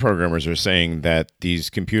computer programmers are saying that these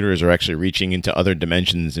computers are actually reaching into other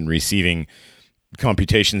dimensions and receiving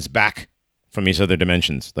computations back from these other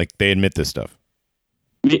dimensions. Like, they admit this stuff.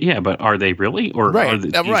 Yeah, but are they really? Or right. are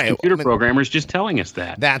these computer programmers just telling us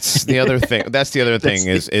that? That's the other thing. That's the other thing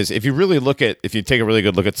is if you really if you take a really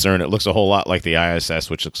good look at CERN, it looks a whole lot like the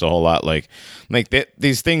ISS, which looks a whole lot like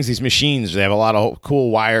these things, these machines, they have a lot of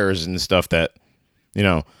cool wires and stuff that,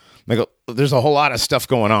 like there's a whole lot of stuff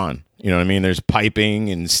going on. You know what I mean? There's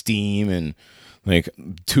piping and steam and like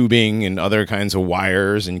tubing and other kinds of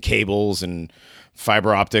wires and cables and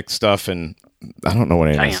fiber optic stuff, and I don't know what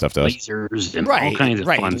any of that stuff does. Lasers and all kinds of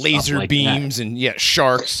fun laser stuff like beams that. And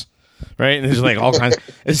sharks, right? And there's like all kinds.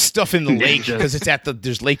 There's stuff in the lake because it's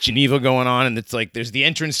there's Lake Geneva going on, and it's like there's the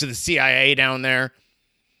entrance to the CIA down there.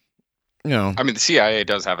 I mean, the CIA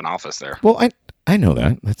does have an office there. Well, I know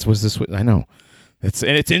that. I know.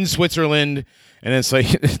 It's in Switzerland, and it's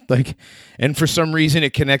like and for some reason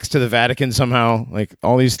it connects to the Vatican somehow. Like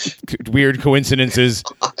all these weird coincidences.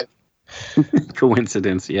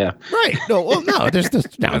 Coincidence, yeah. Right. No, there's the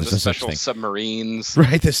such special thing. submarines.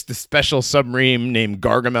 Right. The special submarine named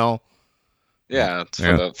Gargamel. Yeah, it's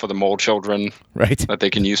for the mole children. Right. That they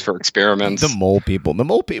can use for experiments. The mole people. The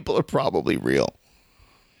mole people are probably real.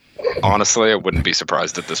 Honestly, I wouldn't be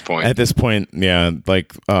surprised at this point. At this point, yeah.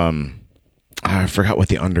 Like, I forgot what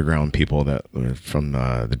the underground people that were from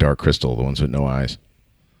the Dark Crystal, the ones with no eyes.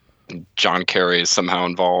 John Kerry is somehow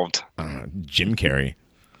involved. Jim Carrey.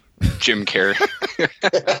 Jim Carrey.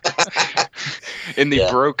 In the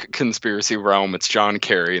broke conspiracy realm, it's John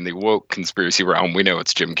Kerry. In the woke conspiracy realm, we know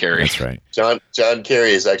it's Jim Carrey. That's right. John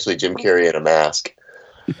Kerry is actually Jim Carrey in a mask.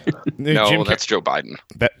 No, that's Joe Biden.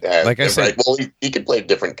 Like I said, right. Well, he can play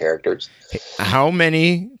different characters. How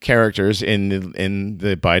many characters in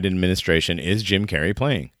the Biden administration is Jim Carrey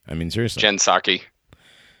playing? I mean, seriously. Jen Psaki.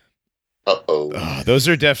 Uh-oh. Those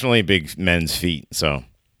are definitely big men's feet. So.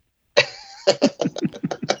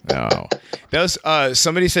 No. That was,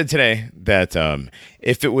 somebody said today that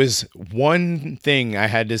if it was one thing I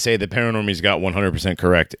had to say the Paranormies got 100%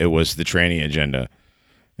 correct, it was the tranny agenda.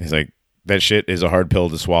 It's like, that shit is a hard pill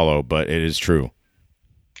to swallow, but it is true.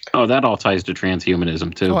 Oh, that all ties to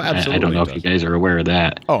transhumanism, too. Oh, absolutely. I don't know if you guys are aware of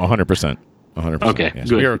that. Oh, 100%. 100%. Okay, yes.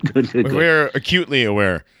 good. We're acutely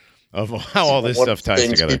aware of how all this stuff ties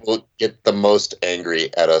together. People get the most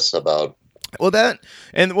angry at us about.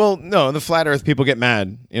 Well, no, the flat Earth people get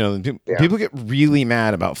mad. You know, people get really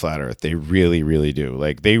mad about flat Earth. They really, really do.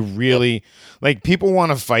 Like, they really, like, people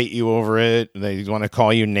want to fight you over it. They want to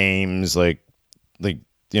call you names. Like,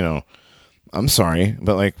 you know, I'm sorry,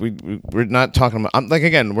 but like, we're not talking about, like,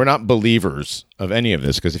 again, we're not believers of any of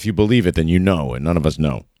this, because if you believe it, then you know, and none of us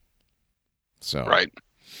know. So, right.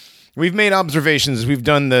 We've made observations. We've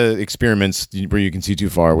done the experiments where you can see too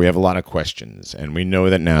far. We have a lot of questions, and we know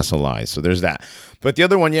that NASA lies. So there's that. But the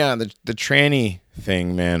other one, the tranny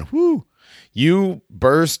thing, man. Whoo! You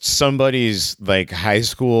burst somebody's like high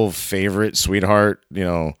school favorite sweetheart, you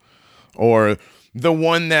know, or the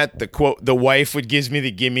one that the wife would gives me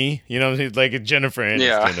the gimme, you know, like Jennifer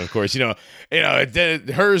Aniston, of course, you know,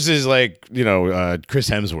 hers is like, you know, Chris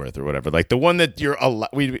Hemsworth or whatever, like the one that you're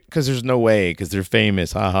because there's no way, because they're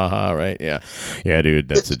famous, ha ha ha, right? Yeah, dude,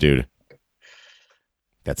 that's a dude,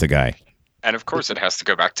 that's a guy. And of course, it has to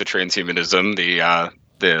go back to transhumanism,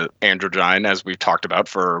 the androgyne, as we've talked about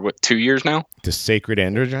for 2 years now. The sacred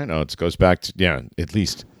androgyne? Oh, it goes back to at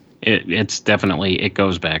least. It's definitely, it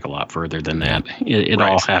goes back a lot further than that. It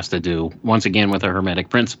all has to do, once again, with a hermetic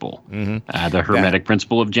principle. Mm-hmm. The hermetic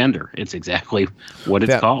principle of gender. It's exactly what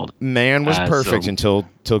it's called. Man was perfect until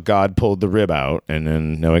God pulled the rib out, and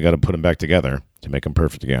then now we got to put him back together to make him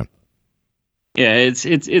perfect again. Yeah,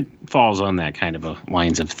 it falls on that kind of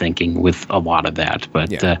lines of thinking with a lot of that,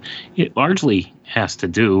 but it largely has to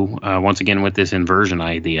do, once again, with this inversion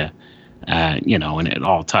idea. You know, and it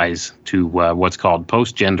all ties to what's called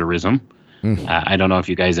post-genderism. I don't know if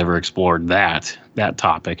you guys ever explored that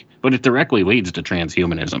topic, but it directly leads to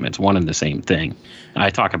transhumanism. It's one and the same thing.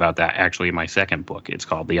 I talk about that actually in my second book. It's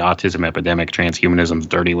called The Autism Epidemic, Transhumanism's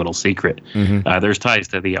Dirty Little Secret. There's ties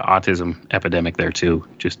to the autism epidemic there too.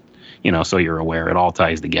 Just, you know, so you're aware, it all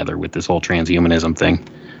ties together with this whole transhumanism thing.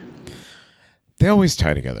 They always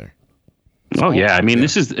tie together. Oh, yeah. I mean,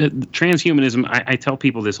 this is transhumanism. I tell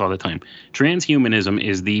people this all the time. Transhumanism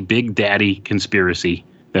is the big daddy conspiracy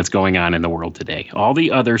that's going on in the world today. All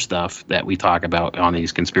the other stuff that we talk about on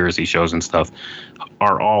these conspiracy shows and stuff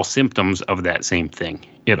are all symptoms of that same thing.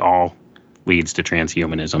 It all leads to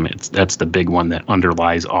transhumanism. That's the big one that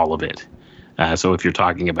underlies all of it. So if you're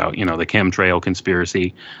talking about, you know, the chemtrail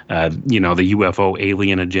conspiracy, you know, the UFO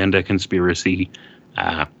alien agenda conspiracy,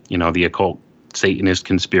 you know, the occult Satanist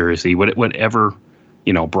conspiracy, whatever,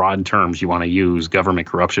 you know, broad terms you want to use, government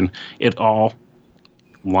corruption, it all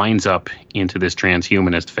lines up into this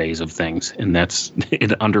transhumanist phase of things, and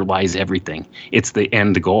it underlies everything. It's the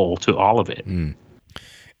end goal to all of it.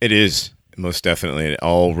 It is, most definitely.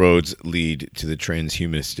 All roads lead to the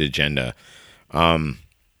transhumanist agenda. Man.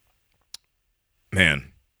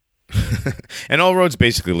 And all roads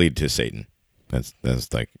basically lead to Satan.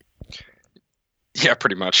 That's like... Yeah,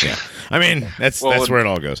 pretty much. Yeah. I mean, that's where it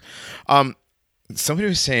all goes. Somebody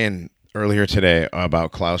was saying earlier today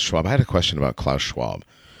about Klaus Schwab. I had a question about Klaus Schwab.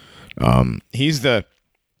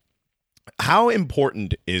 How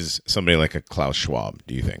important is somebody like a Klaus Schwab,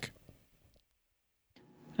 do you think?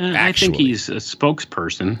 I think he's a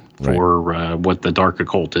spokesperson for what the dark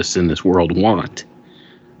occultists in this world want.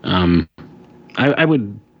 I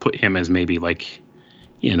would put him as maybe like,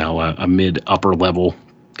 you know, a mid-upper level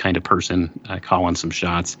kind of person, calling some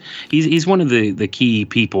shots. He's one of the key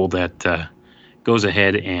people that goes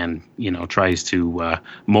ahead and, you know, tries to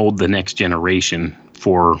mold the next generation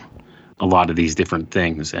for a lot of these different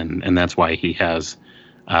things, and that's why he has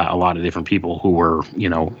a lot of different people who were, you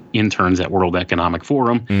know, interns at World Economic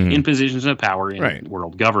Forum in positions of power in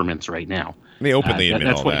world governments right now. They openly admit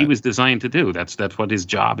that's all what that. He was designed to do. That's what his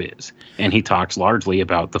job is. And he talks largely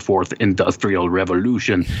about the fourth industrial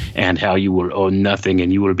revolution and how you will own nothing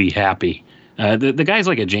and you will be happy. The guy's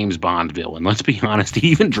like a James Bond villain. Let's be honest. He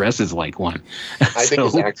even dresses like one. I think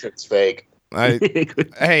his accent's fake.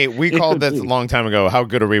 Hey, we called that a long time ago. How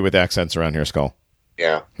good are we with accents around here, Skull?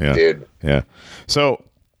 Yeah, dude. Yeah. So,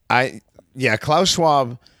 Klaus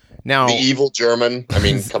Schwab. Now, the evil German. I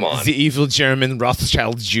mean, come on. The evil German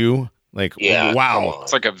Rothschild Jew. Like, wow.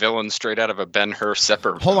 It's like a villain straight out of a Ben-Hur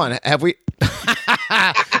Separate. Hold on. Have we?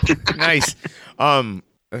 Nice.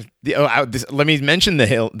 Let me mention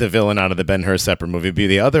the villain out of the Ben-Hur Separate movie. It'd be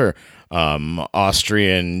the other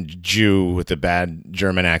Austrian Jew with the bad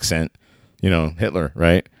German accent. You know, Hitler,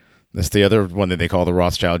 right? That's the other one that they call the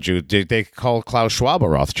Rothschild Jew. They call Klaus Schwab a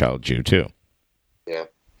Rothschild Jew too. Yeah.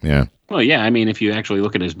 Yeah. Well, yeah. I mean, if you actually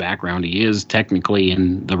look at his background, he is technically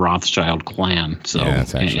in the Rothschild clan. So,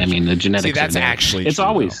 I mean, the genetics. See, that's are there. actually It's true,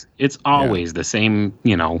 always the same,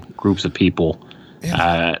 groups of people.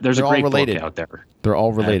 Yeah. There's They're a great all related. book out there. They're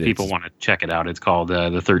all related. People want to check it out. It's called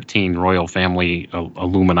the 13 Royal Family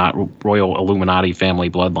Royal Illuminati Family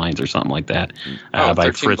Bloodlines or something like that. By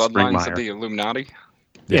 13 Fritz Bloodlines Springmeier. of the Illuminati.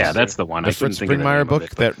 Yeah, that's the one. The Fritz Springmeier book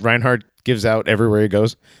that Reinhardt gives out everywhere he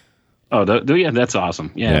goes. Oh, yeah, that's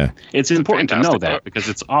awesome. Yeah. It's important to know that because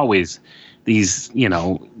it's always these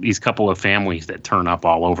couple of families that turn up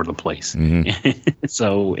all over the place. Mm-hmm.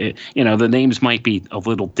 So, the names might be a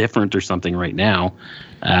little different or something right now,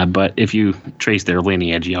 but if you trace their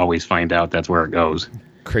lineage, you always find out that's where it goes.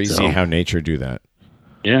 Crazy how nature do that.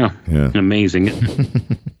 Yeah. Amazing.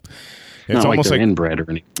 It's not almost like they're like inbred or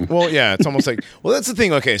anything. Well, yeah, it's almost like that's the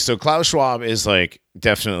thing. Okay, so Klaus Schwab is like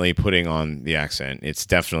definitely putting on the accent. It's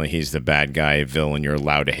definitely he's the bad guy villain you're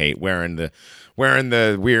allowed to hate, wearing the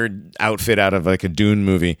weird outfit out of like a Dune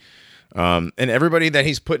movie. And everybody that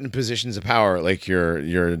he's put in positions of power, like your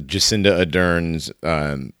Jacinda Ardern's,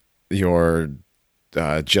 your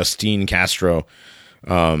Justine Castro,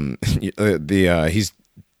 he's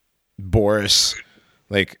Boris.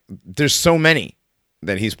 Like there's so many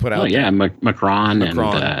that he's put out. Oh yeah, Macron.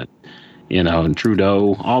 And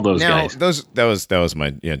Trudeau, all those guys. That was my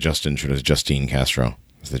Justin Trudeau's Justine Castro.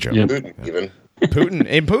 That's the joke. Yep. Putin, even. Putin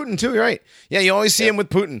and Putin too. You're right. Yeah, you always see him with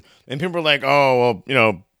Putin, and people are like, "Oh,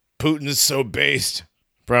 well, Putin is so based,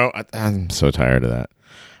 bro." I'm so tired of that.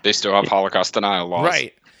 They still have Holocaust denial laws,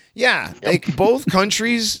 right? Yeah, like both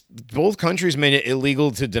countries made it illegal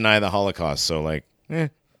to deny the Holocaust. So like,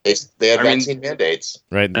 They had vaccine mandates.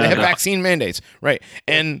 Right. They have vaccine mandates. Right.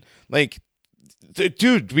 And like,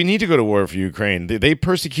 dude, we need to go to war for Ukraine. They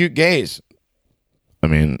persecute gays. I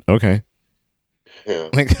mean, okay. Yeah.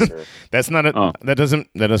 Like that's not that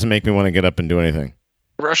doesn't make me want to get up and do anything.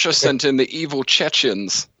 Russia sent in the evil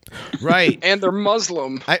Chechens. Right. And they're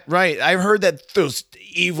Muslim. I've heard that those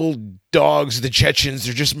evil dogs, the Chechens,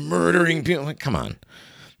 they're just murdering people. Like, come on.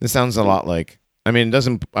 This sounds a lot like, I mean,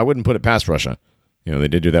 I wouldn't put it past Russia. They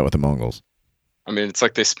did do that with the Mongols. I mean, it's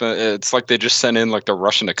like they just sent in like the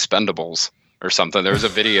Russian Expendables or something. There was a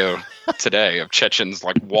video today of Chechens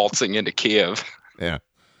like waltzing into Kiev. Yeah.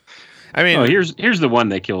 I mean, here's the one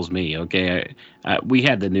that kills me. Okay, we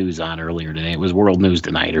had the news on earlier today. It was World News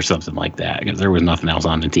Tonight or something like that because there was nothing else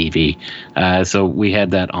on the TV. So we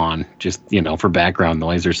had that on just for background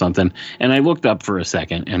noise or something. And I looked up for a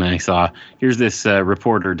second and I saw here's this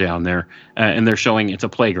reporter down there, and they're showing it's a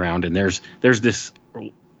playground and there's this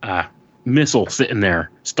missile sitting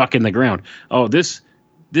there stuck in the ground. Oh, this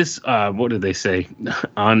what did they say?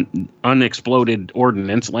 Unexploded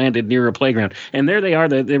ordnance landed near a playground. And there they are,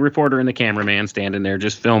 the reporter and the cameraman standing there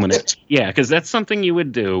just filming it. Yeah, because that's something you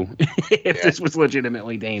would do if this was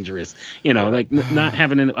legitimately dangerous. Like not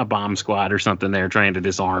having a bomb squad or something there trying to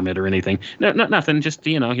disarm it or anything. No, nothing. Just,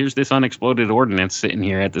 here's this unexploded ordnance sitting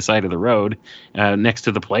here at the side of the road next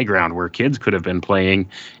to the playground where kids could have been playing.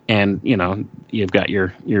 And, you've got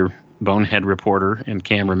your bonehead reporter and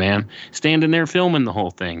cameraman standing there filming the whole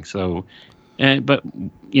thing. So, but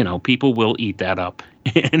people will eat that up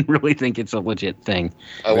and really think it's a legit thing.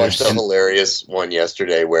 I watched a hilarious one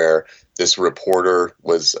yesterday where this reporter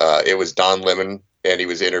was, it was Don Lemon, and he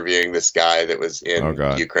was interviewing this guy that was in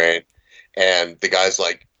Ukraine. And the guy's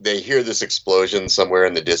like, they hear this explosion somewhere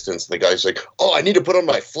in the distance. And the guy's like, "Oh, I need to put on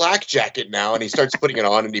my flak jacket now." And he starts putting it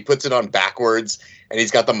on, and he puts it on backwards. And he's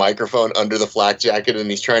got the microphone under the flak jacket, and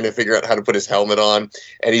he's trying to figure out how to put his helmet on.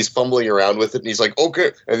 And he's fumbling around with it. And he's like,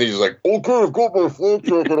 "Okay." And then he's like, "Okay, I've got my flak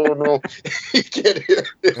jacket on now." You can't hear.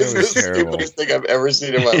 It's the stupidest thing I've ever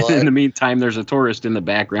seen in my life. In the meantime, there's a tourist in the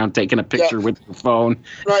background taking a picture with the phone.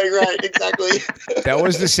 Right, exactly. That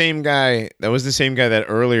was the same guy. That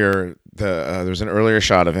earlier, there was an earlier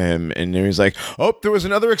shot of him, and he was like, "Oh, there was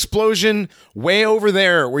another explosion way over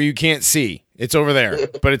there where you can't see. It's over there,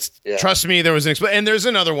 but it's trust me, there was an explosion, and there's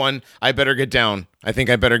another one. I better get down. I think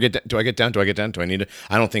I better get down. Do I get down? Do I need to?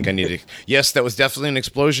 I don't think I need to. Yes, that was definitely an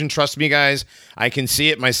explosion. Trust me, guys. I can see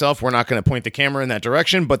it myself. We're not going to point the camera in that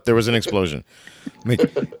direction, but there was an explosion. I mean,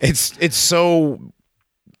 it's so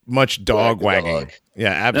much dog wagging. Yeah,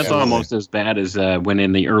 absolutely. That's almost as bad as when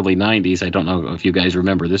in the early 90s, I don't know if you guys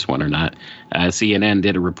remember this one or not, CNN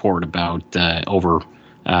did a report about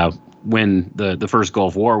when the first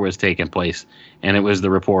Gulf War was taking place, and it was the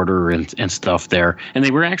reporter and stuff there. And they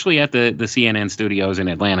were actually at the CNN studios in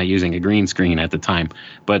Atlanta using a green screen at the time,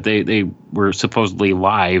 but they were supposedly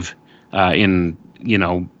live in,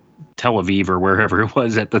 Tel Aviv or wherever it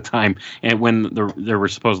was at the time, and when there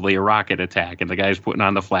was supposedly a rocket attack, and the guy was putting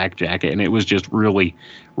on the flak jacket, and it was just really,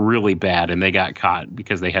 really bad, and they got caught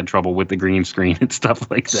because they had trouble with the green screen and stuff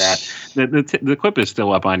like that. The clip is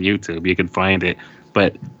still up on YouTube. You can find it.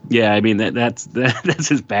 But yeah, I mean that's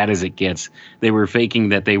as bad as it gets. They were faking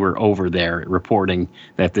that they were over there, reporting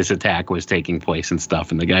that this attack was taking place and stuff.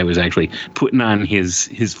 And the guy was actually putting on his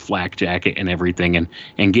flak jacket and everything,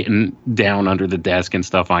 and getting down under the desk and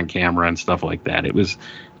stuff on camera and stuff like that.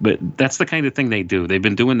 But that's the kind of thing they do. They've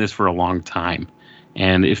been doing this for a long time.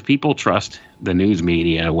 And if people trust the news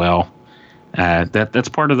media, well, that's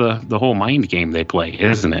part of the whole mind game they play,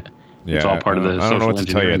 isn't it? Yeah, it's all part of the social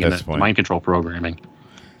engineering and the mind control programming.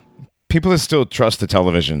 People that still trust the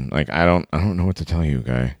television, like I don't know what to tell you,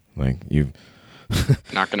 guy. Like you,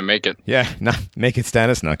 not gonna make it. Yeah, not make it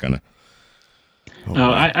status. Not gonna.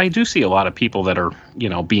 I do see a lot of people that are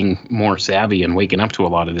being more savvy and waking up to a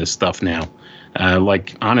lot of this stuff now.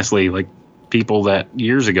 Like honestly, like people that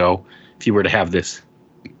years ago, if you were to have this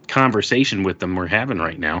conversation with them we're having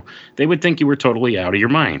right now, they would think you were totally out of your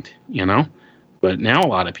mind, But now a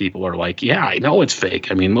lot of people are like, yeah, I know it's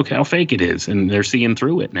fake. I mean, look how fake it is. And they're seeing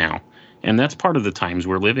through it now. And that's part of the times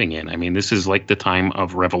we're living in. I mean, this is like the time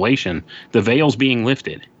of revelation. The veil's being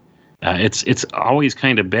lifted. It's always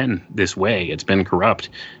kind of been this way. It's been corrupt.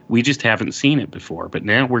 We just haven't seen it before. But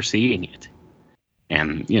now we're seeing it.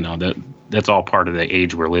 And, that's all part of the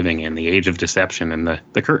age we're living in, the age of deception. And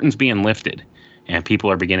the curtain's being lifted. And people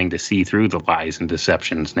are beginning to see through the lies and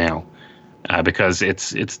deceptions now. Because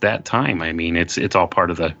it's that time. I mean, it's all part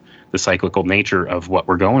of the cyclical nature of what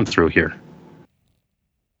we're going through here.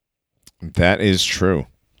 That is true.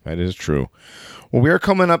 That is true. Well, we are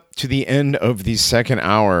coming up to the end of the second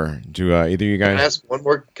hour. Do either you guys?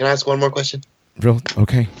 Can I ask one more question? Real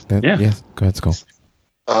okay. Yeah. Yes. Go ahead, Skull.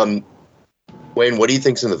 Wayne, what do you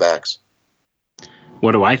think's in the vax?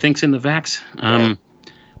 What do I think's in the vax?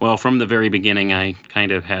 Well, from the very beginning, I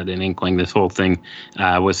kind of had an inkling this whole thing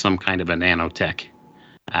was some kind of a nanotech.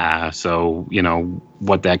 So,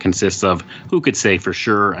 what that consists of, who could say for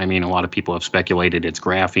sure? I mean, a lot of people have speculated it's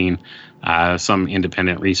graphene. Some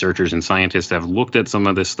independent researchers and scientists have looked at some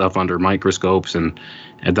of this stuff under microscopes and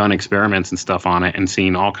have done experiments and stuff on it and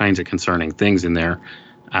seen all kinds of concerning things in there.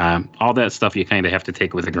 All that stuff you kind of have to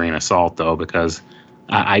take with a grain of salt, though, because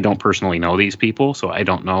I don't personally know these people, so I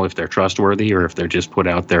don't know if they're trustworthy or if they're just put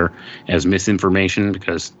out there as misinformation,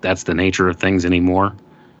 because that's the nature of things anymore.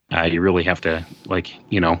 You really have to,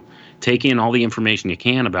 take in all the information you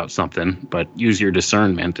can about something, but use your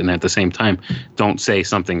discernment, and at the same time, don't say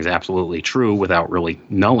something's absolutely true without really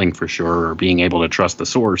knowing for sure or being able to trust the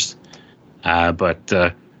source. But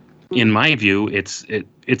in my view, it's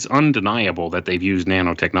undeniable that they've used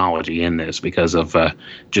nanotechnology in this because of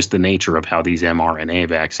just the nature of how these mRNA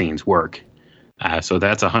vaccines work. So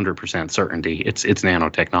that's 100% certainty. It's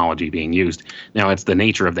nanotechnology being used. Now, it's the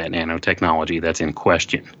nature of that nanotechnology that's in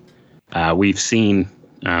question. We've seen,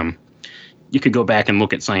 you could go back and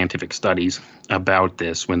look at scientific studies about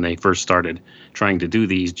this when they first started trying to do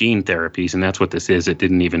these gene therapies, and that's what this is. It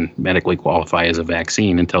didn't even medically qualify as a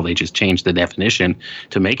vaccine until they just changed the definition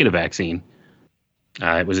to make it a vaccine.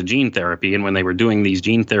 It was a gene therapy, and when they were doing these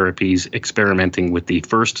gene therapies, experimenting with the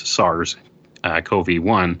first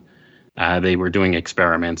SARS-CoV-1, they were doing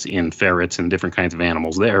experiments in ferrets and different kinds of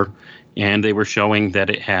animals there, and they were showing that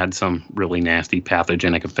it had some really nasty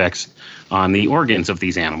pathogenic effects on the organs of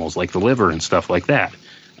these animals, like the liver and stuff like that.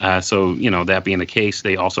 So, that being the case,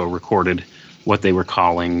 they also recorded what they were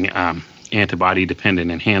calling antibody-dependent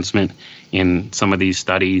enhancement in some of these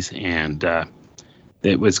studies, and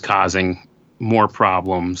it was causing more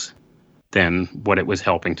problems than what it was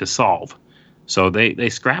helping to solve. So they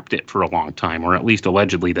scrapped it for a long time, or at least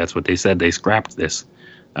allegedly that's what they said. They scrapped this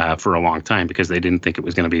for a long time because they didn't think it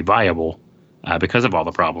was going to be viable because of all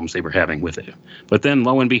the problems they were having with it. But then,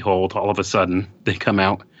 lo and behold, all of a sudden, they come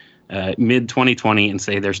out mid-2020 and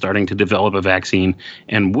say they're starting to develop a vaccine.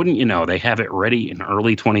 And wouldn't you know, they have it ready in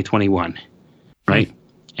early 2021, right?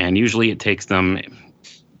 And usually it takes them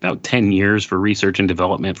about 10 years for research and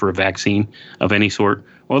development for a vaccine of any sort.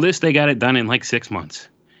 Well, they got it done in like 6 months.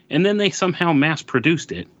 And then they somehow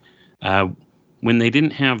mass-produced it when they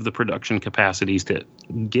didn't have the production capacities to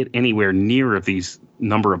get anywhere near of these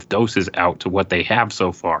number of doses out to what they have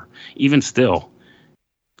so far, even still.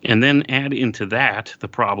 And then add into that the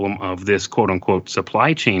problem of this quote-unquote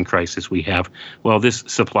supply chain crisis we have. Well, this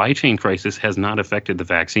supply chain crisis has not affected the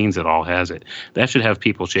vaccines at all, has it? That should have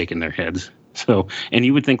people shaking their heads. So, and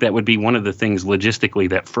you would think that would be one of the things logistically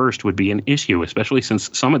that first would be an issue, especially since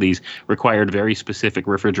some of these required very specific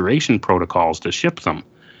refrigeration protocols to ship them.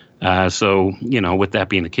 So, with that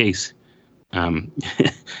being the case,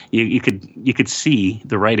 you could see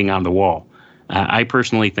the writing on the wall. I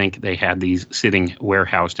personally think they had these sitting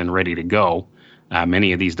warehoused and ready to go,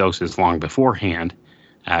 many of these doses long beforehand,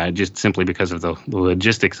 just simply because of the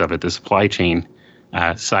logistics of it, the supply chain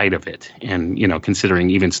side of it. And, considering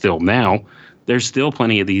even still now, there's still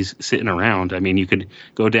plenty of these sitting around. I mean, you could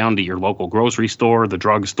go down to your local grocery store, the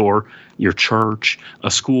drugstore, your church,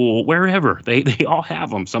 a school, wherever. They all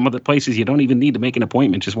have them. Some of the places you don't even need to make an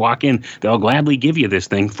appointment. Just walk in. They'll gladly give you this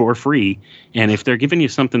thing for free. And if they're giving you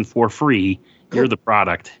something for free, you're the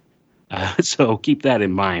product. So keep that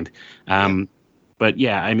in mind. But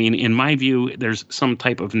yeah, I mean, in my view, there's some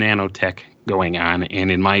type of nanotech going on.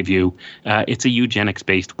 And in my view, it's a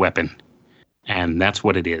eugenics-based weapon. And that's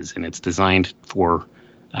what it is. And it's designed for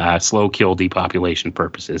slow kill depopulation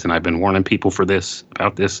purposes. And I've been warning people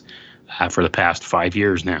about this for the past 5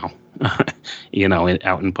 years now,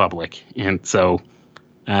 out in public. And so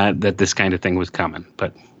that this kind of thing was coming.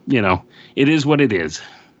 But, it is what it is.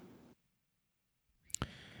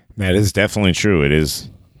 That is definitely true. It is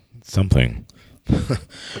something.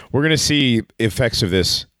 We're going to see effects of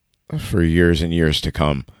this for years and years to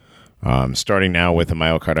come. Starting now with the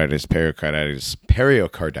myocarditis,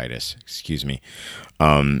 pericarditis, excuse me,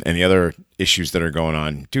 and the other issues that are going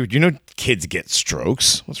on. Dude, kids get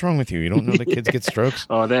strokes. What's wrong with you? You don't know that kids get strokes?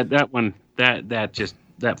 Oh, that one,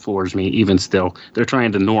 that floors me even still. They're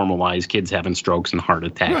trying to normalize kids having strokes and heart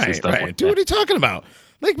attacks and stuff like Dude, that. what are you talking about?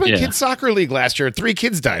 Like my kid's soccer league last year, 3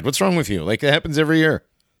 kids died. What's wrong with you? Like, it happens every year.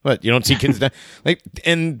 What, you don't see kids die?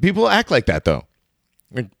 And people act like that, though.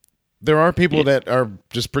 There are people that are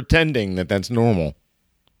just pretending that that's normal.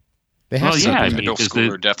 They have middle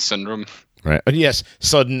schooler death syndrome. Right. Yes,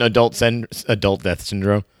 sudden adult death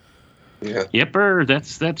syndrome. Yeah. Yepper,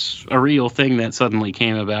 that's a real thing that suddenly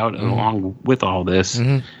came about along with all this.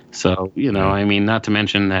 Mm-hmm. So, I mean, not to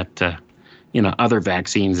mention that other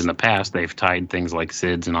vaccines in the past, they've tied things like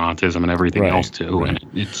SIDS and autism and everything else to. Right. And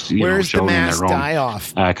it's shown in their own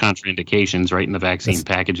contraindications right in the vaccine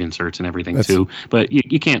package inserts and everything too. But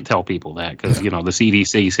you can't tell people that because, the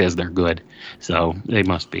CDC says they're good. So they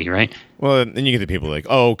must be, right? Well, then you get the people like,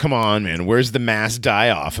 oh, come on, man. Where's the mass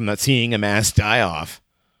die-off? I'm not seeing a mass die-off.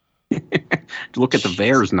 Look at the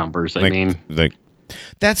VAERS numbers. I mean,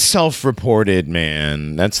 that's self-reported,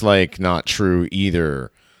 man. That's not true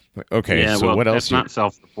either. Okay, yeah, so what else? That's not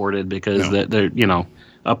self-reported because they're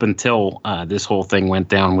up until this whole thing went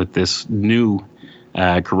down with this new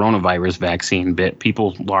coronavirus vaccine bit,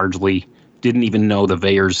 people largely didn't even know the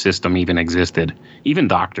VAERS system even existed. Even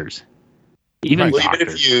doctors. Even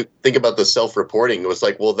if you think about the self-reporting, it was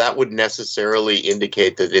like, well, that would necessarily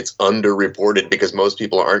indicate that it's underreported because most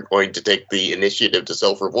people aren't going to take the initiative to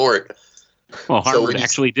self-report. Well, Harvard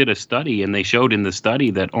actually did a study, and they showed in the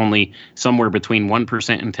study that only somewhere between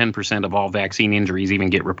 1% and 10% of all vaccine injuries even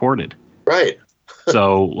get reported. Right.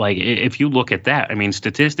 So, if you look at that, I mean,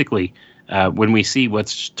 statistically, when we see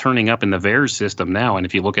what's turning up in the VAERS system now, and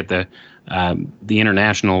if you look at the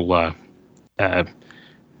international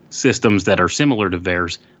systems that are similar to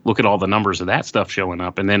VAERS, look at all the numbers of that stuff showing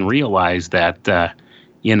up, and then realize that, a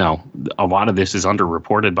lot of this is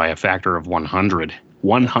underreported by a factor of 100.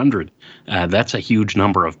 100. That's a huge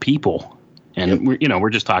number of people. And we're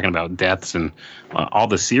just talking about deaths and all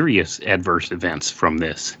the serious adverse events from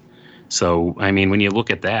this. So, I mean, when you look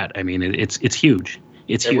at that, I mean, it's huge.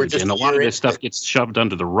 It's huge. And a lot of this stuff gets shoved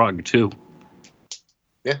under the rug, too.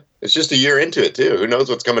 Yeah. It's just a year into it, too. Who knows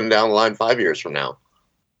what's coming down the line 5 years from now?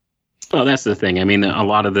 Well, that's the thing. I mean, a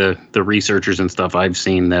lot of the researchers and stuff I've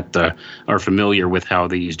seen that are familiar with how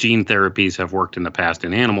these gene therapies have worked in the past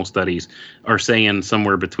in animal studies are saying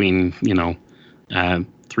somewhere between,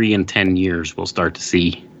 3 and 10 years we'll start to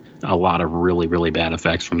see a lot of really, really bad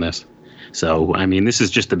effects from this. So, I mean, this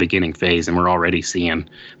is just the beginning phase, and we're already seeing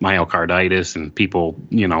myocarditis and people,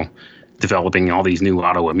 developing all these new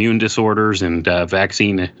autoimmune disorders and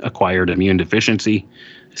vaccine-acquired immune deficiency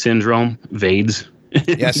syndrome, VAIDS.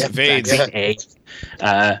 Yes, VAIDS.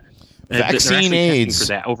 Vaccine AIDS for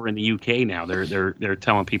that over in the UK now. They're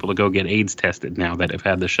telling people to go get AIDS tested now that have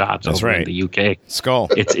had the shots. That's over right. In the UK. Skull.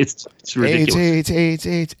 It's ridiculous.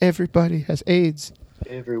 AIDS. Everybody has AIDS.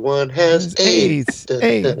 Everyone has AIDS.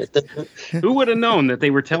 Who would have known that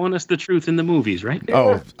they were telling us the truth in the movies, right?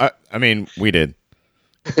 Oh, I mean, we did.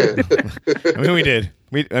 We did.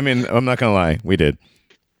 I'm not gonna lie, we did.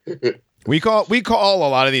 We call a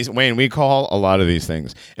lot of these, Wayne. We call a lot of these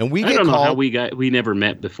things, and I don't know how we never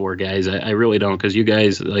met before, guys. I really don't, because you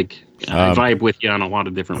guys I vibe with you on a lot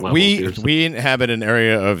of different levels. We inhabit an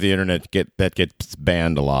area of the internet that gets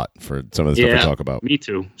banned a lot for some of the stuff we talk about. Me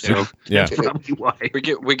too. So that's probably why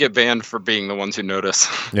we get banned for being the ones who notice.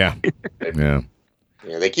 Yeah, yeah.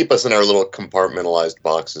 Yeah, they keep us in our little compartmentalized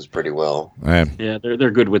boxes pretty well. Yeah,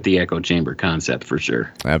 they're good with the echo chamber concept for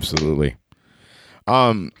sure. Absolutely.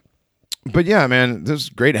 But yeah, man, this is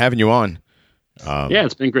great having you on. Yeah,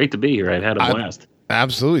 it's been great to be here. I've had a blast.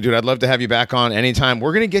 Absolutely, dude. I'd love to have you back on anytime.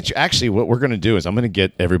 We're going to get you. Actually, what we're going to do is I'm going to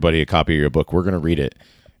get everybody a copy of your book. We're going to read it.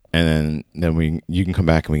 And then you can come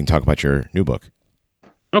back and we can talk about your new book.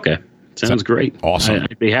 Okay. Sounds great. Awesome.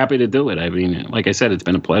 I'd be happy to do it. I mean, like I said, it's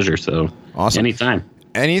been a pleasure. So awesome. Anytime.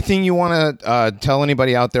 Anything you want to tell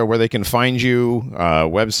anybody out there where they can find you,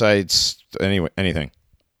 websites, anything?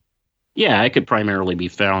 Yeah, I could primarily be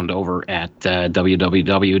found over at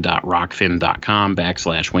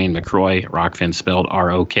www.rockfin.com/Wayne McRoy. Rockfin spelled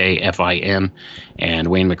ROKFIN, and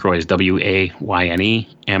Wayne McRoy is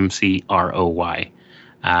WAYNEMCROY.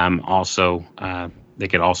 Also, they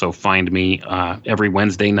could also find me every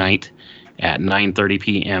Wednesday night at 9:30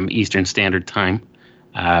 p.m. Eastern Standard Time.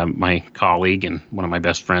 My colleague and one of my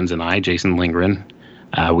best friends and I, Jason Lindgren,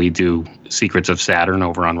 we do Secrets of Saturn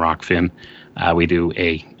over on Rockfin. We do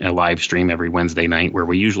a live stream every Wednesday night where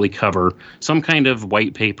we usually cover some kind of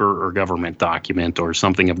white paper or government document or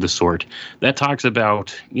something of the sort that talks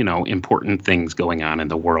about, important things going on in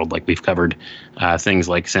the world. Like we've covered things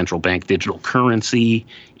like central bank digital currency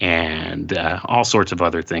and all sorts of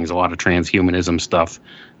other things, a lot of transhumanism stuff,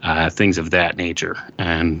 things of that nature.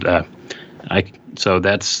 And so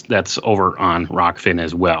that's over on Rockfin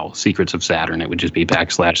as well. Secrets of Saturn. It would just be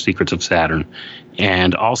 /Secrets of Saturn.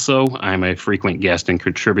 And also, I'm a frequent guest and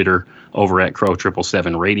contributor over at Crow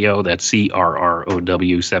 777 Radio. That's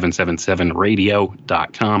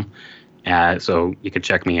CRROW777radio.com. So you can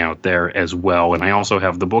check me out there as well. And I also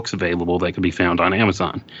have the books available that can be found on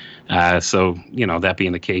Amazon. So, that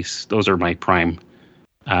being the case, those are my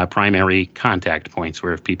primary contact points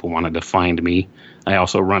where if people wanted to find me. I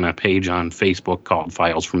also run a page on Facebook called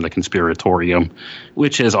Files from the Conspiratorium,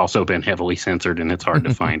 which has also been heavily censored and it's hard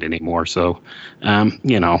to find anymore. So,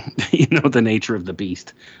 the nature of the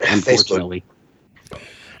beast, unfortunately.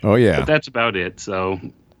 Oh, yeah. But that's about it. So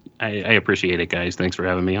I appreciate it, guys. Thanks for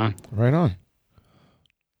having me on. Right on.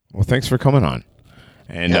 Well, thanks for coming on.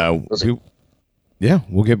 And we'll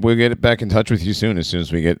get it back in touch with you soon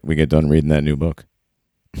as we get done reading that new book.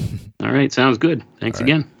 All right. Sounds good. Thanks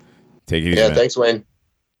again. Take it easy. Yeah, man. thanks, Wayne.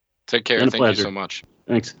 Take care. Thank you so much.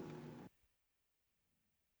 Thanks.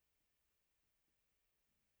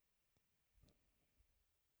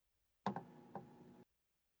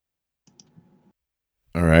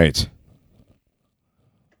 All right,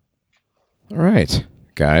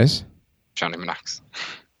 guys. Johnny Minox.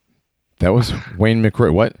 That was Wayne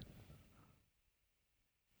McRoy. What?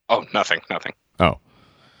 Oh, nothing. Oh,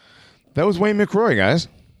 that was Wayne McRoy, guys.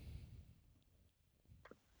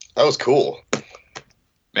 That was cool.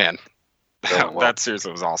 Man, that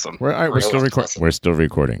seriously was awesome. We're still recording. We're still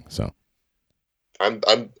recording. So I'm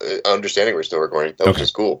understanding we're still recording. That was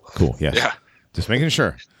just cool. Cool. Yes. Yeah. Just making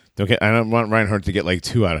sure. I don't want Reinhardt to get like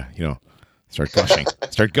 2 out of start gushing.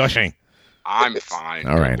 I'm fine.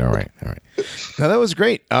 All right. Now that was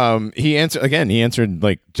great. He answered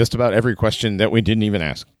like just about every question that we didn't even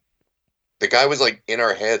ask. The guy was like in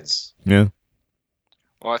our heads. Yeah.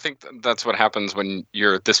 Well, I think that's what happens when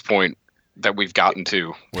you're at this point that we've gotten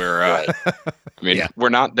to where, we're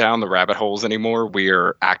not down the rabbit holes anymore. We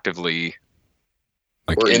are actively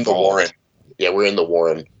we're in the Warren. Yeah, we're in the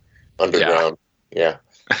Warren underground. Yeah.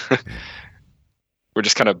 We're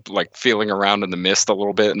just kind of like feeling around in the mist a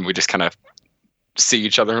little bit, and we just kind of see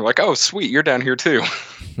each other and like, oh, sweet, you're down here too.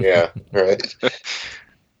 Yeah, right.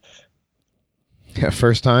 Yeah,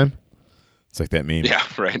 first time. It's like that meme. Yeah,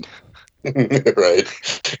 right.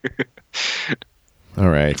 Right. All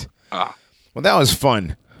right. Well, that was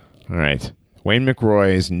fun. All right. Wayne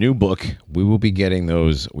McRoy's new book. We will be getting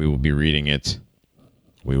those. We will be reading it.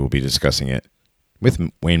 We will be discussing it with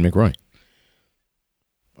Wayne McRoy.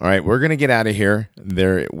 All right. We're going to get out of here.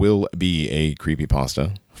 There will be a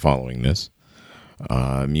creepypasta following this.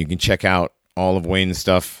 You can check out all of Wayne's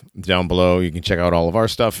stuff down below. You can check out all of our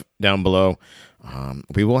stuff down below.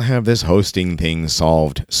 We will have this hosting thing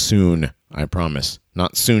solved soon, I promise.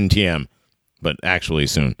 Not soon TM, but actually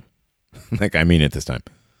soon. Like I mean it this time.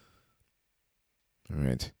 All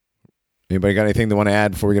right. Anybody got anything they want to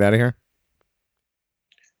add before we get out of here?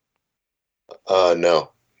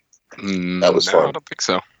 No. That was fun. I don't think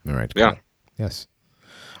so. All right. Yeah. Cool. Yes.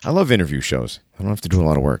 I love interview shows. I don't have to do a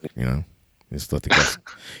lot of work, you know. Just let the guests.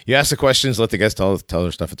 You ask the questions, let the guests tell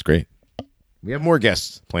their stuff. It's great. We have more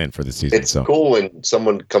guests planned for this season. It's cool when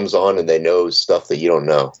someone comes on and they know stuff that you don't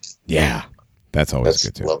know. Yeah, that's always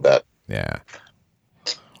good too. Love that. Yeah,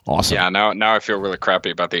 awesome. Yeah, now I feel really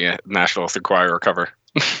crappy about the National Enquirer cover.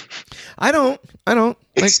 I don't.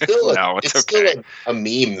 It's still it's still a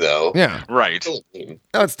meme, though. Yeah, right. It's still a meme.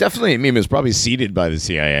 No, it's definitely a meme. It's probably seeded by the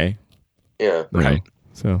CIA. Yeah, Right.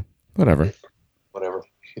 So whatever.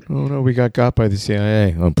 Oh no, we got by the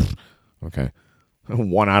CIA. Oh, okay,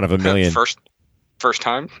 1 out of a million. First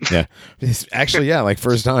time. Yeah, it's actually like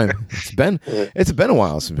first time. It's been a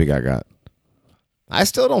while since we got. I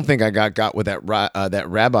still don't think I got with that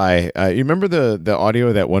rabbi. You remember the audio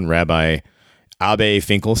of that one rabbi, Abbe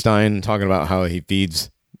Finkelstein, talking about how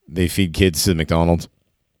they feed kids to McDonald's.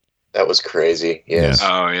 That was crazy. Yes.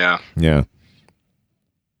 Oh yeah. Yeah.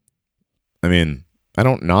 I mean, I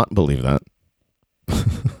don't not believe that.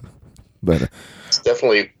 But it's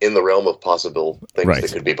definitely in the realm of possible things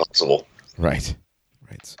that could be possible. Right.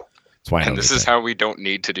 That's why. And this is how we don't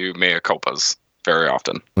need to do mea culpas very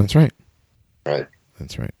often. That's right. Right.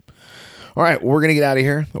 That's right. All right, we're gonna get out of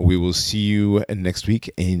here. We will see you next week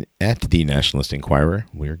at the Nationalist Enquirer.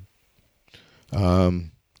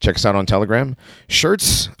 Check us out on Telegram.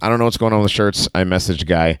 Shirts. I don't know what's going on with shirts. I messaged a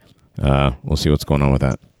guy. We'll see what's going on with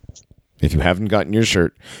that. If you haven't gotten your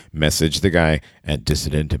shirt, message the guy at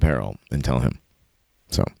Dissident Apparel and tell him.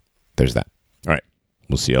 So, there's that. All right.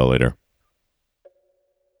 We'll see y'all later.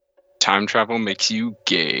 Time travel makes you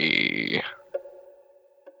gay.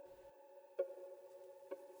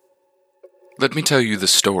 Let me tell you the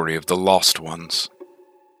story of the Lost Ones.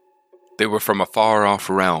 They were from a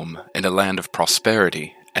far-off realm in a land of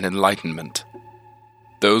prosperity and enlightenment.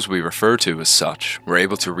 Those we refer to as such were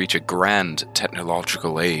able to reach a grand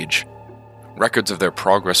technological age. Records of their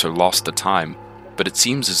progress are lost to time, but it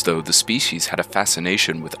seems as though the species had a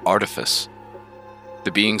fascination with artifice.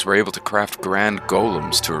 The beings were able to craft grand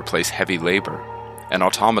golems to replace heavy labor, and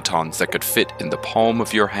automatons that could fit in the palm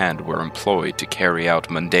of your hand were employed to carry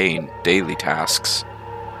out mundane, daily tasks.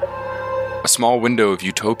 A small window of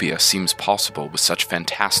utopia seems possible with such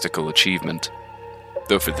fantastical achievement,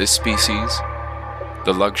 though for this species,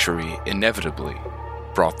 the luxury inevitably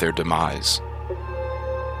brought their demise.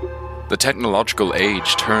 The technological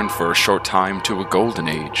age turned for a short time to a golden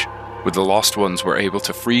age, where the Lost Ones were able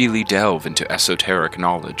to freely delve into esoteric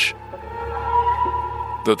knowledge.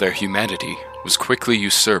 Though their humanity was quickly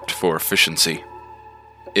usurped for efficiency.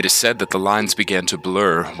 It is said that the lines began to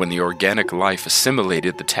blur when the organic life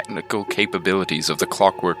assimilated the technical capabilities of the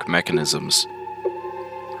clockwork mechanisms.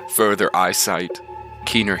 Further eyesight,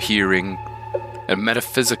 keener hearing, a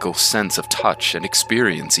metaphysical sense of touch and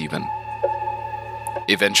experience even.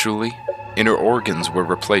 Eventually, inner organs were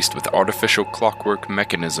replaced with artificial clockwork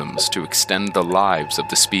mechanisms to extend the lives of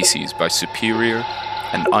the species by superior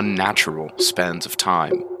and unnatural spans of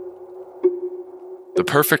time. The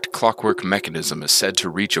perfect clockwork mechanism is said to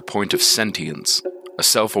reach a point of sentience, a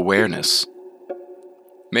self-awareness.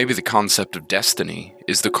 Maybe the concept of destiny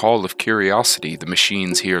is the call of curiosity the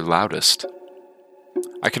machines hear loudest.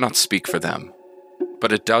 I cannot speak for them,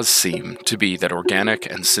 but it does seem to be that organic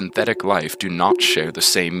and synthetic life do not share the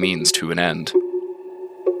same means to an end.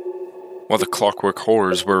 While the clockwork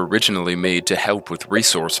horrors were originally made to help with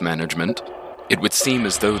resource management, it would seem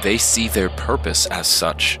as though they see their purpose as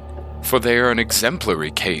such, for they are an exemplary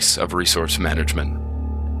case of resource management.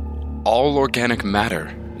 All organic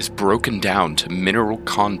matter is broken down to mineral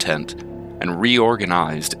content and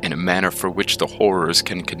reorganized in a manner for which the horrors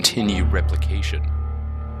can continue replication.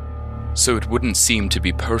 So it wouldn't seem to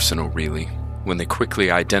be personal, really, when they quickly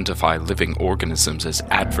identify living organisms as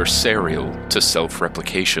adversarial to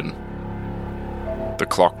self-replication. The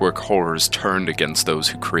clockwork horrors turned against those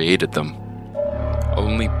who created them.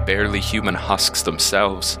 Only barely human husks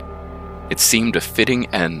themselves. It seemed a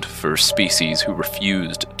fitting end for a species who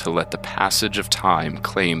refused to let the passage of time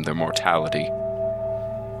claim their mortality.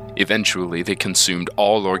 Eventually, they consumed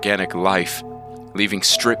all organic life, leaving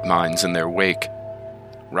strip mines in their wake,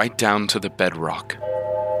 right down to the bedrock.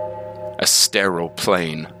 A sterile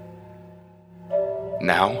plain.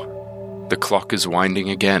 Now, the clock is winding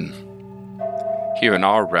again. Here in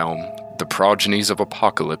our realm, the progenies of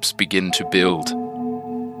apocalypse begin to build,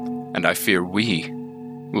 and I fear we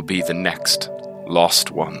will be the next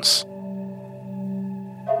lost ones.